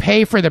order to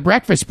pay for the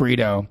breakfast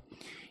burrito,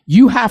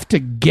 you have to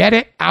get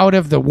it out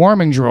of the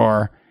warming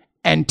drawer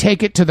and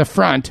take it to the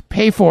front,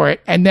 pay for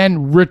it, and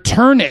then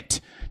return it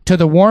to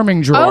the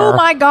warming drawer. Oh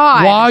my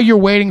God. While you're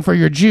waiting for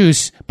your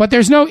juice, but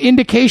there's no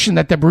indication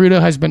that the burrito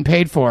has been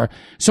paid for.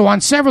 So on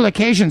several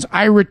occasions,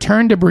 I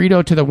returned a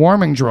burrito to the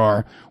warming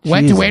drawer,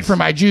 went to Jesus. wait for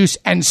my juice,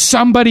 and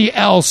somebody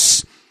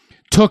else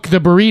took the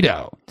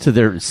burrito. So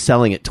they're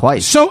selling it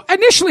twice. So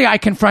initially I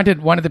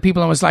confronted one of the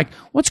people and was like,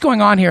 what's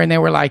going on here? And they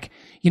were like,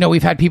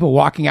 we've had people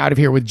walking out of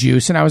here with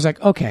juice. And I was like,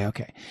 okay.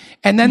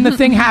 And then the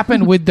thing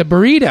happened with the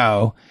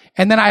burrito.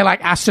 And then I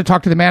asked to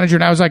talk to the manager,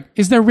 and I was like,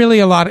 is there really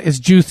has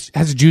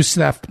juice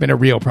theft been a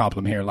real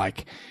problem here?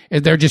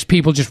 Is there just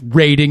people just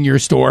raiding your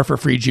store for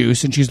free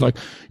juice? And she's like,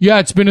 yeah,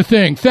 it's been a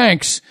thing.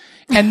 Thanks.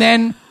 And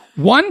then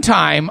one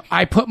time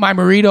I put my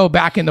burrito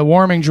back in the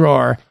warming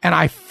drawer and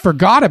I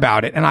forgot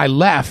about it and I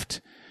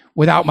left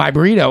without my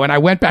burrito. And I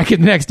went back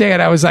in the next day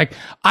and I was like,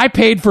 I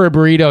paid for a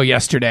burrito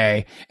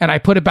yesterday and I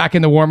put it back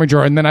in the warming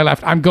drawer and then I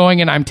left. I'm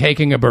going and I'm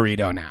taking a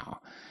burrito now.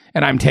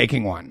 And I'm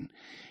taking one.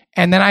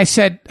 And then I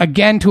said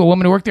again to a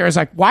woman who worked there, I was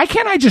like, why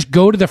can't I just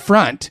go to the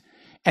front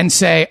and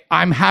say,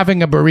 I'm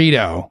having a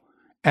burrito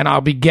and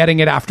I'll be getting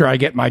it after I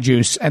get my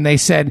juice? And they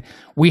said,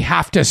 we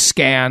have to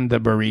scan the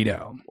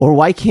burrito. Or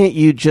why can't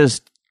you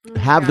just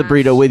have the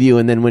burrito with you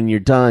and then when you're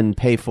done,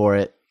 pay for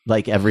it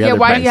like every other Yeah,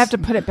 why place? do you have to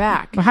put it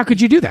back? Well, how could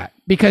you do that?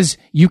 Because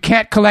you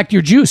can't collect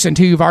your juice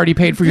until you've already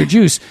paid for your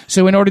juice.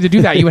 So in order to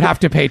do that, you would have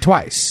to pay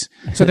twice.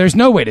 So there's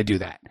no way to do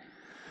that.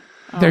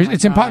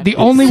 It's impossible. The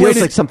only way Feels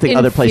to like something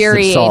other places have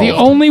Infuriating. solved. the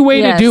only way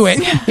Yes. to do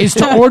it is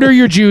to order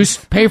your juice,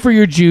 pay for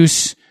your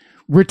juice,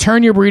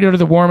 return your burrito to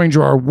the warming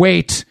drawer,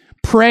 wait,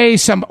 pray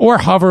or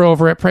hover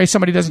over it, pray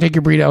somebody doesn't take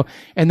your burrito,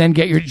 and then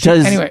get your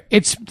juice. Anyway,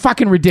 it's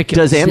fucking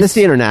ridiculous. Does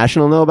Amnesty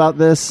International know about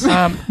this?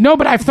 No,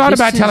 but I've thought This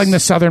about telling is- the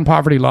Southern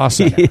Poverty Law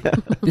Center.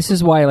 This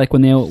is why,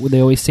 when they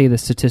always say the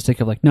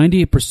statistic of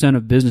 98%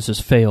 of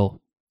businesses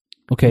fail.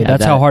 Okay, Yeah,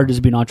 that's that- how hard it is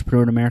to be an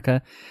entrepreneur in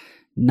America.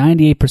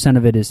 98%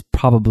 of it is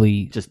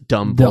probably Just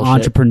dumb the bullshit.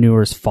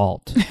 entrepreneur's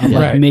fault of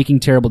Right. making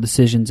terrible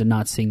decisions and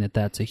not seeing that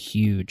that's a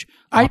huge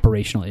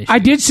operational issue. I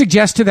did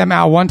suggest to them,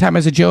 Al, one time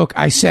as a joke,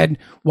 I said,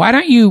 why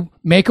don't you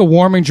make a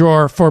warming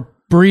drawer for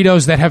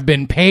burritos that have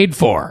been paid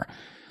for?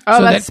 Oh,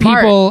 so that's that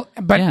people,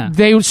 but Yeah.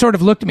 they sort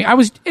of looked at me.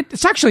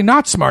 It's actually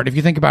not smart if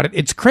you think about it.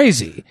 It's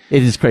crazy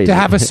It is crazy. to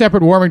have a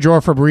separate warming drawer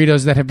for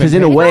burritos that have been Because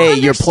in a paid. way,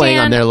 you're playing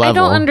on their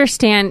level. I don't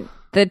understand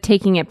the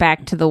taking it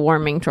back to the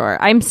warming drawer.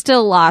 I'm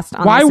still lost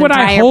on Why this would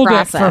I entire hold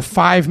process. it for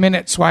 5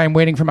 minutes while I'm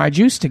waiting for my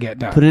juice to get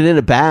done? Put it in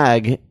a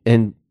bag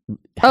and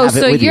Oh, have it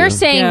so with you're you.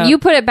 saying Yeah. you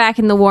put it back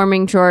in the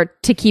warming drawer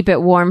to keep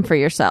it warm for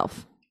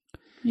yourself.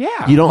 Yeah.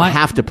 You don't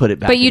have to put it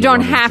back. But in you the don't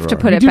warming have to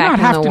drawer. put You it do back not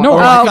in have the to. warming No,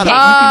 drawer. I Okay.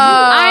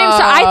 thought I'm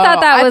so I thought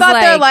that I was thought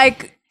like they're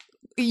like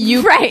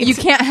you Right. you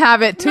can't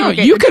have it till No, get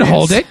you your could juice.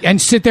 hold it and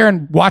sit there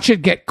and watch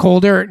it get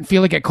colder and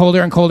feel it get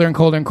colder and colder and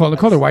colder and colder and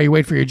colder while you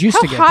wait for your juice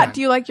How to get hot done.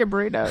 do you like your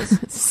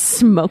burritos?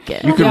 smoke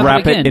it. You could Yeah, but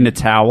wrap it again- in a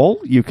towel.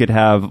 You could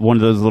have one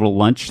of those little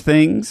lunch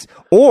things.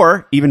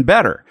 Or, even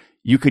better,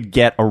 you could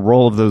get a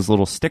roll of those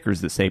little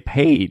stickers that say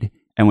paid.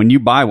 And when you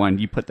buy one,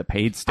 you put the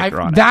paid sticker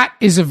on it. That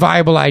is a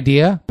viable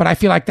idea, but I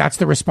feel like that's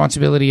the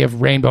responsibility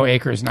of Rainbow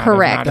Acres, not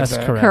Correct. Of, not That's of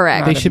the, correct.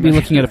 Correct. They should be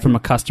looking at it from a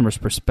customer's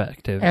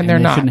perspective, And they're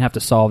they not. shouldn't have to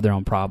solve their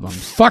own problems.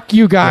 Fuck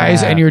you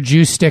guys Yeah. and your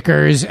juice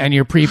stickers and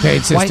your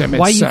prepaid system.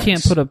 Why It you sucks.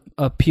 can't put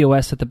a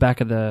POS at the back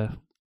of the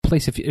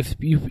place.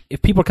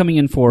 If people are coming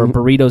in for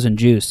burritos and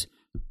juice,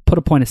 put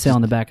a point of sale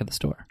in the back of the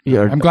store.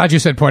 I'm glad you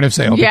said point of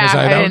sale Yeah, because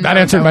I didn't that know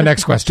answered that my was-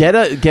 next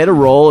question. Get a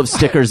roll of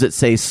stickers that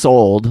say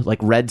sold, like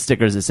red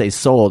stickers that say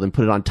sold, and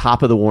put it on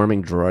top of the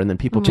warming drawer, and then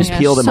people just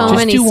peel them so off.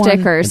 many do one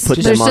stickers. and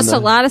put There's them on just the- a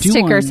lot of Do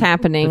stickers one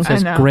happening. that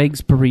says I know.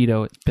 Greg's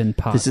burrito. It's been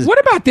popped. This is What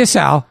about this,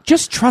 Al?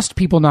 Just trust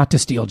people not to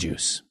steal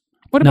juice.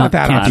 What no, about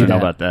that? can't I do don't know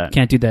that. about that.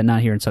 Can't do that.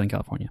 Not here in Southern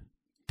California.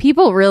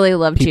 People really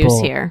love People-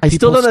 juice here. I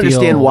still people don't steal-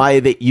 understand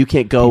why that you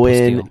can't go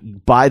in, people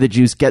buy the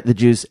juice, get the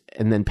juice,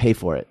 and then pay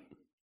for it.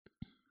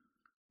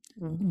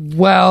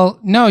 Well,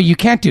 no, you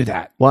can't do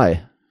that.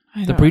 Why?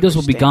 The burritos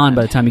will be gone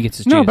by the time he gets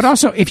his No, juice. but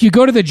also if you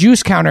go to the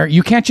juice counter,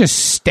 you can't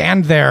just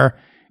stand there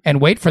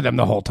and wait for them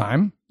the whole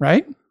time,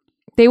 right?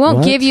 They won't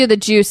What? give you the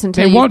juice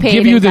until They you've won't paid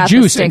give you and the got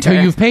juice sticker.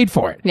 until you've paid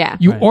for it. Yeah.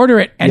 You order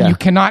it and Yeah. you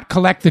cannot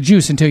collect the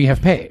juice until you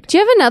have paid. Do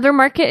you have another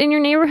market in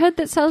your neighborhood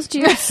that sells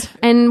juice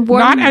and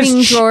Not as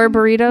warming che- drawer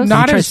burritos?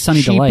 Not try as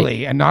Sunny cheaply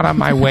Delight. and not on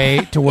my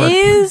way to work.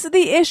 Is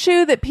the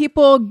issue that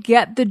people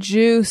get the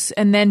juice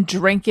and then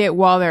drink it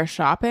while they're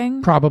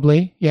shopping?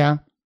 Probably, yeah.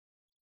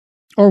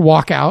 Or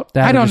walk out.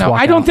 That I or don't just know.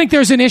 walk I don't out. think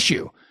there's an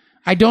issue.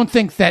 I don't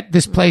think that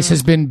this place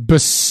has been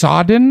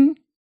besodden.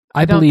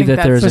 I don't believe think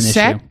that there is an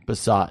Beset? issue.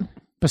 Besot.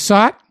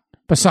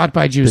 Besought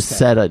by juice.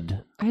 then.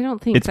 Besetted. I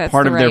don't think It's that's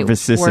part the of their right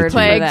vicissitude. word for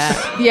Plagued.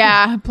 that.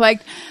 Yeah,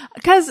 plagued.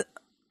 Because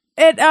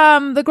at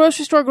the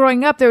grocery store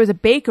growing up, there was a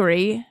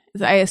bakery.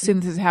 I assume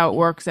this is how it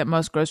works at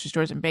most grocery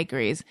stores and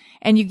bakeries.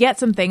 And you get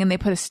something and they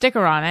put a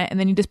sticker on it and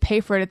then you just pay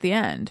for it at the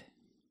end.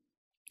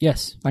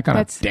 Yes. Like on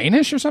That's- a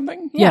Danish or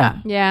something? Yeah.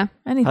 Yeah.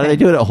 Anything. How do they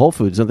do it at Whole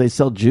Foods? Don't they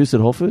sell juice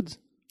at Whole Foods?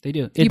 They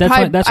do. You That's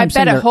probably, what I I'm bet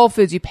saying. at Whole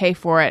Foods you pay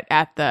for it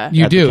at the.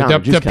 You At the do. counter,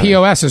 The juice counter.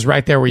 POS is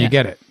right there where you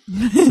get it.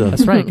 So,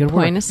 That's right. Good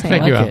work. Point of sale.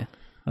 Thank I you, like Al. it.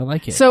 I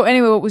like it. So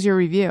anyway, what was your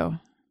review?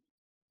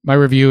 My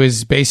review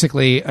is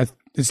basically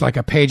it's like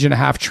a page and a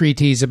half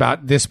treatise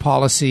about this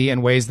policy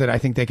and ways that I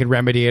think they could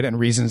remedy it and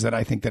reasons that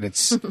I think that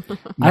it's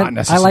not I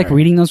necessary. like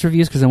reading those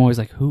reviews because I'm always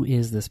like, who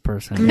is this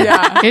person?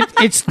 Yeah.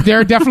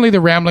 They're definitely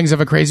the ramblings of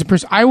a crazy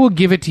person. I will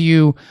give it to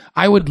you.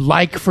 I would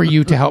like for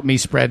you to help me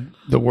spread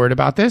the word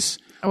about this.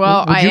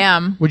 Well, Would I you-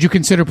 am. Would you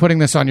consider putting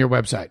this on your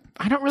website?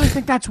 I don't really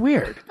think that's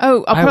weird.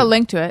 Oh, I'll put a would-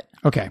 link to it.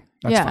 Okay,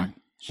 that's Yeah, fine.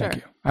 sure.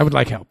 Thank you. I would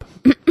like help.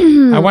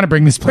 I want to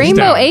bring this place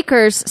Rainbow down.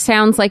 Acres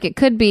sounds like it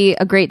could be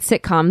a great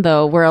sitcom,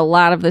 though, where a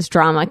lot of this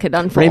drama could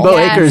unfold. Rainbow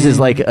Yes. Acres is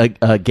like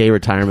a gay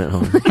retirement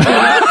home.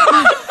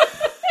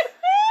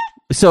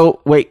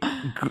 So wait,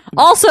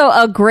 Also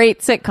a great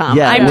sitcom.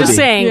 Yeah, it I'm would just be.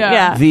 saying.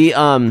 Yeah.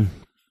 Yeah.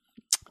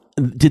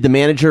 did the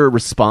manager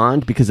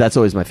respond? Because that's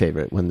always my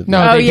favorite when the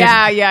No, Oh they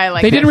yeah, didn't. yeah, I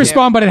like. They that didn't too.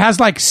 respond, but it has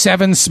like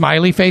 7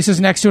 smiley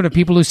faces next to it of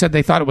people who said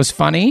they thought it was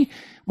funny.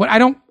 What I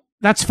don't.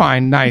 That's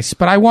fine, nice,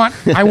 but I want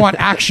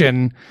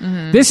action.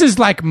 Mm-hmm. This is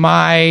like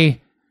my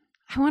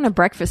I want a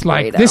breakfast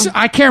like burrito. this.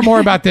 I care more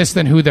about this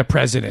than who the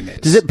president is.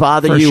 Does it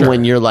bother For you sure.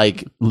 when you're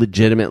like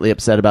legitimately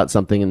upset about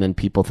something and then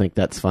people think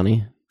that's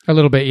funny? A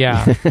little bit,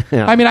 yeah.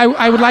 I mean,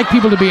 I would like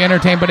people to be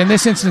entertained, but in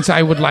this instance,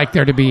 I would like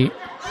there to be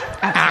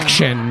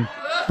action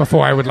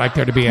before I would like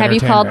there to be Have you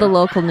entertainment. called the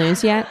local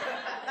news yet?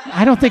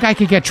 I don't think I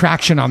could get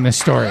traction on this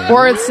story.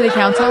 Or the city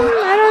council.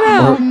 I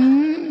don't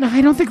know.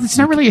 I don't think it's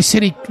not really a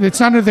city. It's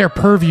under their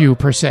purview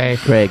per se.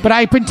 Craig. But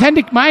I intend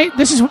to.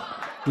 This is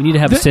We need to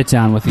have a sit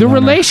down with the owner.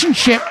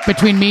 relationship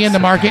between me and the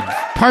market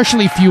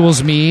partially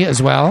fuels me as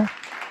well.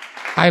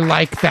 I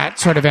like that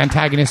sort of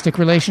antagonistic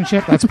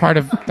relationship. That's part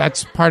of the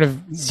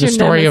your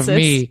story of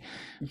nemesis. me.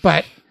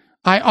 But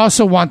I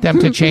also want them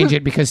to change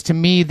it because to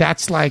me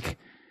that's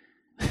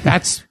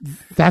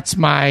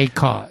my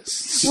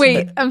cause.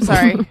 Wait, I'm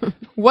sorry.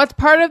 What's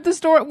part of the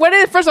story?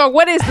 First of all,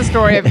 what is the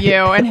story of you,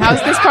 and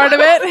how's this part of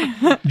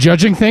it?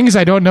 Judging things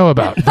I don't know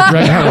about. The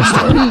Brett Harris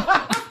story.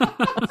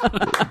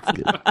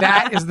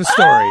 That is the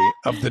story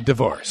of the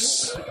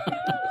divorce.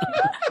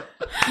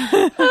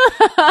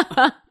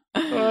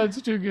 Oh, it's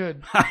too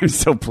good. I'm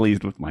so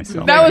pleased with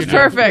myself. That was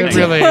perfect. It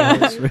really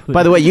is.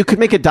 By the way, you could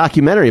make a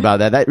documentary about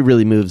that. That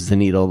really moves the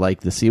needle,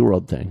 like the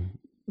SeaWorld thing.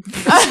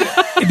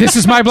 This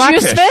is my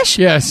blackfish. Juice fish?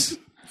 Yes.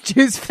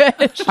 Juice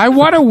fish. I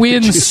want to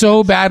win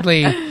so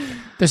badly.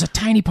 There's a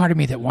tiny part of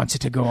me that wants it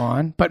to go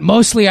on, but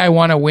mostly I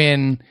want to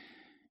win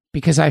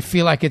because I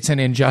feel like it's an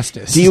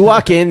injustice. Do you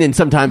walk in and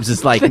sometimes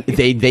it's like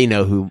they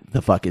know who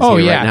the fuck is Oh,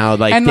 here yeah. right now?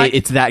 Like, And like-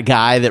 it's that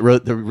guy that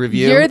wrote the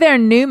review. You're their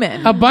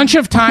Newman. A bunch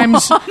of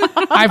times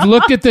I've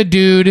looked at the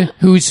dude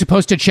who's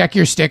supposed to check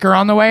your sticker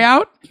on the way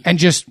out and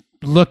just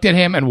looked at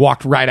him and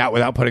walked right out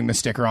without putting the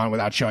sticker on,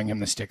 without showing him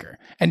the sticker.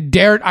 And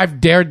I've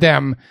dared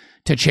them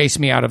to chase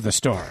me out of the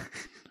store,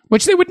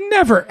 which they would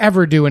never,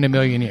 ever do in a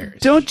million years.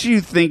 Don't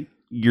you think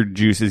your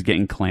juice is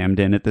getting clammed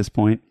in at this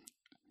point?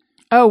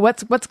 Oh,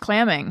 what's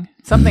clamming?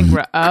 Something.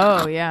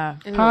 Oh, yeah.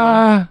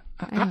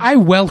 I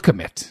welcome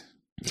it.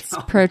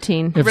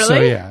 Protein. If so,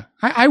 Really? yeah.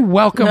 I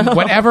welcome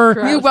whatever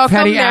You welcome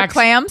petty their acts.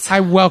 clams? I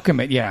welcome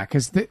it, yeah,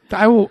 because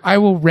I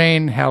will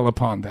rain hell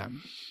upon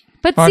them.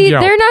 But On see,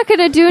 Yelp. they're not going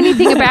to do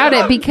anything about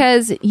it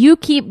because you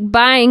keep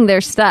buying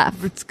their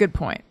stuff. It's a good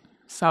point.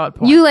 Solid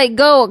point. You like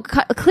go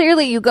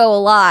clearly. You go a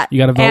lot. You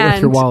got to vote with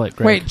And- your wallet,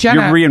 Greg. Wait,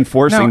 Jenna, You're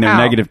reinforcing no, their Al,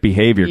 negative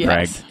behavior,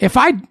 Yes.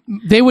 Greg.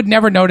 They would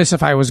never notice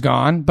if I was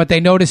gone, but they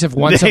notice if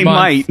once They a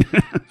month.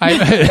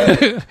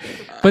 might.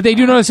 But they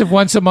do notice if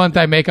once a month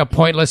I make a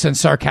pointless and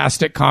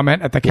sarcastic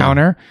comment at the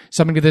counter,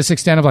 something to this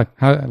extent of like,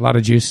 a lot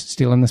of juice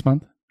stealing this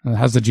month?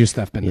 How's the juice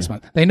theft been this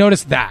month? They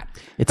notice that.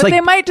 It's but like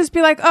they might just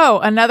be like, "Oh,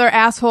 another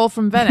asshole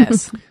from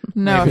Venice."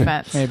 No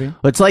offense. Maybe.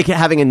 it's like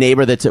having a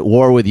neighbor that's at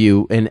war with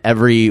you, and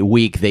every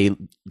week they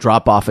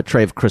drop off a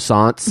tray of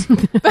croissants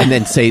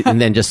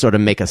and then just sort of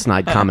make a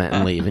snide comment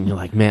and leave, and you're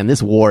like, "Man,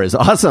 this war is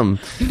awesome."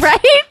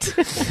 Right?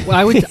 Well,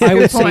 I would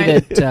say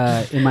point.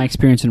 that in my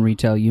experience in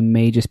retail, you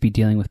may just be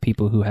dealing with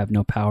people who have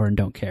no power and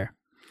don't care.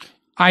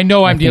 I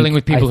know I'm think dealing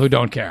with people I- who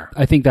don't care.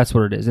 I think that's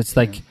what it is. It's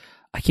like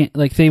I can't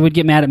like they would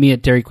get mad at me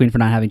at Dairy Queen for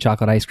not having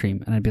chocolate ice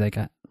cream, and I'd be like,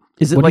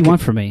 Is it "What like do you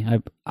want from me?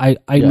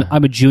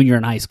 I'm a junior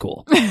in high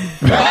school.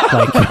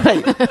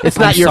 Like, it's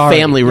not I'm your sorry.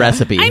 family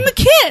recipe? I'm a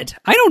kid.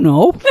 I don't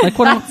know. Like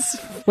what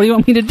do you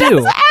want me to do?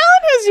 Alan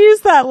has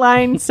used that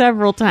line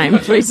several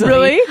times recently.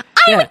 Really?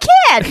 I'm a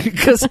kid.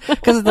 Because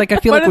it's like I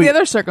feel What like are the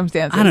other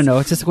circumstances? I don't know.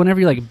 It's just whenever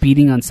you're like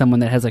beating on someone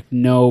that has like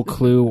no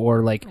clue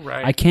or like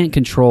I can't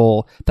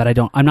control that.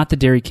 I'm not the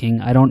Dairy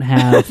King. I don't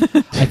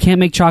have. I can't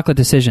make chocolate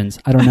decisions.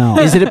 I don't know.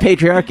 Is it a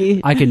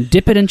patriarchy? I can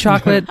dip it in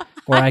chocolate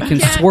or I can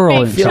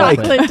swirl in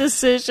chocolate. Chocolate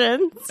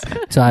decisions.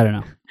 So I don't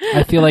know.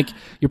 I feel like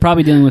you're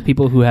probably dealing with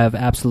people who have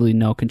absolutely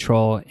no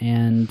control,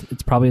 and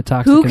it's probably a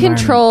toxic Who environment.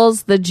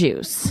 controls the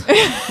juice?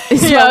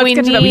 Is Yeah, what we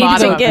let's need get to the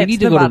bottom to of it. get We need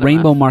to the go to bottom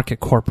Rainbow of. Market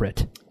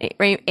Corporate.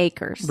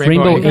 Acres.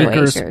 Rainbow Rainbow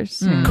Acres. Acres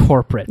Mm.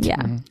 Corporate.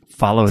 Yeah.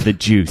 Follow the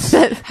juice.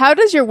 How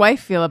does your wife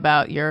feel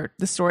about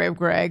the story of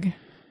Greg?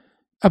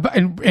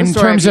 In story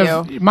terms of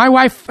of you. my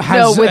wife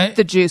has No, with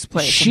the juice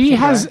plate. in she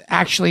has particular.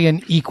 actually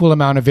an equal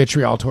amount of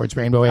vitriol towards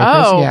Rainbow Acres.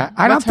 Oh, yeah,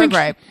 I don't what's her think.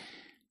 gripe?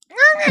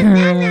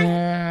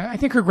 I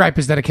think her gripe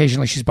is that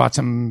occasionally she's bought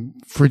some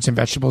fruits and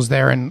vegetables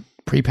there and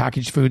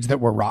prepackaged foods that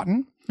were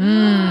rotten.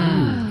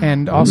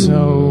 And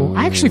also,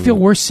 I actually feel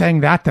worse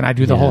saying that than I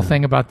do the whole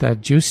thing about the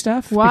juice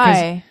stuff. because-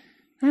 Why?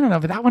 I don't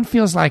know, but that one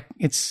feels like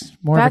it's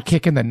more of a That's-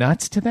 kick in the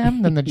nuts to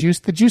them than the juice.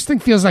 The juice thing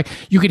feels like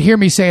you could hear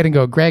me say it and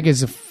go, Greg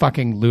is a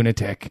fucking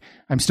lunatic.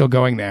 I'm still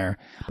going there.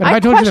 But if I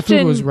told you the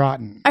food was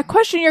rotten. I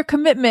question your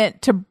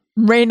commitment to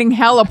raining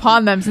hell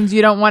upon them, since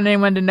you don't want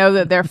anyone to know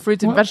that their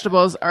fruits and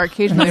vegetables are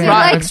occasionally Yeah,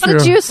 rotten. Likes the true.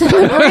 juice in the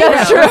burrito.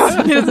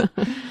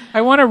 That's true.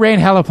 I want to rain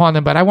hell upon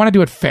them, but I want to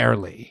do it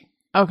fairly.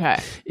 Okay.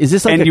 Is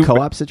this like And a you-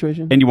 co-op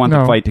situation? And you want No.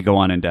 the fight to go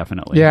on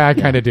indefinitely. Yeah, I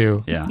kind of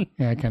do. Yeah.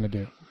 Yeah, I kind of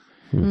do.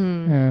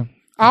 Yeah.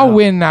 I'll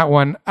win that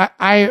one.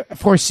 I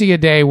foresee a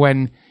day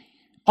when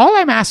all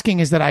I'm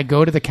asking is that I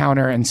go to the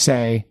counter and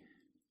say,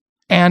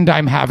 and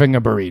I'm having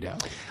a burrito.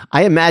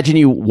 I imagine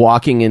you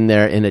walking in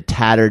there in a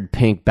tattered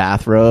pink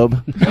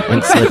bathrobe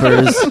and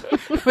slippers.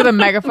 With a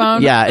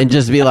megaphone? Yeah, and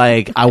just be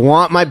like, I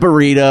want my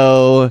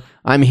burrito.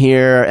 I'm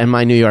here, and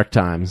my New York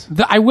Times.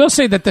 I will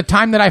say that the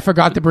time that I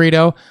forgot the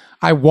burrito,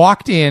 I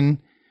walked in,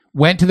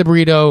 went to the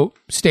burrito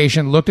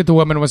station, looked at the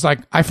woman, was like,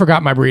 I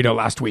forgot my burrito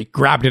last week,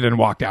 grabbed it and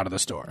walked out of the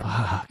store.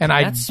 And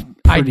That's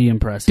pretty I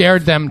impressive.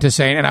 dared them to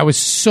say, and I was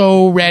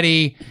so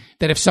ready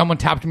that if someone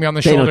tapped me on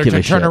the They don't shoulder give to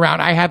a turn shit.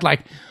 around, I had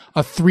like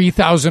a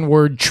 3,000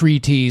 word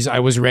treatise I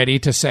was ready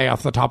to say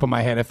off the top of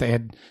my head if they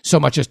had so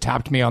much as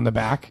tapped me on the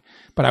back.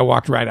 But I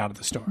walked right out of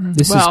the store.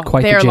 This Well, is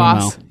quite the their JMO.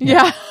 loss.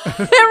 Yeah.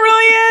 It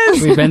really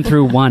is. We've been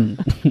through one.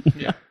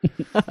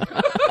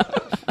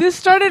 This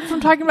started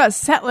from talking about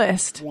set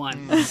list.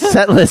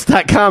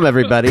 Setlist.com,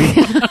 everybody.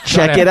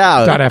 Check it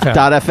out. .fm.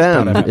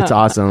 .fm. It's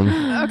awesome.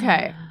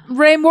 Okay.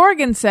 Ray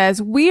Morgan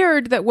says,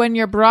 weird that when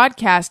you're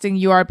broadcasting,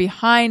 you are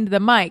behind the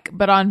mic,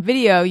 but on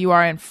video, you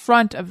are in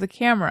front of the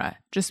camera.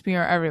 Just me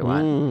or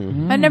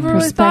everyone. I never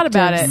really thought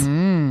about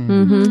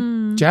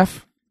it.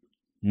 Jeff?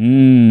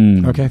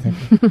 Mm. Okay, thank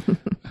you.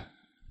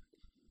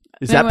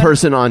 Is that Anyway.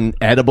 person on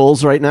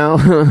edibles right now?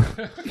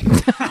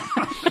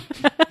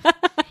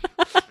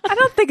 I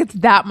don't think it's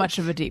that much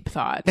of a deep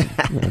thought.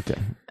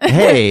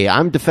 Hey,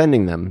 I'm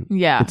defending them.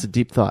 Yeah. It's a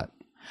deep thought.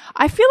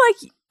 I feel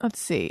like, let's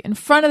see, in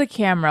front of the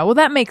camera. Well,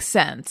 that makes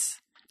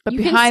sense. But You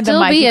behind can still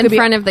the mic, be you in could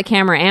front of the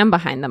camera and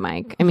behind the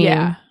mic. I mean,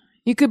 yeah,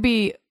 you could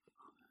be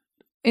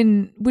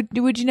in.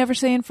 Would you never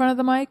say in front of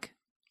the mic?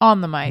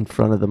 On the In mic.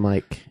 front of the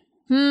mic.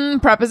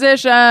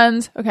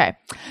 Prepositions. Okay.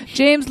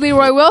 James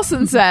Leroy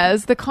Wilson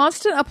says the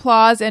constant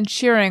applause and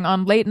cheering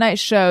on late night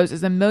shows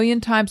is 1,000,000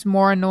 times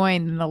more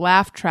annoying than the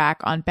laugh track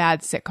on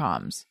bad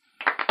sitcoms.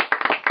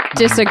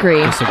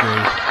 disagree.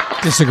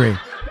 Disagree.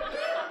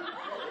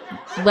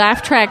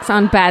 Laugh tracks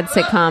on bad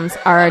sitcoms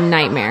are a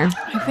nightmare.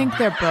 I think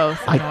they're both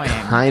I annoying.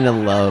 kind of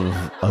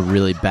love a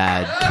really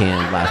bad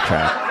canned laugh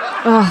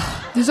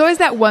track. There's always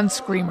that one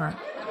screamer.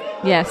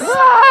 Yes.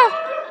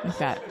 Like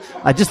that.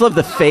 I just love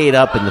the fade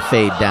up and the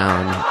fade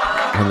down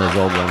on those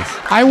old ones.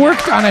 I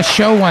worked on a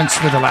show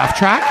once with a laugh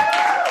track,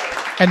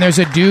 and there's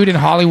a dude in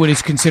Hollywood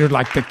who's considered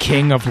like the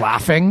king of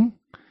laughing.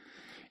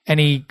 And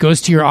he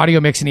goes to your audio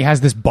mix and he has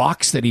this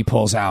box that he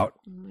pulls out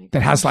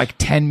that has like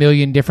 10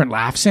 million different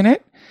laughs in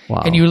it.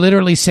 Wow. And you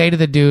literally say to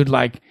the dude,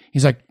 like,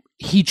 He's like,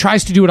 he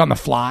tries to do it on the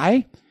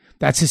fly.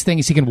 That's his thing,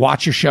 is he can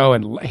watch your show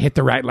and hit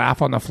the right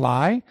laugh on the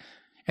fly.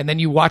 And then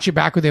you watch it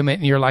back with him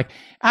and you're like,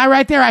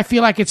 right there, I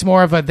feel like it's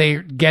more of a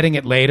they're getting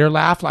it later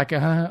laugh, like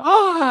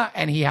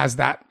and he has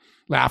that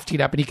laugh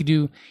teed up. And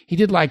he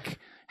did like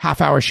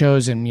half-hour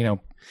shows and, an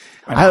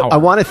hour. I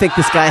want to think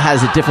this guy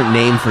has a different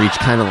name for each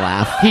kind of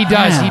laugh. He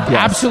does. He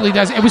absolutely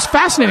does. It was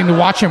fascinating to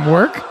watch him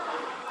work.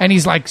 And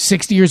he's like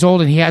 60 years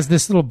old and he has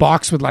this little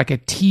box with like a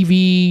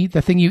TV,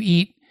 the thing you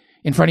eat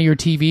in front of your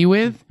TV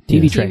with.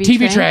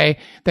 TV tray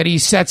that he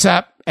sets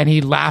up and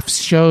he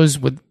laughs shows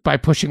by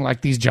pushing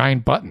like these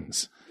giant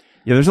buttons.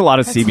 Yeah, there's a lot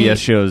of CBS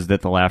shows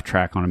that the laugh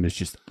track on them is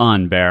just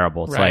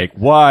unbearable. It's Right. like,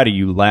 what are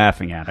you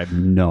laughing at? I have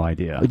no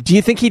idea. Do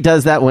you think he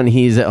does that when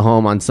he's at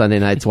home on Sunday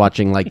nights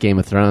watching like Game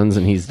of Thrones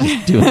and he's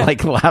just doing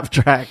like a laugh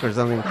track or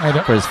something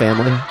for his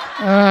family?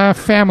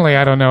 Family,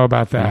 I don't know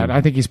about that.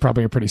 I think he's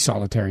probably a pretty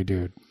solitary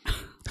dude.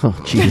 Oh,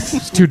 jeez.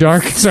 It's too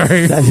dark.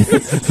 Sorry.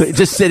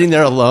 Just sitting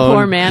there alone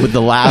Poor man. with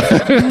the laugh,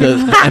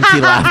 the empty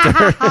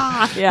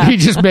laughter. Yeah. He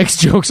just makes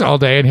jokes all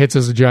day and hits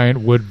us a giant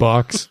wood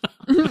box.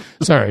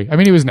 Sorry. I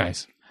mean, he was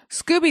nice.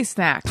 Scooby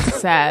Snacks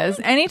says,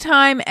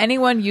 anytime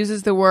anyone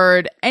uses the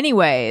word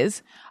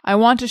anyways, I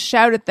want to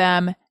shout at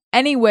them,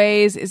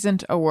 anyways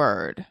isn't a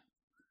word.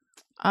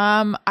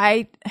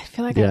 I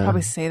feel like I Yeah.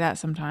 probably say that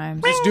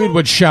sometimes. This dude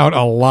would shout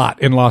a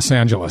lot in Los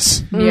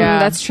Angeles. Yeah.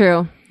 That's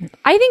true.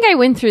 I think I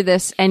went through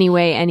this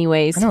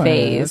anyways I know what it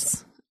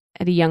phase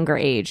at a younger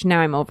age.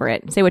 Now I'm over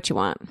it. Say what you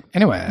want.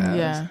 Anyway.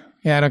 Yeah.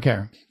 Yeah, I don't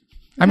care.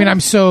 I mean,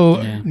 I'm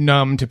so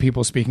numb to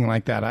people speaking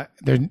like that.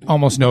 There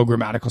almost no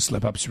grammatical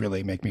slip-ups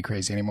really make me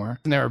crazy anymore.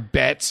 And there are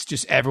bets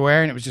just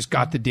everywhere, and it was just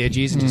got the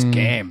digis and just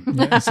game.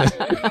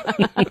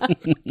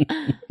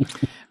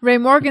 Ray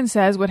Morgan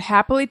says, would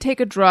happily take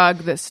a drug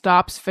that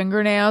stops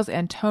fingernails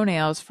and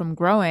toenails from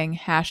growing.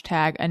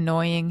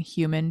 #annoying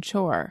human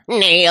chore.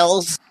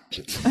 Nails.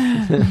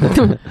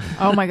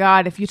 Oh my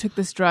God. If you took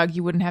this drug,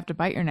 you wouldn't have to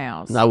bite your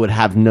nails. I would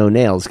have no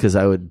nails because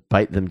I would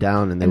bite them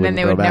down and and then wouldn't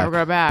they grow would back. never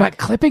grow back. But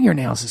clipping your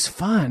nails is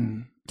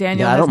fun.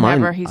 Daniel Yeah, I has don't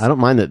mind. never. He's, I don't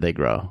mind that they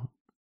grow.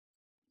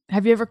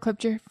 have you ever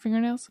clipped your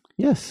fingernails?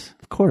 Yes,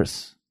 of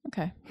course.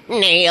 Okay.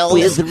 Nails.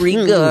 With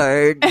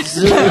regards.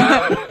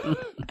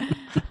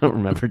 I don't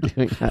remember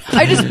doing that.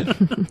 I just.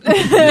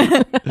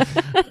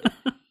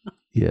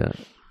 Yeah.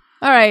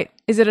 All right.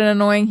 Is it an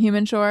annoying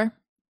human chore?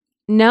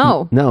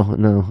 No,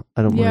 No,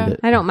 I don't Yeah. mind it.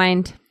 I don't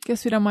mind.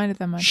 Guess we don't mind it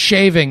that much.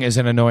 Shaving is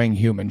an annoying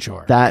human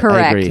chore. That I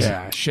Correct. agree.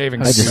 Yeah,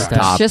 shaving I just sucks.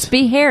 stopped. Just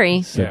be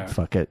hairy. So, Yeah.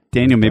 fuck it.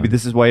 Daniel, maybe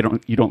this is why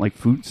you don't like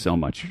food so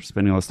much. You're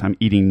spending all this time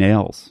eating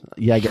nails.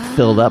 Yeah, I get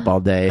filled up all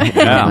day with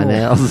Yeah. my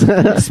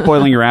nails.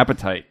 Spoiling your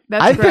appetite.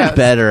 That's I've gross. been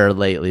better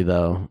lately,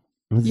 though.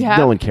 You have?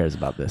 No one cares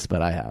about this,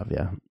 but I have,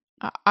 yeah.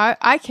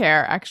 I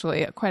care,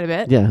 actually, quite a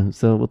bit. Yeah,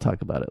 so we'll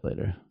talk about it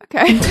later.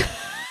 Okay.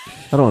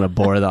 I don't want to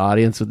bore the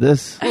audience with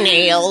this.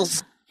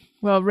 Nails.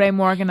 Well, Ray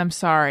Morgan, I'm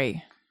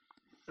sorry.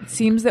 It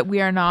seems that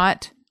we are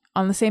not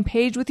on the same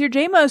page with your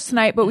JMOs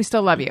tonight, but we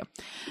still love you.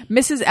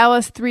 Mrs.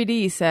 Ellis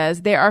 3D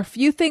says, there are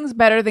few things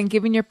better than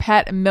giving your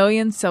pet a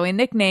million silly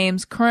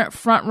nicknames. Current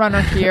front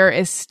runner here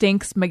is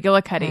Stinks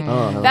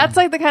McGillicuddy. That's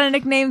like the kind of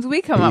nicknames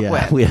we come up Yeah,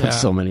 with. we have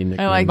so many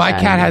nicknames. like My that.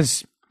 cat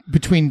has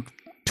between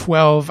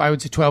 12, I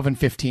would say 12 and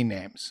 15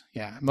 names.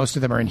 Yeah, most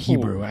of them are in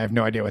Hebrew. I have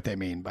no idea what they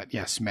mean, but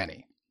yes,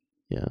 many.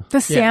 Yeah.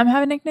 Does Sam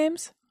have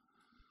nicknames?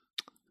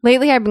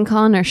 Lately, I've been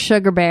calling her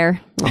Sugar Bear.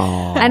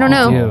 Aw. I don't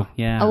know. Ew,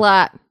 yeah. A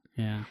lot.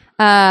 Yeah.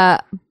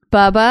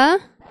 Bubba.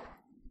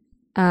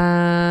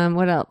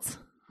 What else?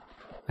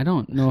 I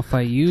don't know if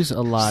I use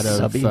a lot of.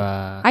 Subby.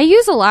 I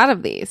use a lot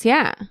of these.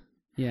 Yeah.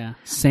 Yeah.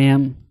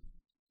 Sam,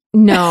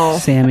 No.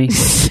 Sammy,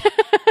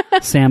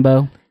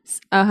 Sambo,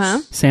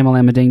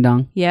 Samalama Ding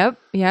Dong. Yep.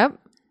 Yeah.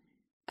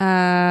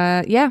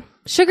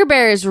 Sugar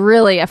Bear is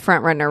really a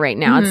front runner right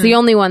now. It's the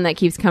only one that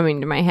keeps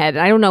coming to my head.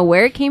 I don't know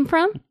where it came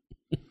from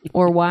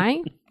or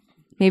why.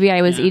 Maybe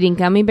I was eating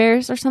gummy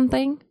bears or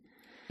something.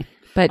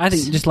 But I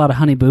think just a lot of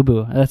Honey Boo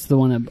Boo. That's the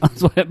one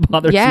that's what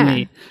bothers Yeah.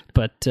 me.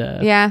 But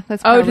yeah,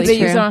 that's Oh, probably did they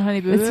true. use it on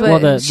Honey Boo It's Boo? what- Well,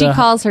 the- she the-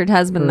 calls her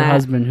husband her that.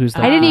 husband who's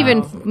the I didn't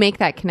even make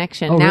that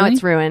connection. Oh, Now really?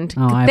 it's ruined.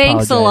 Oh, I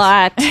Thanks a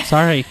lot. apologize.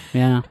 Sorry.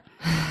 Yeah.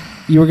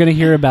 You were going to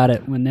hear about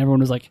it when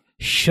everyone was like,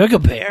 Sugar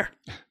Bear.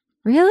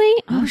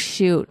 Really? Oh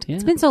shoot! Yeah.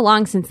 It's been so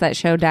long since that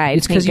show died.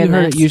 It's thank because you heard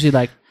it goodness. usually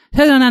like,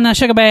 no,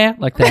 Sugar Bear.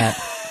 Like that.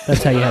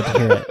 That's how you had to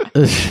hear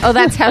it. Oh,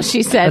 that's how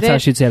she said That's it. how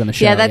she'd say it on the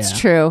show. Yeah, that's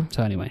true.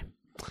 So anyway.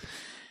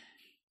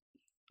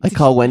 I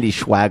call Wendy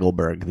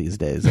Schwagelberg these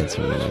days. That's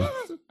what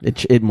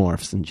it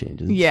morphs and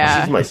changes.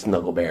 Yeah. My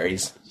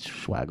snuggleberries.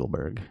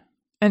 Schwagelberg.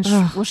 And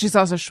well, she's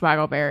also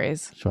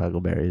Schwaggleberries.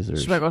 Schwagelberries or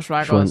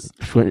Schwaggles.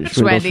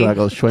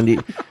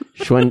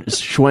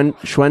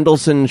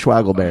 Schwendelson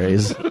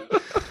Schwagelberries.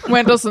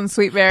 Wendelson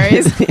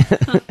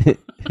Sweetberries.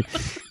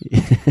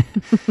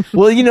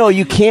 Well,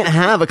 you can't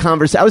have a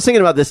conversation. I was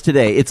thinking about this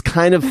today. It's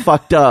kind of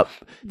fucked up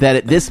that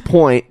at this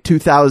point,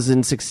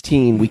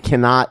 2016, we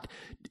cannot.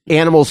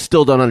 Animals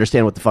still don't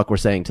understand what the fuck we're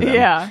saying to them.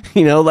 Yeah.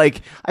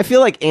 I feel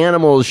like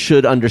animals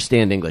should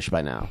understand English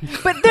by now.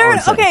 But they're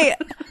okay.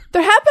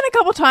 There have been a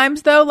couple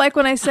times though, like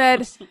when I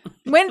said,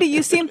 "Wendy,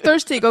 you seem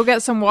thirsty. Go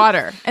get some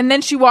water." And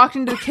then she walked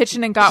into the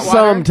kitchen and got water.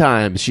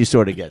 Sometimes she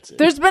sort of gets it.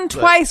 There's been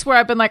twice where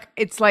I've been like,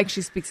 "It's like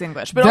she speaks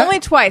English," but That-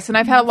 only twice, and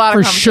I've had a lot For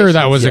of sure,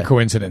 that was a Yeah.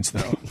 coincidence,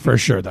 though. For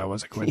sure, that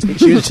was a coincidence.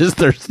 She was just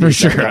thirsty. For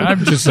sure,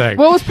 I'm just saying.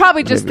 Well, it was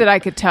probably just that I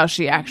could tell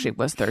she actually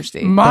was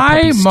thirsty.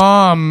 My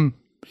mom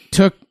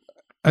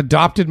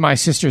adopted my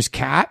sister's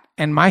cat,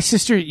 and my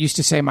sister used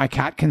to say, "My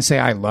cat can say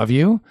I love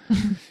you."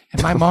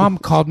 And my mom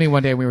called me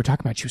one day and we were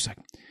talking about it. She was like,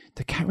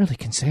 "The cat really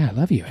can say I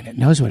love you, and it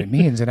knows what it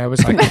means." And I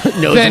was like,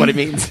 Knows what it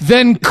means.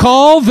 Then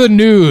call the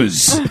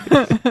news.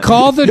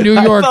 Call the New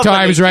York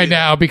Times right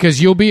now,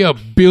 because you'll be a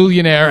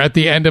billionaire at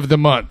the end of the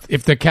month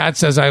if the cat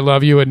says I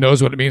love you and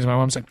knows what it means. My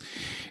mom's like,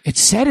 "It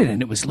said it,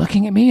 and it was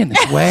looking at me in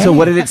this way." So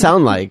what did it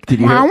sound like? Did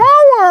you Wah, hear? wah,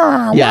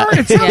 wah. Yeah.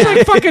 It sounds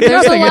like fucking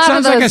There's a nothing. It lot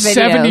sounds of like a those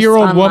videos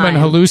 70-year-old woman online.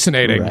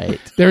 hallucinating. Right.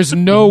 There's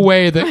no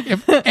way that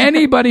if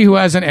anybody who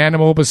has an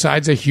animal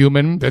besides a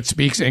human that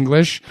speaks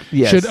English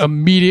Yes. should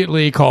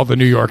immediately call the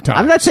New York Times.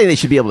 I'm not saying they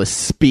should be able to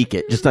speak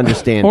it, just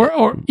understand.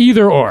 or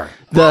either or.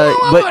 The- Wah,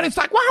 wah, but- wah, and it's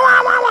like wah,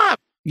 wah, wah, wah.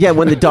 Yeah,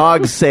 when the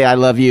dogs say "I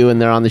love you" and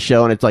they're on the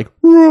show, and it's like,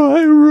 it's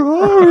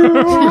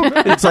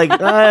like,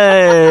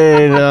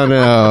 I don't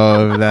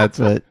know if that's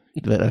what,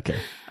 but okay.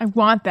 I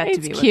want that to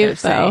It's be what cute, they're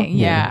saying. though.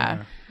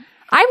 Yeah.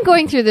 I'm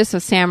going through this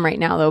with Sam right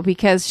now, though,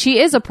 because she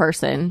is a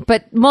person,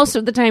 but most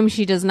of the time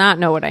she does not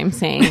know what I'm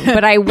saying.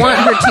 But I want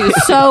her to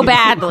so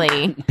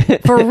badly,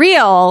 for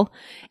real.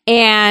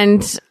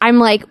 And I'm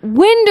like,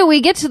 when do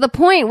we get to the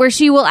point where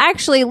she will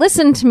actually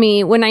listen to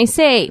me when I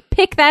say,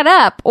 pick that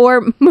up,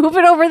 or move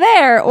it over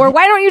there, or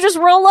why don't you just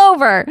roll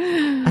over?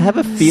 I have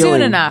a feeling.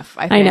 Soon enough,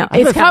 I think. I know.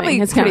 It's It's probably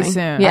coming. It's pretty coming.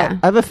 soon. Yeah.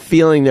 I have a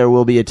feeling there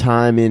will be a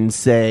time in,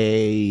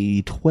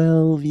 say,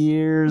 12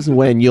 years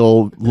when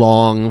you'll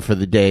long for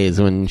the days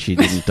when she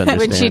didn't understand.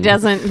 When she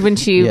doesn't, when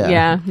she, Yeah.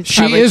 yeah. it's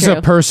She probably is true.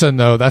 a person,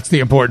 though. That's the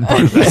important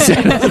part of this.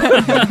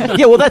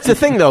 Yeah, well, that's the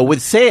thing, though.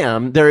 With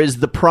Sam, there is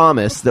the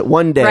promise that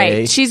one day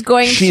Right. She's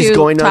going to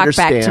talk back to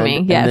understand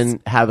me, yes. and then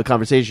have a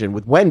conversation.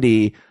 With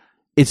Wendy,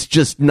 it's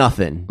just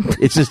nothing.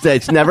 It's just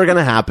it's never going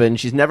to happen.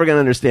 She's never going to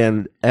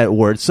understand a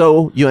word.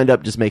 So you end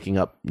up just making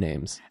up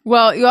names.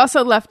 Well, you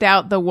also left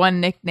out the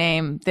one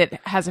nickname that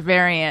has a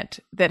variant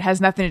that has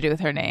nothing to do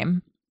with her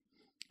name.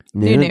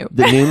 Nunu.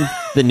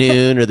 The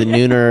noon or the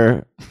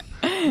nooner.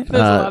 There's a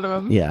lot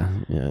of them. Yeah,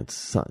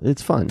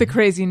 it's fun. The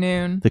crazy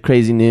noon. The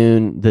crazy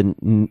noon, the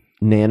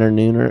nanner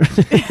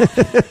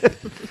nooner.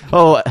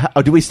 Oh,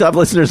 do we still have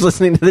listeners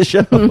listening to the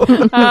show?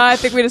 I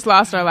think we just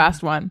lost our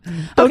last one.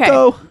 Don't Okay.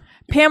 go.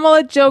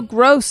 Pamela Jo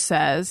Gross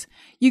says,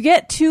 "You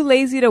get too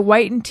lazy to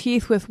whiten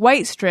teeth with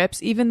white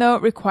strips, even though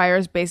it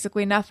requires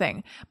basically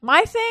nothing."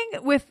 My thing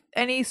with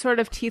any sort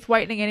of teeth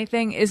whitening,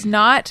 anything, is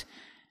not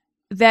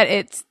that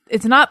it's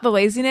not the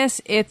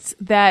laziness. It's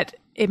that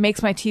it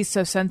makes my teeth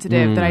so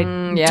sensitive that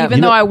yeah.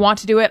 even though I want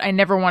to do it, I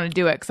never want to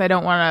do it because I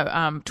don't want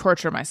to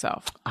torture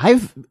myself.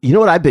 You know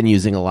what I've been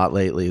using a lot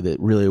lately that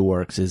really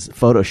works is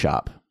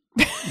Photoshop.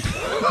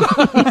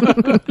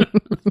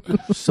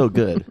 So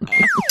good.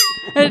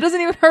 And it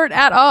doesn't even hurt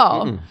at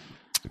all.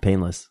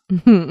 Painless.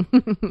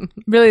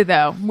 Really,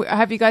 though.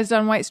 Have you guys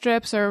done white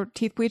strips or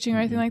teeth bleaching or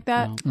anything like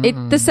that?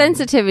 The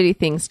sensitivity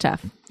thing's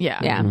tough. Yeah.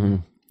 Yeah.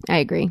 I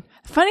agree.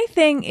 Funny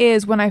thing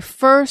is, when I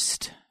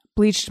first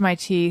bleached my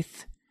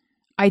teeth,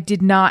 I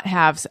did not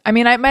have, I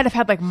mean, I might have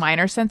had like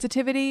minor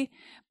sensitivity,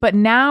 but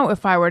now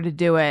if I were to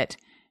do it,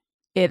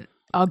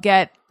 I'll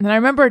get, and I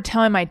remember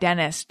telling my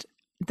dentist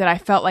that I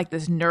felt like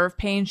this nerve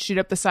pain shoot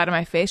up the side of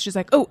my face. She's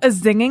like, "Oh, a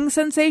zinging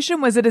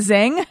sensation? Was it a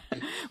zing?"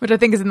 Which I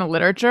think is in the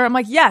literature. I'm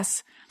like,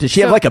 yes. Did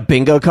she have like a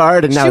bingo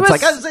card and now She it's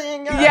was- like a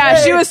zing? Yeah,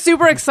 hey! she was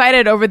super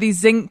excited over the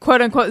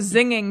quote unquote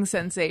zinging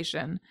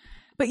sensation.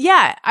 But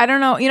yeah, I don't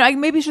know. You know,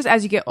 maybe it's just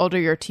as you get older,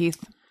 your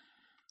teeth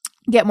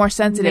get more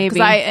sensitive. Because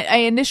Maybe. I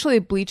initially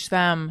bleached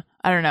them,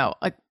 I don't know,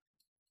 like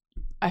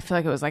I feel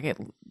like it was like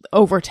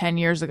over 10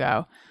 years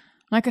ago.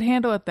 And I could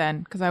handle it then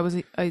because I was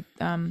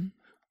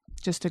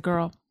just a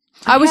girl.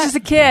 I was just a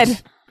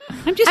kid.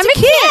 I'm just I'm a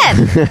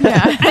kid.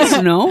 Yeah. I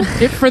don't know.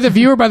 For the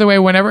viewer, by the way,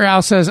 whenever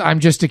Al says "I'm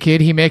just a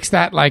kid," he makes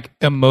that like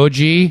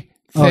emoji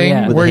Oh, thing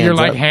yeah. With where the your hands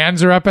like up.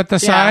 hands are up at the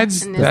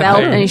sides. And his That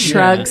elbow- thing. and he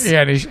shrugs.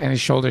 Yeah, and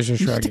his shoulders are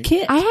Just a shrugging.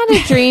 kid. I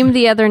had a dream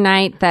the other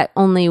night that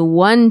only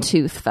one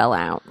tooth fell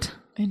out.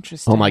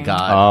 Interesting. Oh my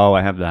God. Oh,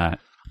 I have that.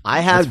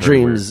 I have That's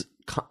very dreams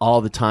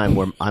all the time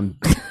where I'm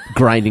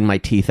grinding my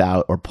teeth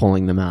out or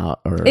pulling them out.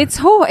 Or It's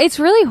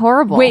really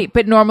horrible. Wait,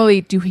 but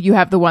normally do you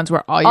have the ones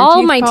where all your all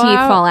teeth my fall teeth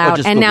out? fall out,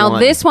 just and the now one?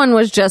 this one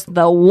was just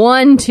the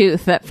one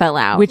tooth that fell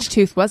out. Which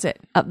tooth was it?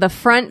 The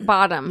front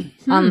bottom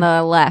on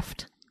the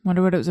left.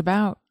 Wonder what it was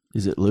about.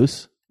 is it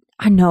loose?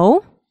 I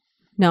know,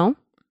 no,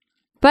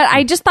 but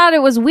I just thought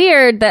it was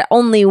weird that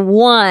only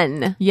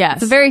one. Yes.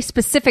 It's a very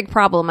specific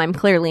problem I'm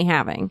clearly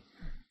having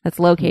that's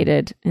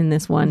located in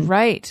this one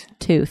Right.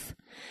 tooth.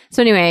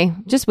 So anyway,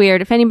 just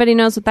weird. If anybody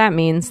knows what that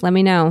means, let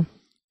me know.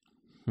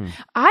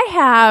 I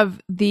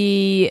have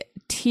the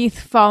teeth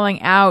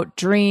falling out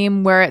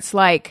dream where it's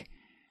like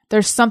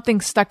there's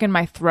something stuck in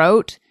my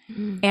throat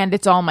and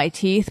it's all my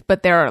teeth,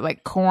 but they're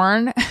like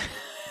corn.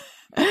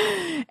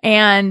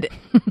 and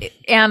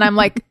I'm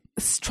like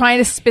trying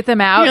to spit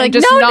them out. You're like, and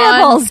just no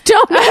nibbles,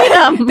 don't eat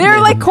them.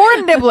 They're like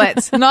corn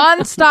niblets,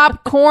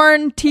 non-stop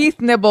corn teeth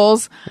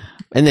nibbles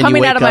And then coming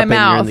you wake out of up my and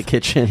mouth. you're in the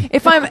kitchen.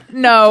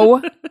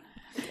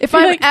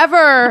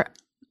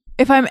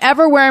 If I'm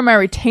ever wearing my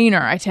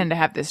retainer, I tend to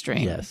have this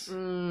dream. Yes.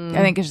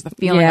 I think it's just the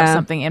feeling of Yeah.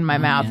 something in my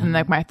mouth and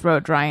like my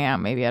throat drying out.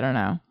 Maybe, I don't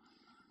know.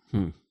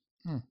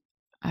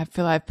 I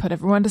feel I've put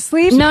everyone to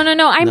sleep. No. I'm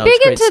No, it's big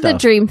great into the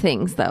stuff. dream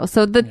things though.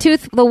 So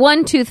the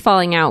one tooth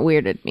falling out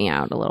weirded me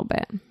out a little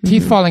bit.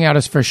 Teeth falling out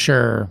is for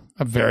sure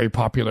a very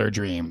popular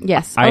dream.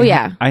 Yes. I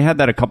Yeah. had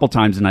that a couple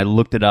times, and I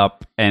looked it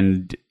up,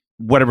 and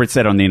whatever it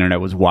said on the internet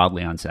was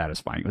wildly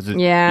unsatisfying. It was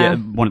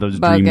one of those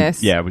Bogus.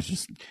 dreams. Yeah, it was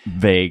just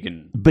vague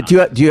and. But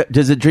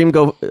does the dream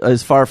go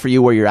as far for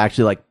you where you're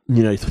actually like,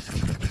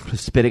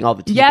 spitting all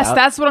the teeth Yes, out?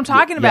 that's what I'm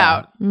talking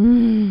about.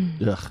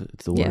 Ugh,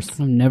 it's the worst.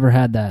 I've never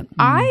had that.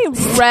 I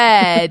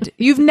read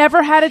you've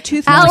never had a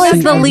tooth. Al falling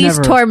is out? the I've least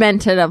never-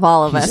 tormented of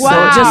all of us.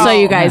 Wow. So just so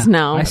you guys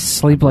know. I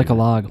sleep like a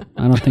log.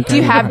 I don't think. Do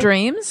you I have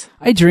dreams?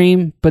 I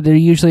dream, but they're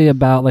usually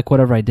about like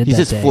whatever I did He's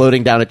that just day.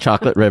 floating down a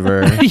chocolate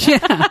river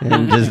Yeah.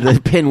 and just the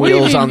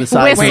pinwheels on the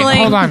side.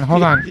 Whistling? Wait,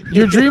 hold on.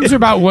 Your dreams are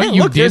about what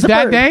you Look, did there's a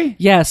that bird. day?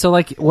 Yeah, so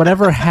like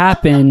whatever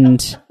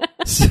happened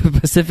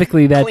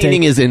specifically that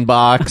Cleaning day. his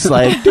inbox,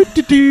 like,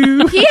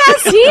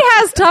 He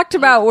has talked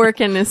about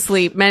work in his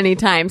sleep many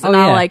times, and Oh,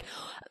 I'll yeah. like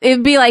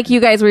it'd be like you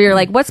guys where you're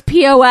like, "What's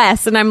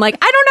POS?" and I'm like,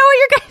 "I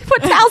don't know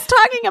what Sal's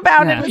talking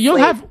about." Yeah. in his You'll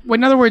sleep. have,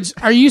 in other words,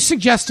 are you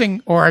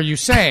suggesting or are you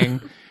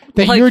saying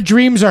that Like- your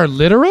dreams are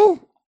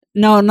literal?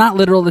 No, not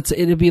literal.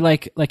 It'd be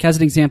like as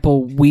an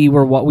example,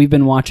 we've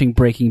been watching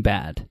Breaking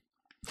Bad.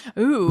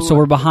 Ooh. So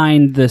we're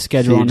behind the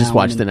schedule. So you on just that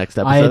watched one, the and next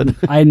episode?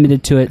 I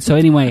admitted to it. So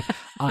anyway,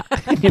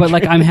 but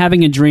like I'm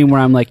having a dream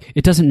where I'm like,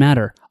 it doesn't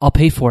matter. I'll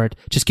pay for it.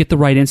 Just get the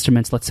right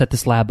instruments. Let's set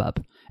this lab up.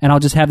 And I'll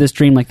just have this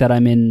dream like that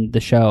I'm in the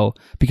show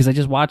because I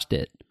just watched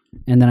it.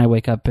 And then I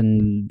wake up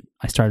and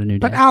I start a new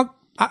day. But Al,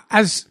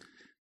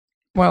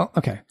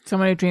 okay. So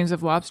many dreams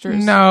of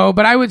lobsters. No,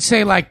 but I would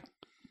say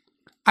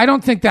I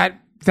don't think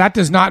that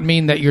does not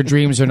mean that your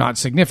dreams are not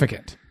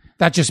significant.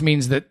 That just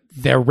means that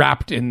they're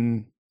wrapped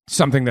in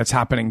something that's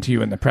happening to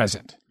you in the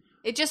present.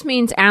 It just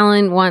means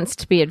Alan wants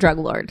to be a drug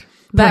lord.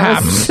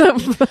 That was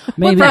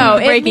Maybe. No,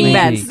 it Breaking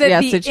means Bad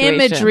that the situation.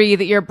 imagery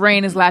that your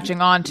brain is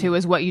latching onto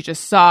is what you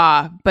just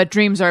saw. But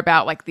dreams are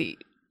about like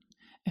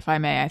if I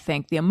may, I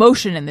think the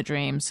emotion in the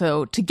dream.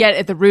 So to get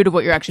at the root of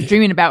what you're actually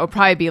dreaming about would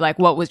probably be like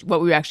what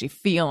were you actually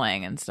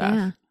feeling and stuff.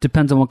 Yeah.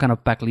 Depends on what kind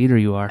of pack leader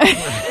you are. I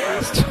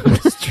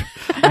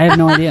have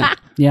no idea.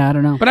 Yeah, I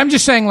don't know. But I'm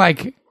just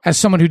saying, as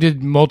someone who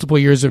did multiple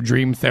years of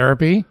dream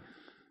therapy,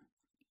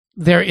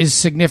 there is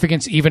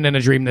significance even in a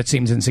dream that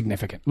seems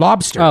insignificant.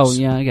 Lobsters. Oh,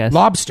 yeah, I guess.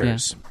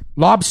 Lobsters.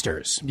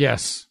 Lobsters.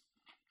 Yes.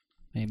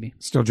 Maybe.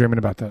 Still dreaming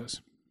about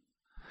those.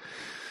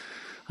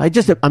 I'm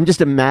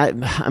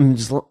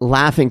just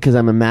laughing because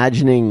I'm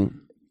imagining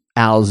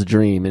Al's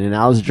dream, and in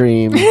Al's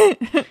dream,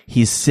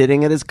 he's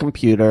sitting at his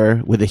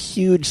computer with a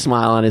huge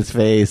smile on his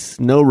face,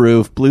 no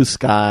roof, blue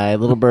sky,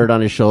 little bird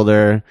on his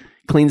shoulder,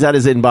 cleans out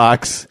his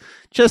inbox,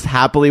 just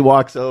happily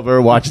walks over,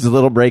 watches a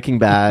little Breaking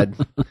Bad.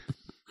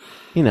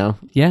 Yeah,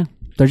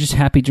 they're just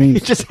happy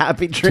dreams. Just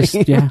happy dreams.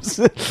 yeah.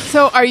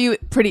 So are you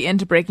pretty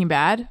into Breaking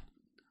Bad?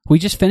 We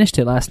just finished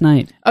it last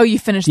night. Oh, you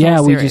finished the Yeah,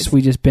 whole we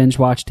series. just binge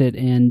watched it,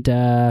 and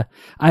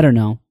I don't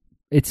know.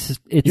 It's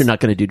You're not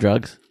going to do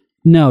drugs?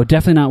 no,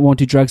 definitely not. Won't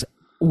do drugs.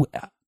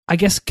 I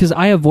guess because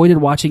I avoided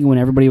watching it when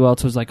everybody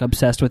else was like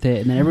obsessed with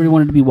it, and then everybody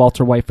wanted to be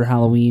Walter White for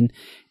Halloween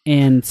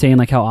and saying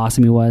like how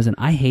awesome he was, and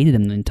I hated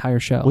him the entire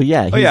show. Well,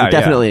 yeah, he's yeah,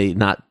 definitely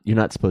not. You're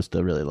not supposed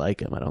to really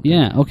like him, I don't think.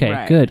 Yeah, okay,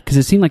 Right. good. Because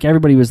it seemed like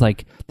everybody was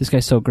like, "This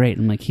guy's so great."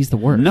 I'm like, "He's the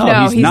worst." No,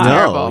 No, he's he's not.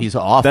 terrible. No, he's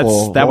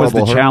awful. That was the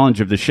horrible, challenge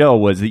of the show,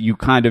 was that you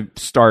kind of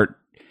start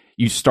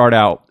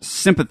out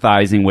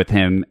sympathizing with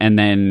him, and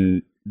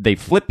then they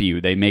flip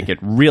you. They make it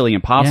really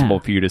impossible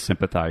Yeah. for you to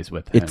sympathize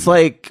with him. It's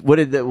like what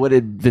did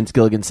Vince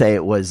Gilligan say?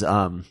 It was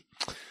the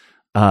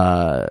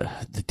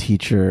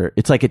teacher.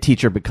 It's like a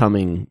teacher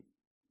becoming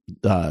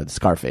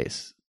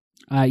Scarface.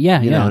 Yeah, You yeah.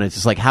 know, and it's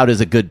just like, how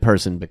does a good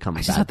person become a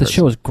I just bad thought the person?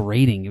 show was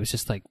grating. It was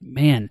just like,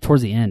 man,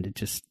 towards the end, it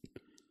just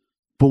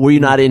But were you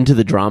not into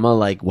the drama?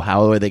 Like,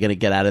 how are they going to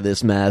get out of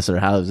this mess, or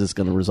how is this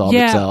going to resolve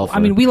itself? I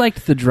mean, we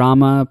liked the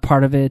drama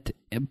part of it,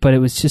 but it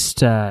was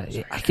just,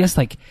 I guess,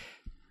 like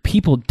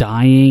people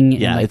dying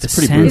Yeah, and like it's the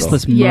pretty brutal.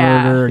 senseless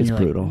Yeah. murder. And It's you're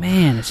brutal. Like,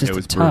 man, it's just It a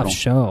was tough brutal.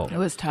 show. It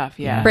was tough,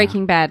 yeah.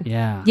 Breaking Bad.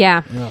 Yeah.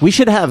 Yeah. we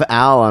should have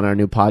Al on our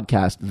new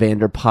podcast,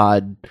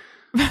 Vanderpod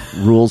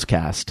Rules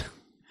Cast.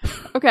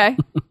 Okay.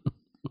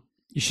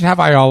 You should have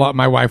Ayala.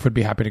 My wife would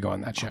be happy to go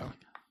on that show.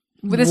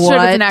 But this show What?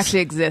 doesn't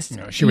actually exist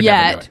No, she would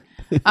never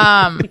yet.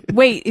 do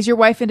Wait, is your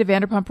wife into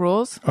Vanderpump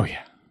Rules? Oh, yeah.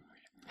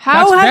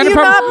 How That's have you Vanderpump-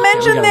 not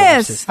mentioned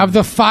this? Of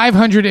the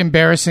 500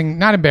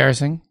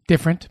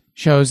 different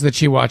shows that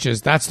she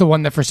watches, that's the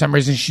one that for some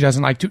reason she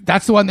doesn't like to.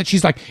 That's the one that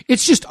she's like,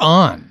 it's just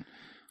on.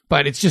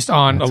 but it's just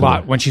on a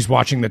lot when she's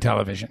watching the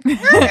television.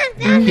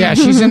 Yeah,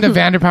 she's into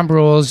Vanderpump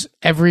Rules,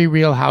 every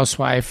Real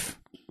Housewife,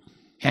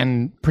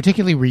 and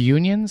particularly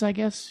reunions, I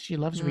guess. She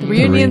loves reunions.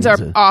 Reunions are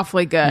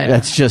awfully good.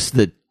 That's just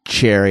the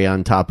cherry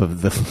on top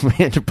of the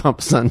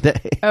Vanderpump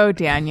Sunday. Oh,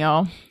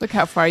 Daniel, look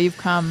how far you've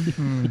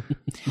come.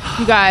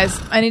 You guys,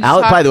 I need to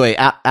talk. By the way,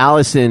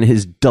 Allison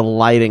is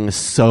delighting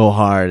so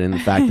hard in the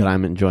fact that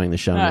I'm enjoying the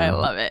show now. I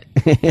love it.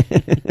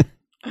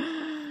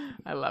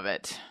 I love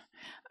it.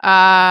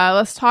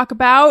 Let's talk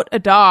about a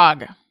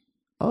dog.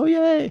 Oh,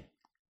 yay.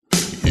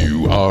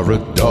 You are a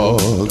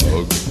dog.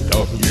 You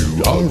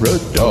are a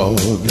dog.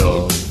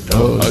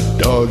 A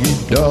doggy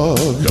dog.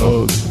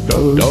 Dog,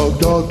 dog,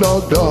 dog,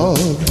 dog, dog.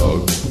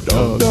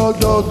 Dog,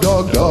 dog,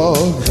 dog,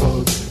 dog,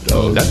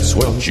 dog. That's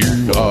what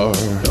you are.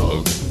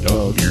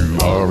 You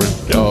are a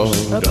dog.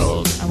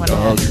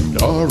 You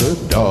are a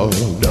dog.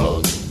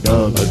 A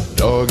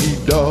doggy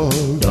dog.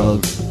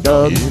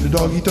 In a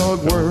doggy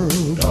dog world.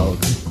 Dog,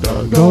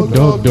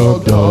 dog,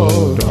 dog,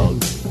 dog.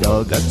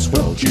 That's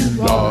what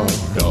you are.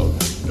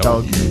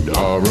 You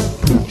are a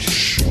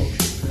pooch.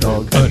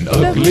 An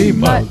ugly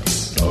mutt.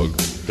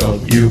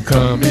 You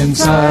come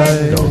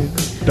inside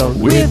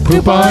with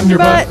poop on your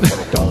butt.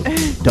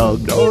 Dog.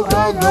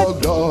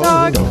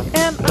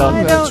 And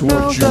I don't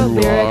know the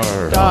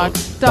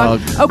lyrics.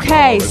 Dog.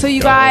 Okay, so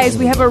you guys,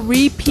 we have a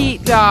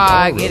repeat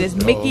dog. It is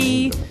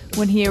Mickey.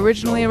 When he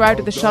originally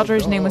arrived at the shelter,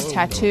 his name was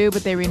Tattoo,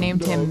 but they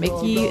renamed him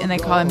Mickey, and they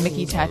call him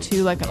Mickey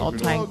Tattoo, like an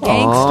old-time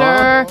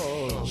gangster.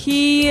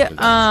 He, so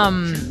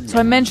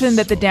I mentioned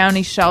that the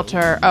Downey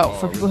shelter,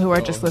 for people who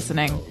are just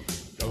listening,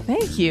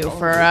 thank you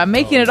for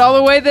making it all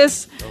the way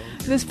this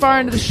far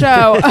into the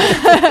show.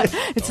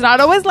 It's not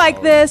always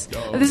like this.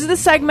 This is the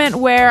segment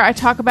where I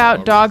talk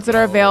about dogs that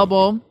are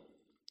available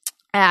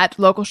at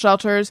local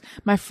shelters.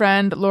 My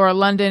friend Laura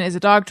London is a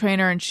dog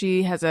trainer, and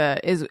she has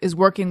is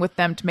working with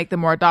them to make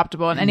them more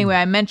adoptable. And anyway,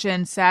 I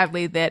mentioned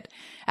sadly that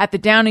at the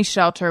Downey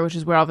shelter, which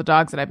is where all the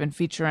dogs that I've been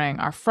featuring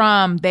are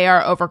from, they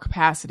are over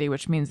capacity,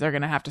 which means dogs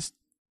and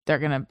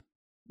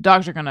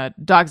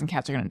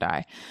cats are gonna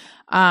die.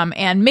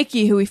 And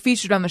Mickey, who we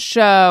featured on the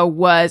show,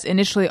 was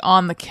initially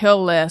on the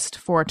kill list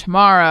for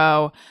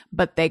tomorrow,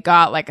 but they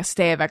got like a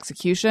stay of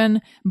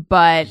execution,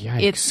 but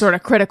it's sort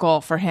of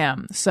critical for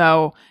him.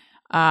 So,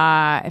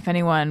 if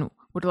anyone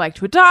would like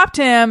to adopt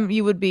him,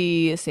 you would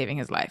be saving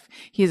his life.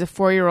 He is a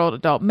 4-year-old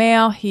adult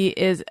male. He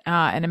is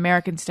an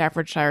American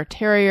Staffordshire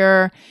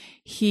Terrier.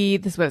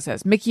 This is what it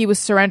says. Mickey was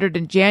surrendered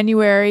in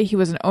January. He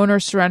was an owner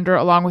surrender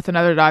along with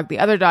another dog. The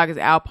other dog is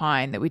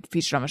Alpine that we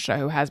featured on the show,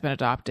 who has been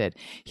adopted.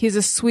 He's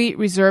a sweet,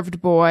 reserved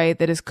boy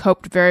that has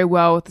coped very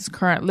well with his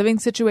current living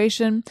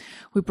situation.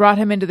 We brought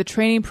him into the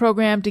training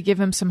program to give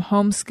him some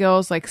home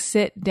skills like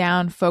sit,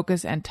 down,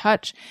 focus, and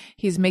touch.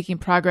 He's making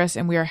progress,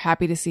 and we are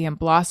happy to see him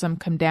blossom.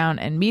 Come down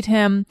and meet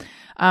him.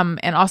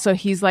 And also,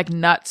 he's like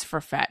nuts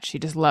for fetch. He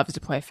just loves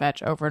to play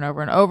fetch over and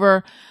over and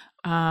over.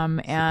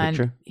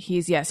 And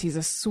he's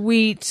a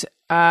sweet,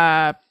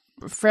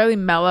 fairly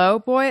mellow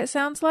boy, it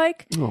sounds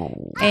like.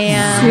 Oh,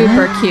 and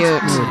super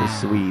cute. little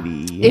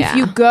sweetie. If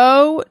you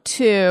go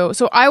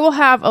so I will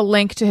have a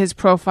link to his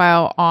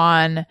profile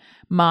on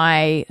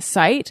my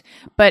site,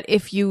 but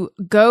if you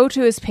go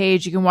to his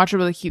page, you can watch a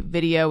really cute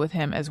video with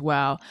him as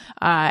well.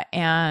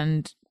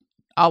 And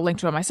I'll link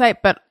to it on my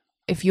site, but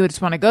if you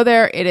just want to go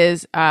there, it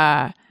is,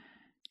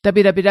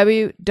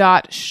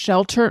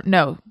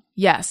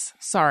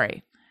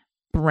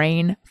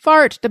 brain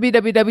fart,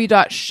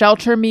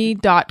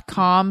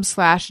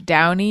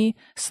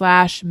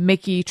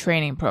 www.shelterme.com/Downey/Mickey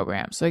training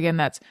program. So again,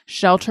 that's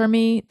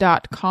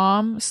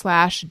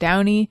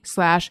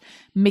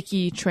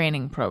shelterme.com/Downey/Mickey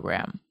training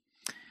program.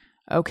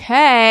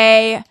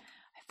 Okay. I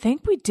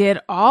think we did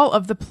all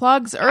of the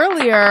plugs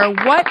earlier.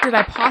 What did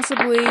I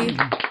possibly...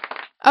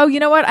 Oh, you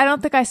know what? I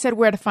don't think I said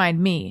where to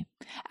find me.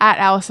 At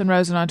Allison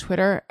Rosen on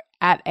Twitter.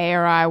 At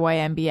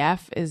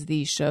ARIYMBF is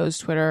the show's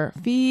Twitter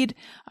feed.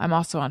 I'm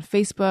also on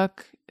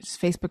Facebook. It's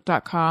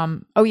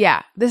facebook.com. Oh,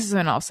 yeah. This is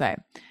what I'll say.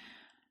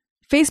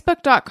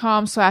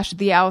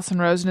 Facebook.com/The Allison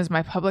Rosen is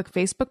my public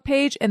Facebook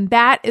page, and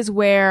that is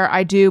where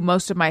I do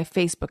most of my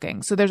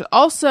Facebooking. So there's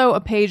also a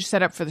page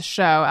set up for the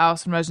show,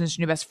 Allison Rosen is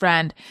Your New Best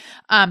Friend,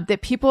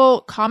 that people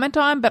comment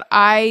on, but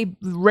I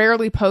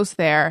rarely post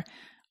there.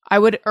 I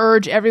would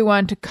urge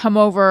everyone to come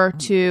over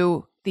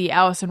to the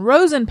Allison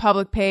Rosen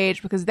public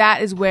page, because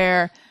that is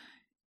where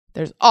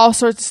there's all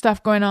sorts of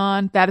stuff going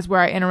on. That is where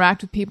I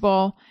interact with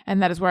people,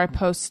 and that is where I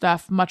post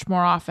stuff much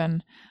more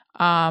often.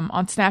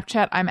 On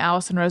Snapchat, I'm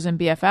Allison Rosen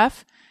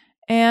BFF,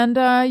 and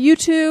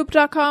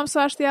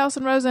youtube.com/The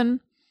Allison Rosen.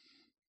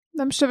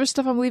 I'm sure there's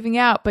stuff I'm leaving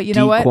out, but you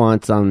know what?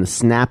 Dequants on the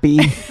Snappy.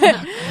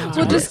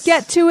 We'll just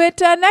get to it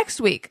next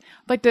week.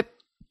 I'd like to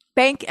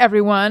thank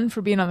everyone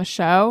for being on the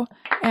show,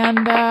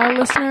 and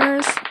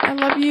listeners, I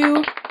love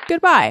you.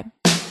 Goodbye.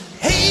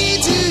 Hey,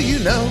 do you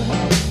know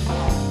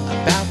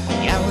about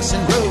the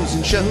Allison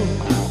Rosen Show?